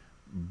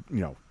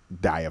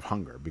die of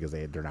hunger because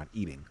they're not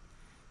eating.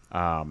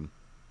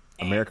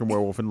 American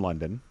Werewolf in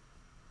London.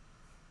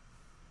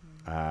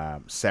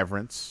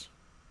 Severance.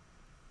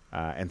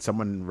 And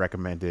someone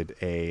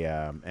recommended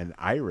an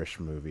Irish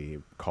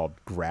movie called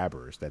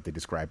Grabbers that they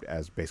described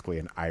as basically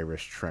an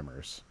Irish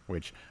Tremors,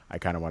 which I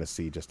kind of want to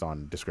see just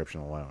on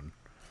description alone.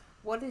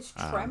 What is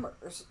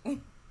Tremors?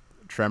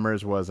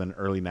 Tremors was an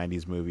early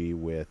 '90s movie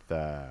with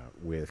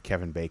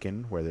Kevin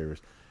Bacon, where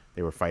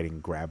they were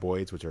fighting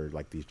graboids, which are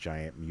like these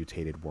giant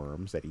mutated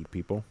worms that eat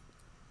people.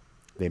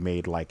 They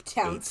made like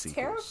 8 sequels.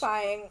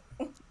 Terrifying.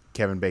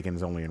 Kevin Bacon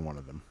is only in one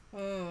of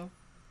them.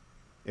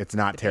 It's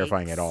not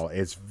terrifying at all.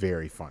 It's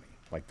very funny.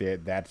 Like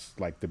that's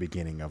like the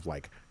beginning of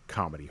like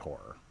comedy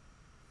horror.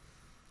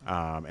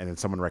 And then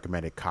someone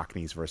recommended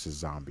Cockneys versus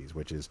Zombies,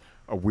 which is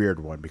a weird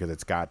one because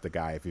it's got the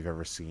guy, if you've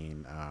ever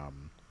seen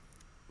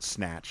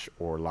Snatch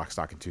or Lock,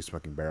 Stock, and Two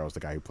Smoking Barrels, the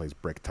guy who plays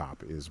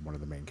Bricktop is one of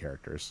the main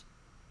characters.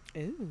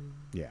 Ooh.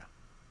 Yeah.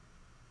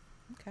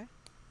 Okay.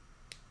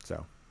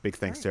 So big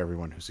thanks to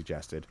everyone who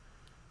suggested.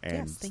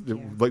 And yes, thank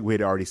you. Like we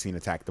had already seen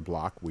Attack the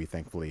Block. We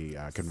thankfully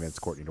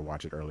convinced Courtney to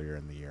watch it earlier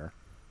in the year,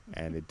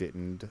 and it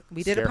didn't.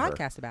 We did a scare her.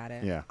 podcast about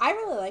it. Yeah. I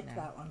really liked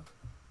that one.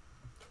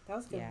 That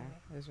was good. Yeah,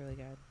 it was really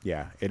good.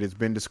 Yeah, it has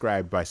been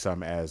described by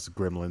some as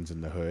Gremlins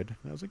in the Hood.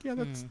 And I was like, yeah,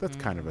 that's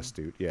kind of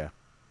astute. Yeah.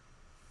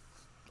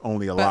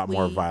 Only a lot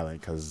more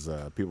violent because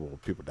people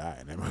die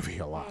in that movie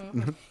a lot.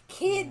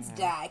 Kids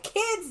die.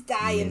 Kids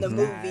die in the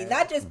movie,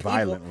 not just people.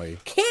 Violently.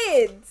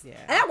 Kids. Yeah.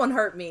 And that one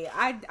hurt me.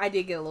 I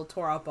did get a little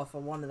tore up off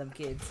of one of them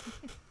kids.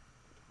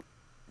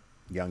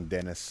 Young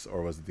Dennis,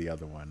 or was it the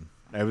other one?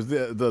 It was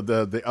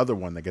the other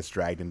one that gets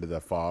dragged into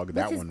the fog.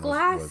 That one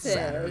was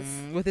sadder.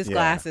 With his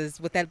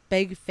glasses, with that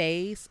big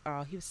face.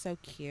 Oh, he was so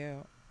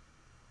cute.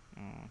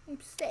 I'm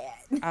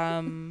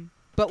sad.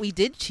 But we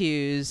did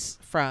choose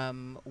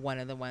from one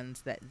of the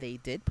ones that they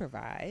did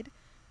provide.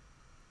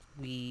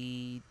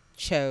 We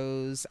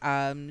chose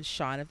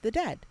Shaun of the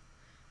Dead,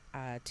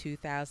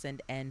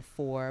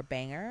 2004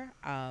 banger.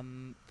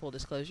 Full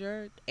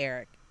disclosure,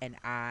 Eric and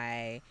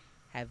I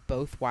have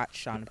both watched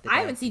Shaun of the Dead. I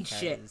haven't seen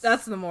shit.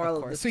 That's the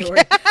moral of the story.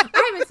 I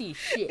haven't seen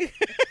shit.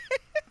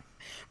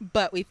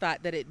 But we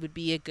thought that it would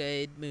be a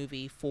good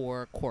movie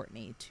for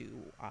Courtney to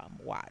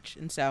watch.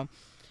 And so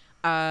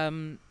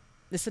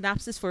the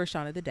synopsis for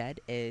Shaun of the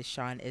Dead is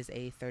Shaun is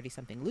a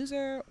 30-something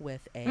loser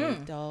with a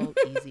dull,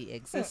 easy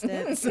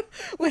existence.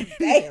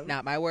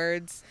 Not my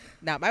words.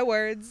 Not my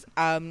words.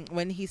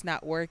 When he's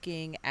not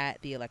working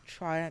at the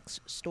electronics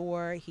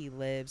store, he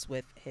lives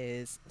with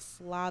his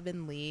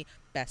slovenly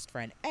best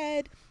friend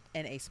Ed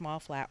in a small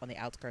flat on the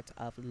outskirts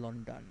of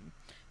London.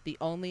 The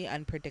only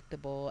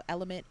unpredictable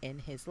element in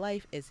his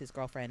life is his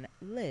girlfriend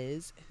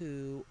Liz,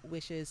 who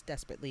wishes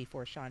desperately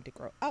for Shaun to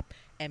grow up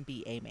and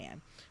be a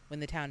man. When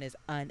the town is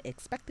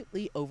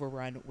unexpectedly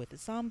overrun with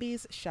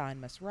zombies,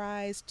 Shaun must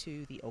rise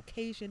to the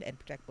occasion and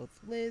protect both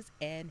Liz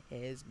and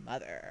his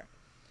mother.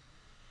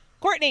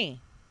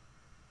 Courtney,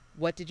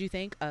 what did you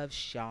think of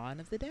Shaun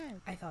of the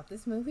Dead? I thought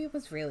this movie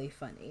was really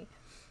funny.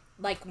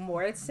 Like,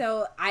 more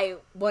so,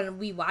 when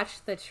we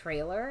watched the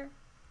trailer,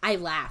 I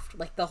laughed,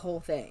 like, the whole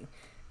thing.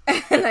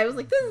 And I was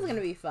like, this is going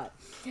to be fun.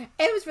 And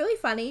it was really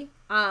funny.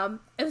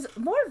 It was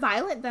more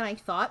violent than I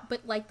thought,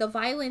 but, like, the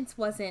violence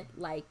wasn't,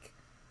 like,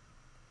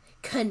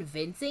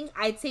 convincing.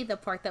 I'd say the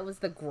part that was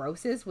the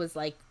grossest was,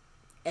 like,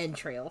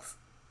 entrails.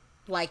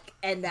 Like,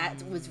 and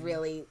that was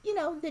really,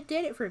 that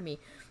did it for me.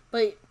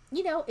 But,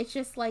 it's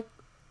just, like,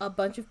 a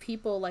bunch of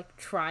people, like,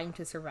 trying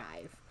to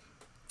survive.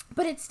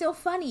 But it's still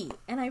funny,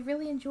 and I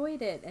really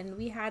enjoyed it. And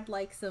we had,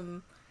 like,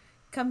 some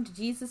come to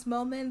Jesus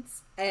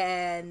moments,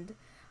 and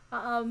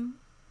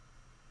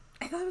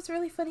I thought it was a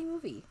really funny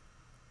movie.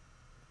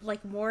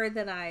 Like, more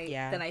than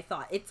I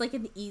thought. It's, like,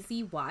 an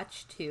easy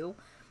watch, too.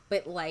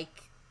 But,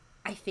 like,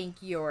 I think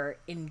you're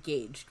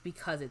engaged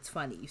because it's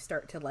funny. You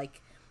start to,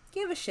 like,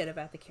 give a shit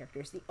about the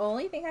characters. The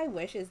only thing I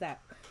wish is that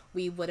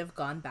we would have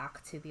gone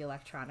back to the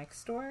electronics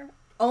store.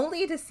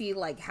 Only to see,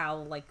 like, how,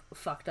 like,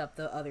 fucked up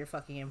the other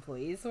fucking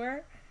employees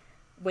were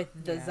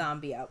with the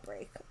zombie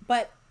outbreak.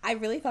 But I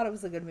really thought it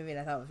was a good movie, and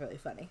I thought it was really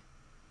funny.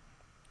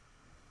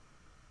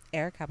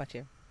 Eric, how about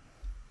you?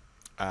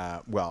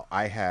 Well,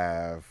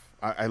 I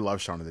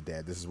love Shaun of the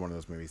Dead. This is one of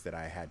those movies that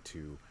I had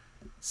to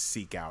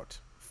seek out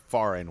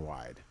far and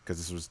wide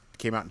because this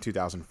came out in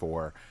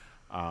 2004,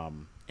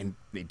 and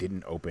it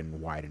didn't open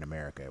wide in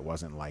America. It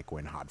wasn't like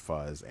when Hot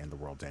Fuzz and The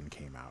World's End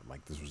came out.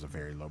 Like, this was a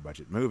very low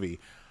budget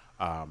movie,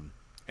 and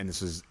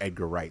this is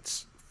Edgar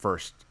Wright's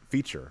first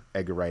feature.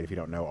 Edgar Wright, if you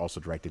don't know, also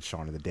directed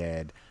Shaun of the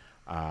Dead,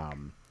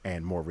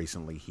 and more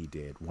recently he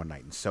did One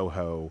Night in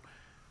Soho,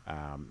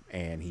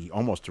 and he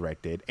almost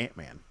directed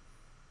Ant-Man,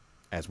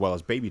 as well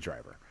as Baby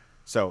Driver.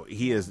 So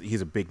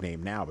he's a big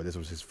name now, but this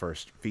was his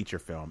first feature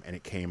film, and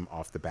it came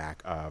off the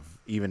back of,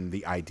 even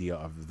the idea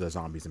of the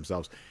zombies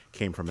themselves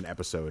came from an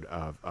episode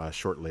of a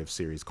short-lived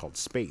series called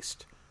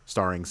Spaced,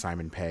 starring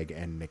Simon Pegg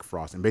and Nick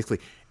Frost. And basically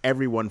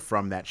everyone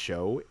from that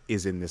show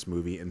is in this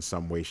movie in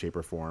some way, shape,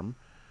 or form.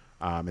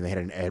 And they had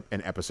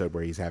an episode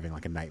where he's having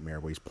like a nightmare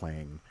where he's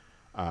playing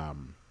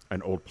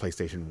an old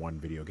PlayStation 1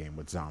 video game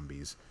with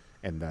zombies,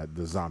 and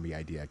the zombie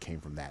idea came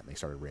from that, and they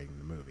started rating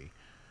the movie.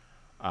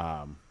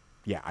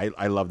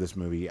 I love this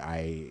movie.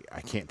 I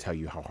can't tell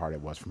you how hard it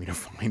was for me to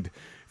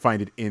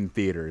find it in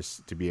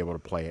theaters to be able to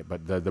play it.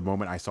 But the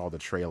moment I saw the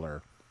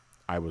trailer,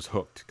 I was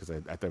hooked because I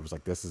thought it was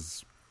like, this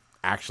is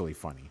actually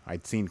funny.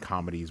 I'd seen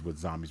comedies with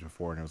zombies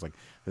before, and I was like,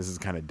 this is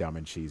kind of dumb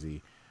and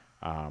cheesy.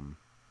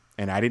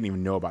 And I didn't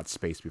even know about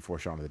Space before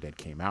Shaun of the Dead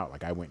came out.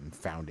 Like, I went and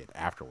found it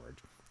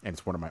afterwards. and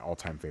it's one of my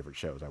all-time favorite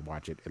shows. I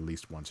watch it at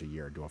least once a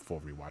year, do a full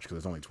rewatch because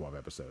there's only 12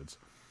 episodes.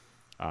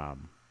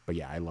 But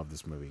yeah, I love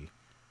this movie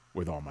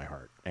with all my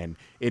heart, and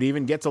it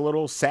even gets a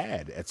little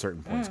sad at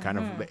certain points. Kind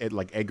of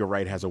like Edgar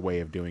Wright has a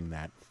way of doing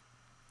that,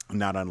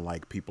 not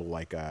unlike people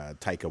like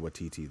Taika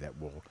Waititi that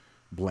will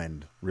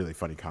blend really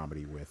funny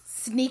comedy with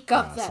sneak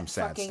up that some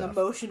sad fucking stuff.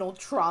 Emotional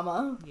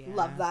trauma. Yeah.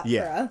 Love that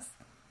Yeah. for us.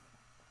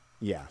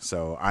 Yeah,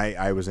 so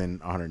I was in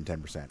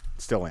 110%.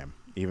 Still am.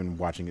 Even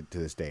watching it to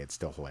this day, it's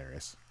still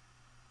hilarious.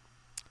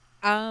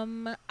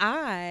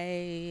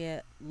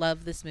 I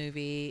love this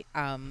movie.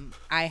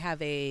 I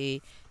have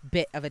a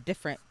bit of a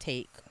different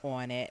take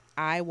on it.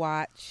 I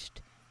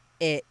watched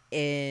it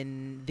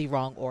in the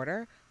wrong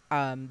order.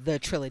 The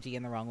trilogy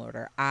in the wrong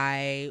order.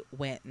 I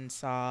went and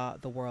saw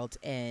The World's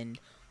End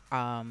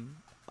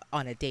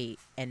on a date,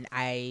 and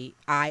I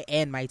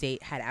and my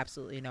date had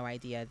absolutely no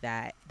idea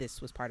that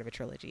this was part of a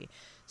trilogy.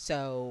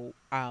 So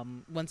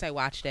once I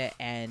watched it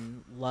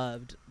and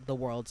loved The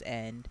World's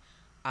End,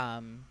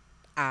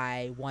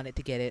 I wanted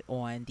to get it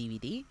on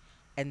DVD,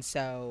 and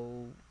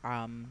so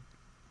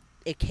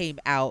it came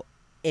out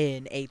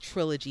in a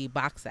trilogy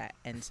box set,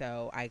 and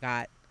so I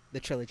got the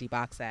trilogy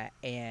box set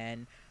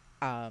and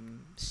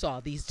saw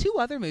these two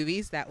other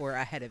movies that were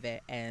ahead of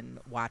it and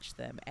watched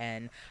them.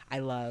 And I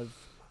love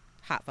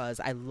Hot Fuzz,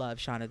 I love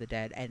Shaun of the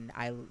Dead,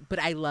 but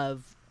I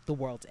love The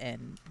World's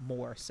End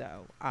more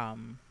so.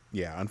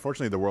 Yeah,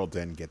 unfortunately, The World's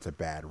End gets a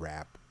bad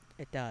rap.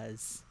 It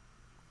does,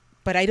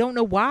 but I don't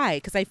know why,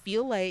 because I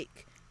feel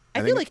like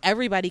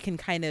everybody can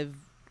kind of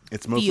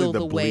it's mostly feel the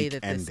the way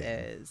bleak that ending.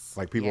 this is.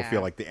 Like people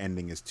feel like the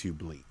ending is too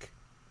bleak.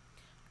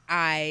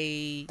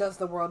 Does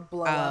the world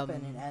blow up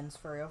and it ends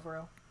for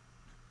real?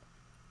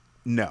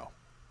 No,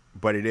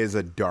 but it is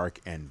a dark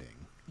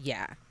ending.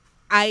 Yeah.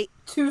 I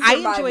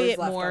enjoy it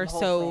more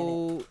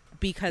so planet.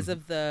 Because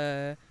of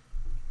the.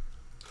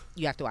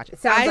 You have to watch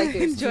it. Sounds I like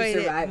there's enjoyed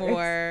it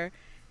more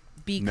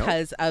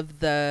because of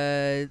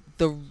the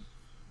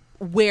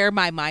where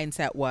my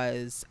mindset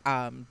was.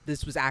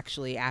 This was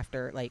actually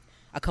after like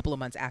a couple of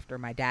months after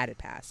my dad had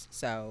passed,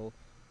 so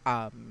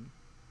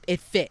it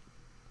fit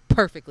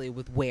perfectly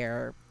with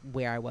where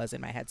I was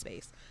in my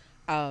headspace.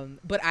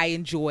 But I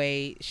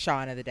enjoy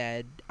Shaun of the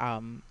Dead.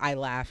 I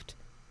laughed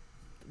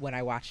when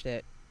I watched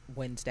it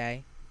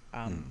Wednesday,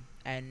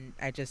 and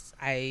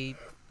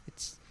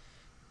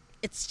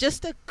it's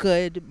just a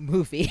good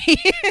movie,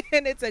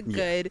 and it's a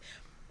good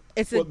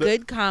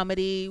good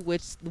comedy,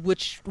 which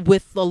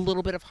with a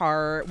little bit of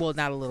horror. Well,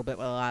 not a little bit,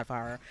 but a lot of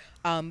horror.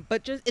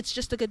 But it's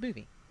just a good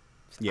movie.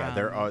 Yeah,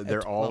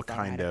 they're all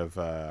kind of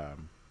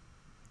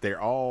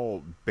they're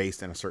all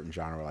based in a certain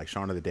genre. Like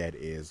Shaun of the Dead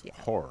is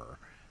horror,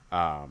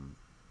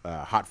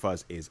 Hot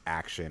Fuzz is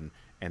action,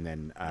 and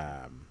then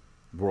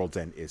World's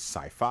End is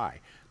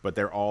sci-fi. But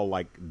they're all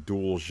like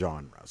dual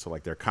genre. So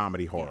like they're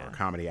comedy horror,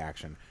 comedy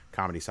action,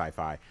 comedy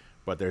sci-fi.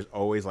 But there's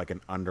always like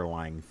an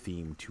underlying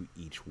theme to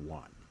each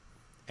one.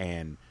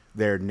 And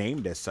they're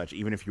named as such,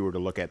 even if you were to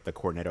look at the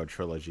Cornetto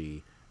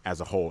trilogy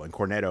as a whole. And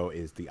Cornetto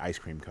is the ice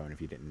cream cone,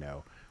 if you didn't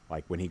know.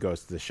 Like when he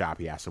goes to the shop,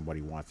 he asks him what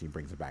he wants, and he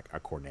brings him back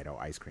a Cornetto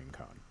ice cream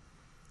cone.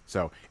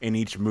 So in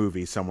each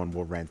movie, someone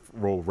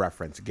will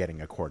reference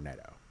getting a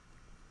Cornetto.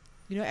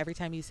 You know, every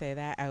time you say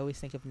that, I always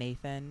think of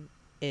Nathan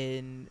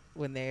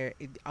when they're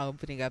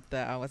opening up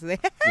the what's his name?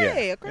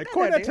 Hey, a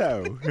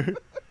Cornetto.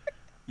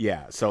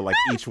 Yeah, so like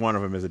each one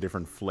of them is a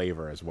different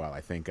flavor as well.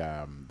 I think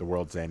The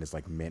World's End is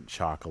like mint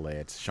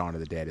chocolate. Shaun of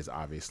the Dead is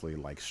obviously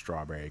like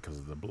strawberry because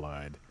of the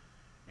blood.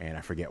 And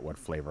I forget what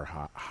flavor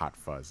Hot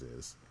Fuzz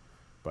is.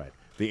 But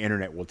the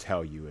internet will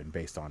tell you, and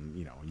based on,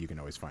 you can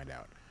always find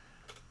out.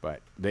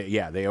 But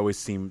they always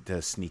seem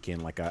to sneak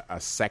in like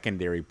a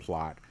secondary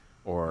plot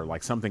or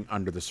like something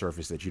under the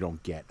surface that you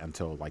don't get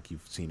until like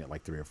you've seen it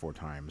like 3 or 4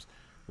 times.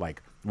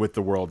 Like with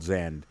The World's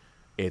End,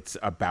 it's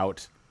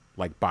about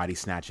like body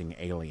snatching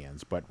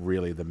aliens, but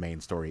really the main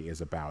story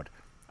is about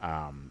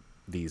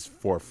these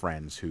 4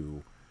 friends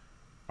who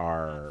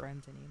are not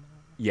friends anymore.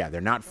 Yeah,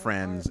 they're not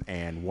friends,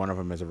 and one of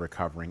them is a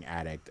recovering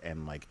addict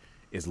and like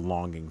is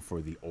longing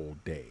for the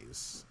old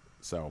days.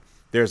 So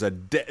there's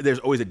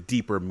always a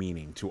deeper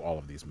meaning to all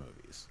of these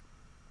movies.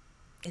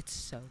 It's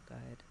so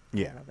good.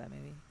 Yeah, I love that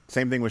movie.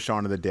 Same thing with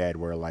Shaun of the Dead,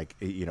 where like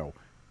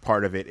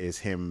part of it is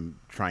him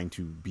trying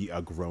to be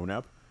a grown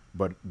up.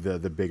 But the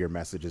bigger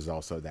message is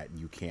also that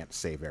you can't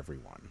save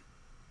everyone.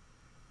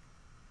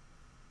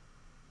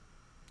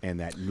 And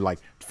that like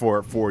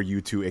for you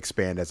to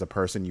expand as a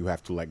person, you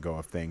have to let go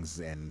of things,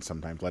 and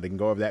sometimes letting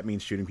go of that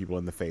means shooting people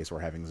in the face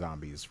or having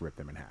zombies rip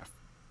them in half.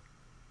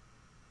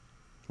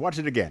 Watch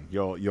it again.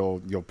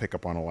 You'll pick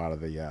up on a lot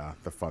of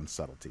the fun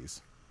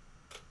subtleties.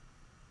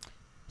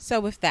 So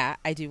with that,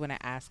 I do want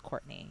to ask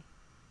Courtney,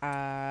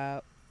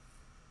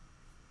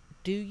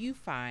 do you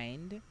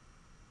find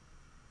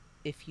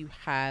if you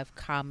have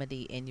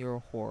comedy in your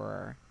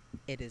horror,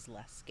 it is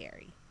less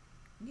scary?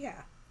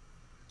 Yeah.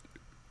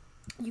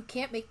 You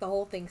can't make the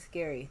whole thing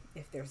scary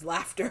if there's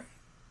laughter.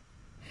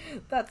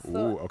 That's the...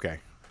 Ooh, okay.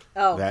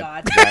 Oh,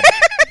 God. That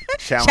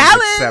challenge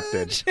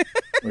accepted.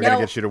 We're going to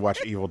get you to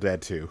watch Evil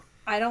Dead 2.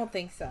 I don't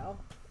think so.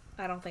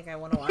 I don't think I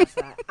want to watch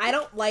that. I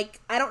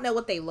don't know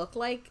what they look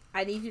like.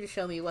 I need you to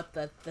show me what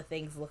the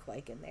things look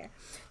like in there.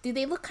 Do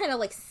they look kind of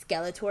like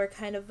Skeletor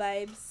kind of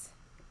vibes?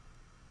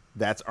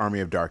 That's Army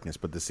of Darkness,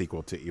 but the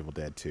sequel to Evil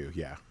Dead 2,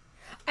 yeah.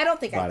 I don't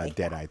think a lot of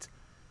Deadites.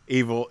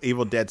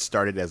 Evil Dead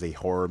started as a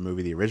horror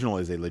movie. The original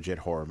is a legit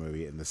horror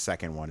movie, and the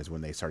second one is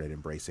when they started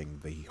embracing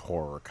the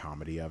horror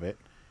comedy of it.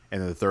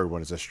 And then the third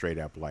one is a straight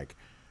up like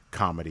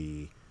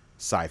comedy,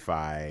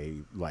 sci-fi,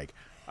 like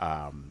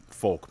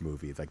folk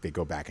movie. Like they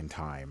go back in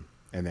time,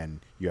 and then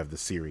you have the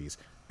series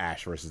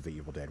Ash versus the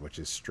Evil Dead, which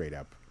is straight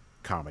up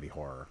comedy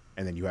horror.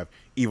 And then you have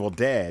Evil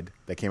Dead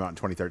that came out in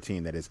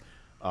 2013 that is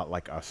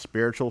like a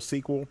spiritual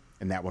sequel,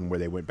 and that one where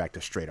they went back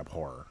to straight up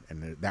horror,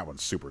 and that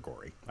one's super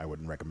gory. I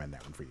wouldn't recommend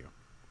that one for you.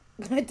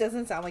 It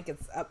doesn't sound like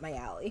it's up my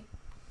alley.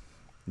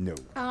 No.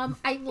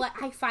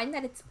 I find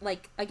that it's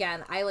like,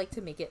 again, I like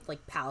to make it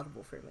like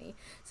palatable for me.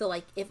 So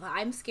like if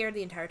I'm scared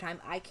the entire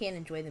time, I can't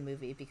enjoy the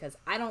movie because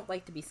I don't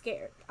like to be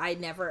scared. I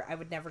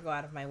would never go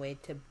out of my way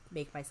to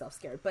make myself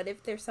scared. But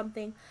if there's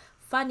something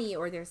funny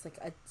or there's like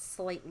a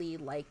slightly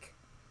like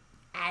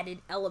added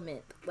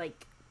element,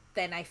 like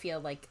then I feel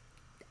like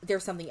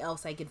there's something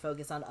else I can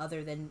focus on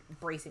other than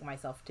bracing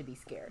myself to be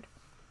scared.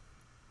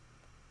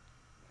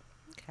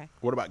 Okay.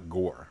 What about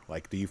gore?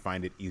 Like, do you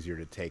find it easier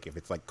to take if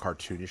it's like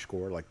cartoonish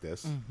gore like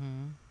this?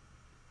 Mm-hmm.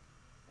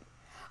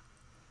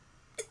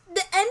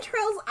 The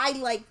entrails, I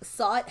like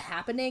saw it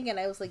happening and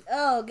I was like,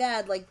 oh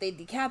god, like they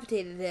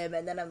decapitated him,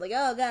 and then I'm like,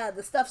 oh god,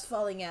 the stuff's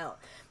falling out.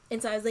 And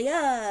so I was like,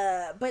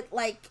 but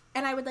like,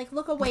 and I would like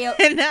look away.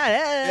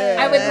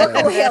 I would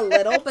look away a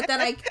little, but then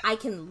I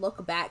can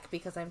look back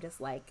because I'm just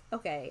like,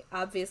 okay,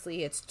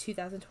 obviously it's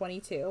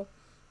 2022.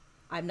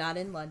 I'm not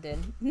in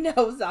London.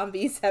 No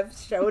zombies have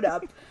showed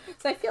up.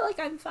 So I feel like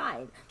I'm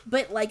fine.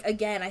 But like,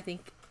 again, I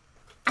think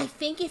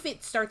if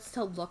it starts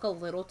to look a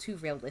little too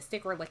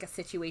realistic or like a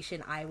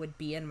situation I would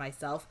be in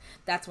myself,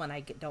 that's when I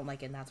don't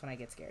like it, and that's when I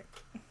get scared.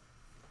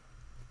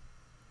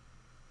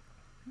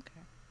 Okay.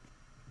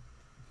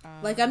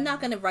 Like, I'm not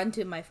going to run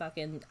to my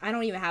I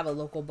don't even have a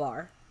local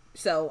bar.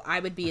 So I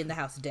would be in the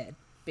house dead,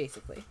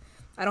 basically.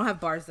 I don't have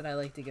bars that I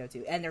like to go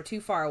to, and they're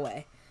too far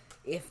away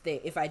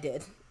if I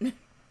did.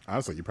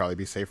 Honestly, you'd probably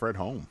be safer at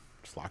home.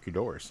 Just lock your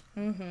doors.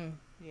 Mm-hmm.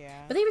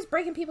 Yeah. But they was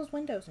breaking people's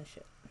windows and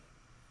shit.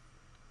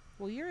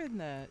 Well, you're in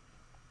the...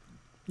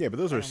 Yeah, but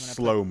those are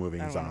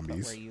slow-moving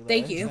zombies.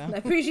 Thank you. So. I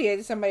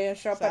appreciate somebody to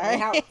show up at my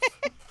house.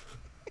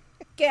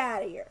 Get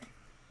out of here.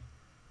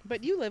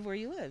 But you live where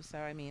you live, so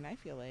I mean, I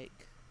feel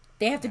like...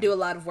 They have to do a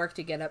lot of work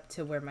to get up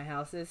to where my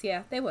house is.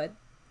 Yeah, they would.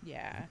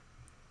 Yeah.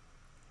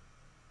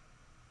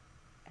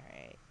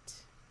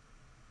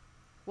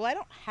 Well, I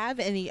don't have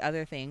any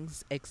other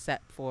things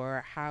except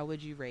for how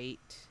would you rate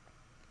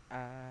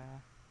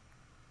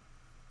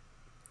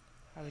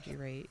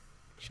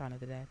Shaun of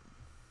the Dead?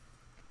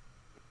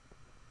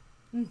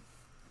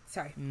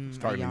 Sorry.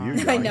 Starting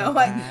to you. I know.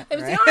 I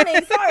was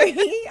yawning. Sorry.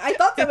 I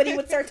thought somebody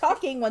would start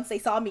talking once they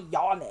saw me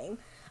yawning.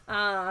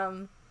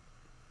 Like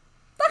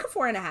a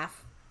 4.5.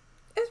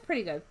 It was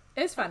pretty good.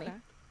 It was funny. Okay.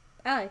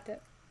 I liked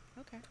it.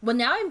 Okay. Well,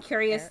 now I'm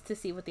curious to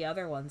see what the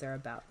other ones are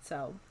about.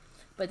 So,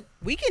 but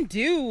we can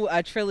do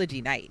a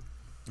trilogy night.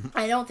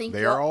 I don't think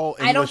they are all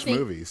English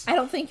movies. I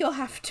don't think you'll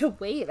have to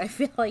wait. I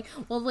feel like,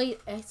 well,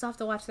 wait, I still have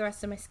to watch the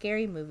rest of my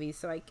scary movies,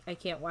 so I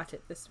can't watch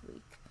it this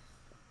week.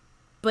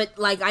 But,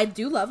 like, I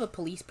do love a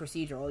police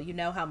procedural. You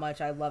know how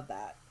much I love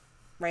that.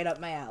 Right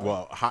up my alley.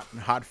 Well,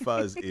 Hot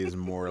Fuzz is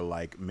more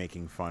like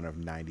making fun of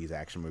 90s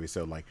action movies.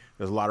 So, like,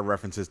 there's a lot of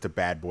references to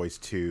Bad Boys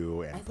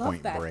 2 and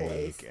Point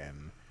Break.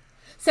 And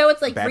so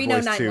it's like Bad Reno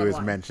Boys 911. 2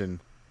 is mentioned.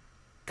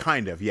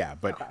 Kind of, yeah.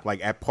 But,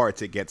 like, at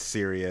parts it gets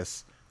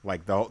serious.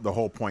 Like, the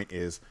whole point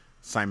is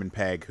Simon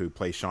Pegg, who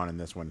plays Sean in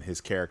this one,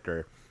 his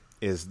character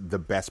is the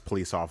best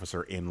police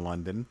officer in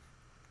London.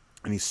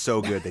 And he's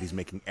so good that he's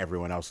making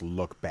everyone else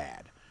look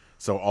bad.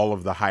 So all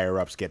of the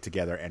higher-ups get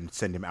together and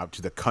send him out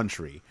to the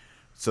country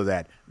so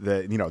that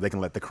they can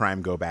let the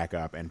crime go back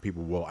up and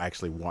people will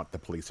actually want the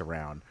police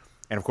around.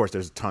 And, of course,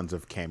 there's tons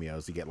of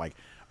cameos. You get, like,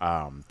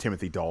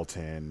 Timothy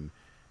Dalton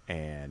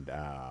and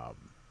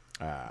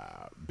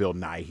Bill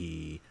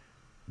Nighy,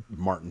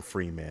 Martin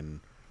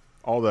Freeman,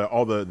 all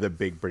the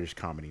big British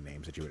comedy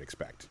names that you would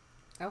expect.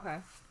 Okay.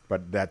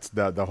 But that's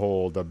the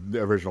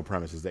original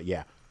premise is that,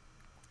 yeah,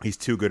 he's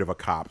too good of a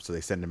cop, so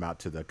they send him out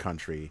to the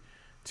country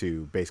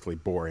to basically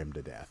bore him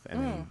to death.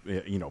 And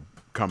then,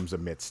 comes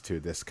amidst to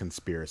this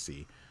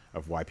conspiracy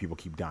of why people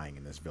keep dying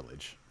in this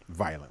village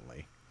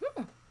violently.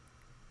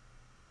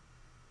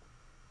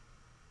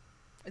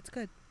 It's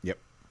good. Yep.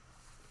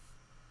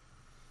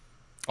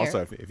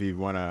 Also, if you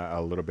want a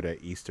little bit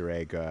of Easter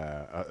egg,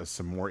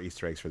 some more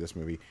Easter eggs for this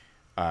movie,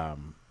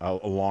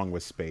 along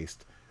with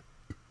Spaced,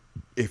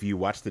 if you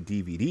watch the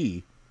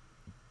DVD,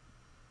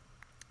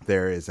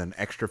 there is an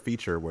extra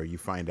feature where you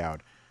find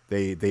out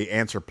they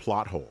answer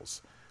plot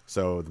holes.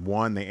 So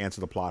one, they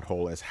answer the plot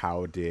hole as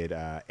how did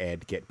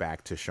Ed get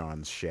back to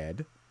Sean's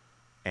shed,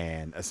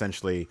 and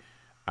essentially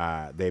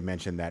they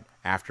mentioned that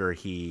after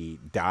he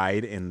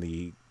died in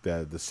the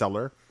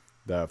cellar,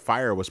 the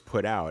fire was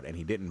put out and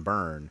he didn't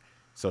burn,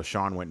 So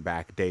Sean went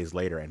back days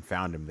later and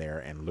found him there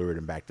and lured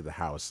him back to the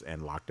house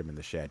and locked him in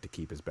the shed to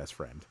keep his best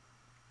friend.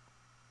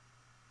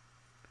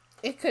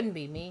 It couldn't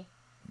be me,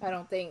 I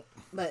don't think.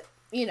 But,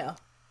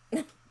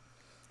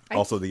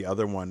 Also, the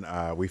other one,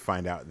 we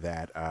find out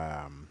that,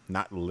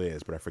 not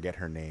Liz, but I forget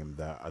her name,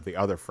 the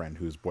other friend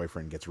whose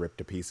boyfriend gets ripped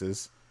to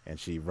pieces, and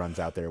she runs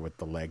out there with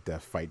the leg to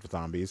fight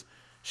zombies.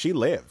 She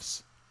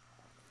lives.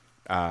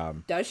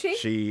 Does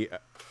she?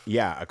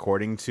 Yeah,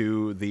 according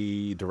to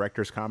the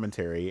director's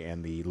commentary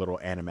and the little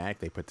animatic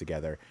they put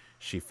together,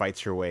 she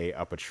fights her way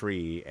up a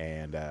tree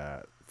and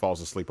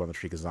falls asleep on the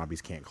tree because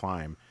zombies can't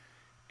climb,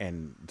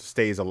 and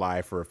stays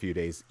alive for a few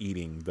days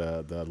eating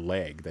the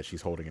leg that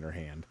she's holding in her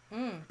hand.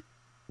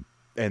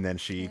 And then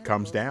she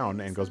comes down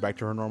and goes back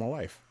to her normal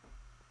life.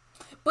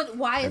 But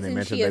why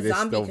isn't she a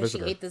zombie? Because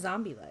she ate the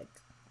zombie leg.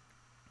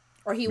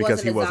 Or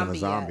because he wasn't a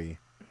zombie.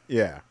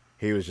 Yeah.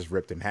 He was just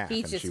ripped in half,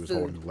 and she was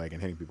holding the leg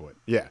and hitting people with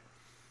it. Yeah.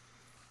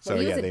 So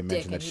well, they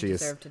mentioned that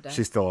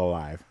she's still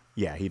alive.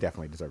 Yeah, he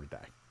definitely deserved to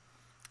die.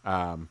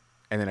 And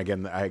then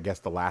again, I guess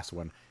the last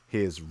one,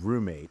 his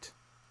roommate,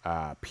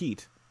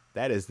 Pete,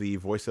 that is the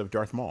voice of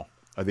Darth Maul,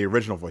 the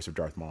original voice of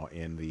Darth Maul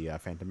in the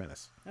Phantom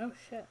Menace. Oh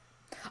shit!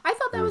 I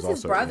thought that was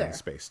his brother.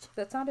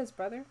 That's not his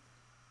brother.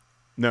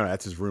 No,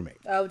 that's his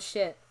roommate. Oh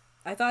shit!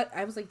 I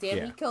was like,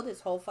 damn, he killed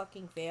his whole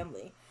fucking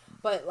family.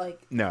 But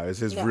like, no, it was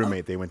his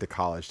roommate. They went to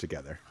college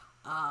together.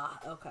 Ah,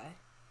 okay.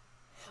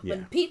 Yeah.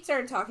 When Pete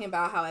started talking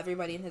about how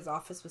everybody in his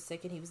office was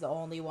sick and he was the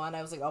only one,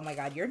 I was like, oh my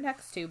god, you're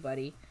next too,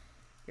 buddy.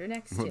 You're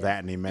next too. That,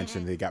 and he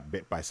mentioned they got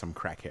bit by some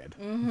crackhead.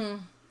 Mm-hmm.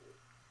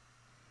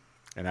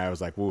 And I was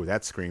like, whoa,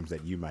 that screams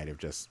that you might have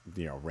just,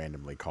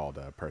 randomly called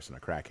a person a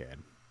crackhead.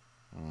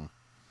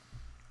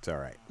 It's all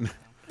right.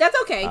 That's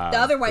okay. The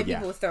other white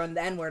people was throwing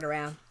the N-word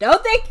around.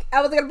 Don't think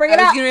I was going to bring it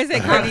up. I was going to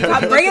say,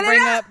 I'm bringing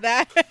up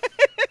that.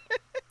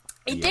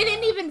 It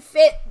didn't even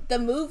fit the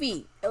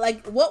movie.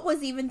 Like, what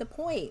was even the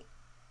point?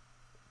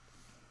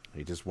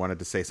 He just wanted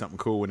to say something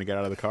cool when he got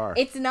out of the car.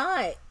 It's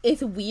not.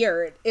 It's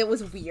weird. It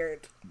was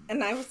weird.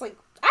 And I was like,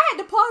 I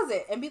had to pause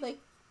it and be like,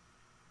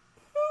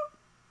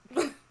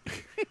 what'd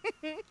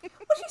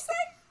you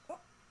say?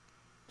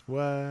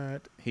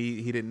 What?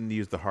 He didn't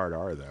use the hard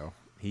R, though.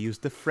 He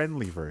used the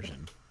friendly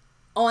version.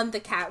 On the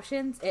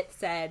captions, it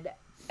said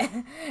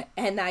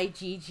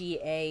N-I-G-G-A-Z.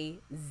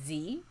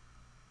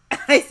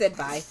 I said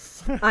bye.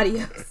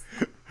 Adios.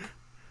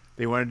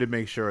 They wanted to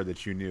make sure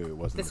that you knew it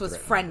wasn't. This was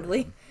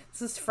friendly. This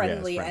was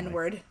friendly,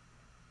 N-word.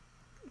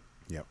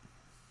 Yep.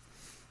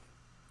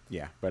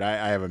 Yeah, but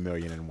I have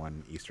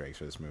 1,000,001 Easter eggs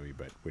for this movie,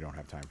 but we don't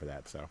have time for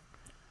that, so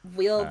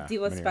we'll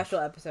do a special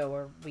episode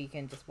where we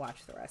can just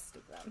watch the rest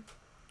of them.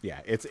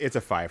 Yeah, it's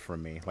a 5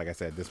 from me. Like I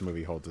said, this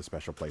movie holds a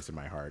special place in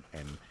my heart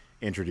and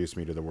introduced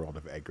me to the world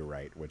of Edgar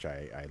Wright, which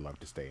I love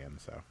to stay in.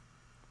 So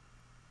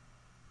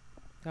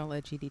don't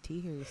let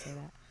GDT hear you say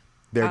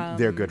that.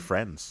 They're good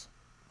friends.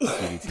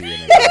 GDT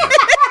and Edgar Wright.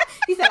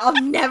 He said,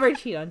 "I'll never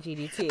cheat on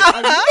GDT.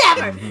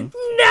 I'll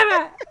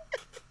never."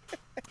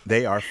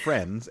 They are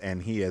friends,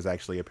 and he has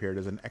actually appeared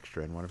as an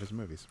extra in one of his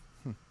movies.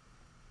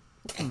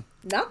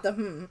 Not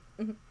the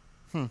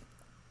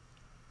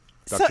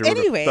So,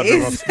 anyways, thought you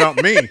were gonna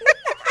stump me.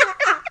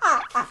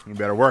 You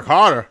better work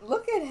harder.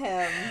 Look at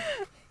him.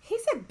 He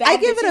said, "Bad I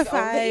give it a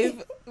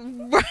bitches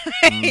 5,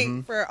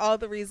 right? For all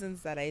the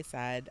reasons that I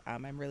said. I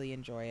really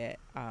enjoy it.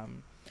 I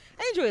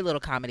enjoy a little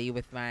comedy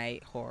with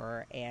my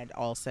horror, and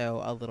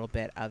also a little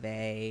bit of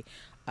a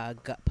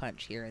gut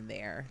punch here and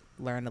there.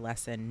 Learn a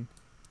lesson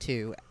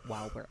too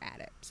while we're at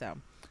it. So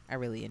I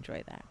really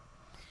enjoy that.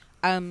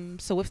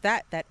 So with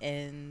that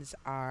ends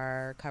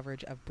our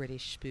coverage of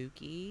British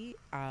Spooky.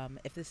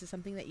 If this is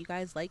something that you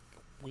guys like,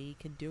 we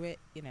can do it,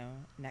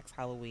 next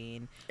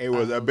Halloween. It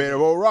was a bit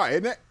of alright,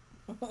 isn't it?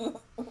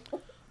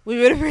 We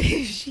would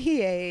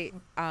appreciate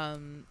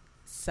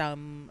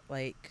some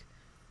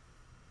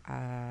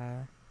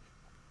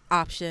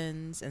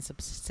options and some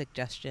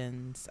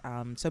suggestions.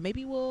 So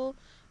maybe we will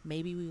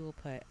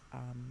put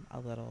a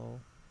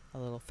little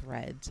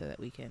thread so that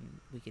we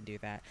can do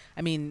that.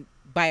 I mean,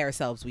 by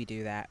ourselves we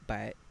do that,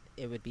 but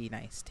it would be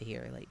nice to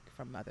hear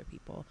from other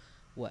people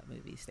what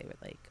movies they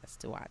would like us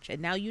to watch.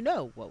 And now you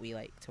know what we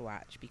like to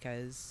watch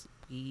because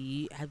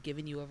we have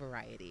given you a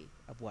variety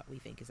of what we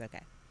think is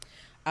okay.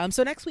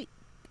 So next week,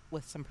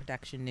 with some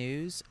production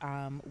news,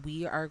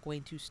 we are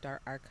going to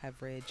start our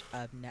coverage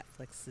of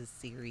Netflix's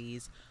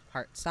series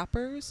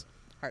Heartstoppers.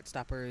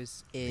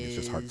 Heartstoppers is...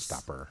 It's just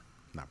Heartstopper,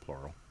 not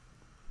plural.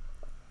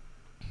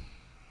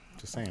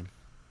 Just saying.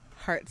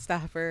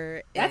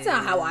 Heartstopper That's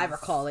not how I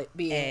recall it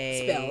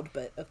being spelled,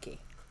 but okay.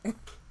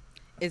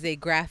 Is a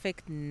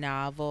graphic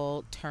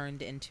novel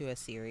turned into a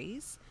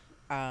series.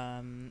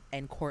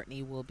 And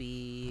Courtney will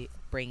be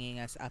bringing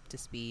us up to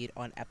speed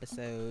on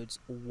episodes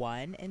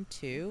 1 and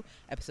 2.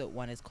 Episode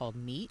 1 is called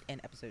Meet, and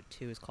episode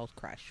 2 is called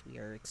Crush. We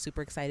are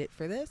super excited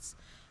for this.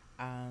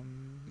 I've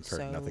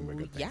heard nothing but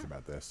good things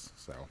about this.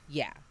 So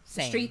yeah,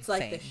 same. Streets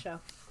like this show.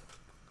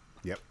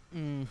 Yep.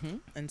 Mm-hmm.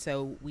 And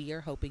so we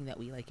are hoping that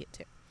we like it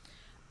too.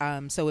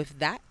 So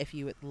if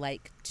you would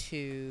like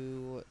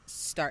to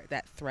start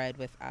that thread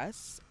with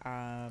us,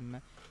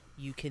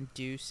 you can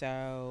do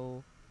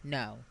so.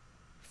 No,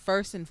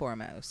 first and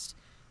foremost,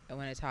 I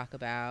want to talk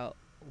about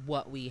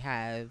what we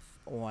have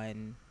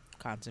on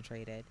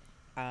Concentrated.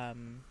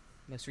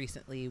 Most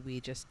recently, we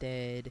just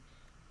did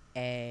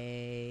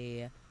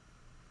a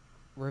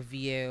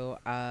review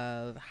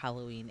of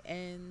Halloween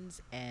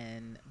Ends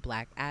and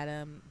Black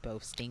Adam,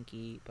 both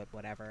stinky, but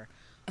whatever.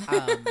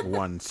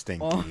 One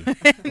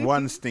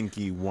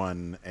stinky,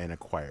 one an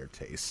acquired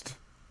taste.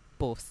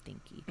 Both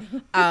stinky.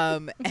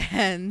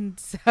 And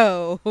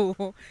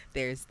so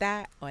there's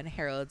that. On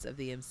Heralds of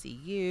the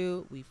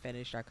MCU, we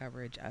finished our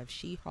coverage of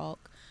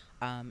She-Hulk.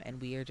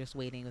 And we are just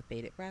waiting with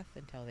bated breath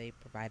until they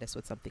provide us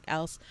with something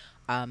else.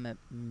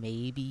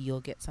 Maybe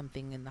you'll get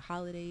something in the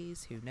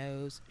holidays. Who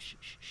knows? Shh,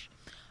 shh, shh.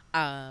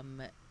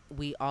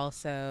 We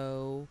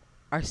also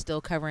are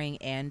still covering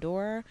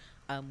Andor.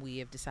 We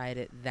have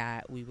decided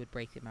that we would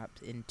break them up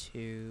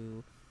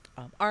into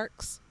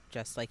arcs,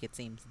 just like it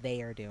seems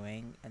they are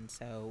doing. And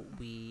so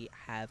we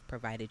have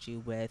provided you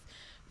with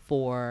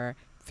 4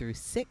 through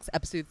 6,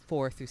 episodes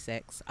 4 through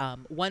 6,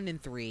 1 and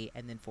 3,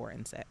 and then 4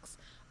 and 6.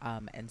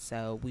 And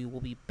so we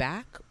will be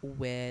back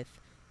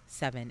with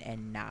 7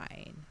 and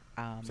 9.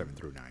 7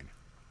 through 9.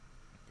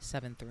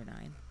 7 through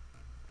 9.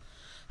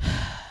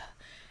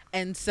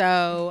 And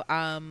so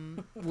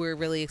we're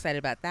really excited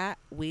about that.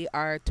 We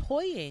are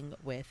toying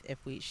with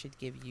if we should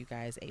give you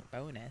guys a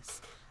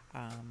bonus.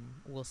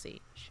 We'll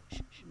see.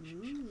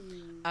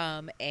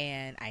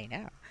 And I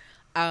know.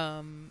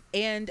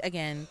 And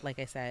again, like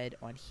I said,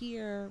 on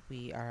here,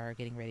 we are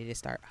getting ready to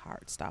start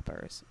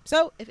Heartstoppers.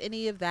 So if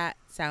any of that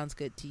sounds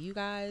good to you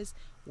guys,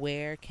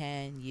 where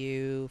can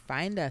you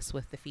find us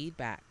with the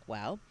feedback?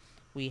 Well,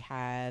 we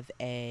have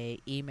a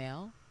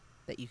email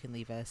that you can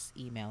leave us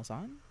emails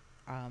on.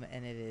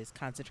 And it is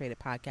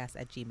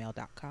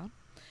concentratedpodcast@gmail.com.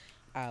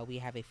 We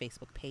have a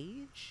Facebook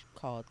page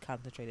called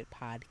Concentrated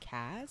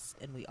Podcast.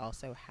 And we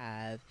also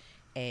have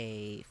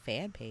a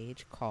fan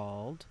page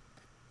called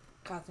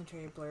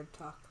Concentrated Blurred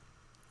Talk.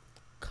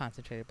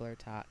 Concentrated Blurred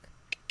Talk.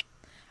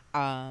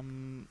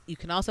 You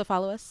can also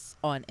follow us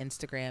on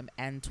Instagram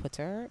and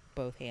Twitter.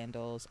 Both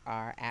handles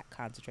are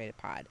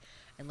 @ConcentratedPod.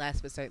 And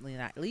last but certainly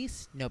not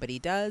least, nobody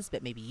does,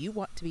 but maybe you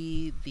want to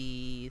be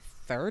the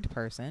third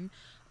person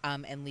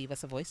and leave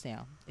us a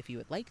voicemail if you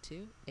would like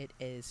to. It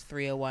is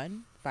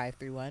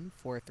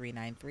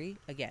 301-531-4393.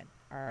 Again,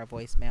 our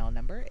voicemail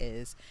number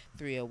is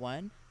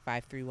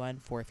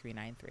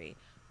 301-531-4393.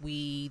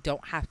 We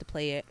don't have to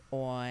play it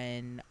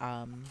on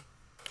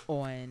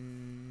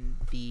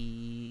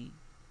the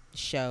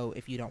show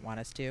if you don't want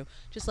us to.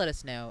 Just let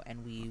us know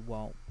and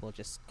we'll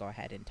just go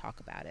ahead and talk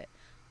about it.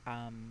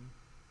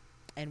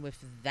 And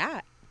with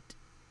that,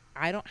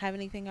 I don't have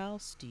anything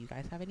else. Do you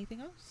guys have anything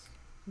else?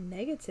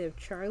 Negative,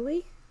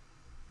 Charlie.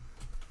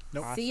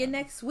 Nope. Awesome. See you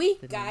next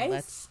week, Then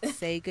guys. Let's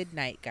say good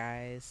night,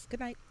 guys. Good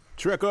night.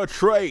 Trick or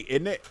treat,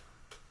 isn't it?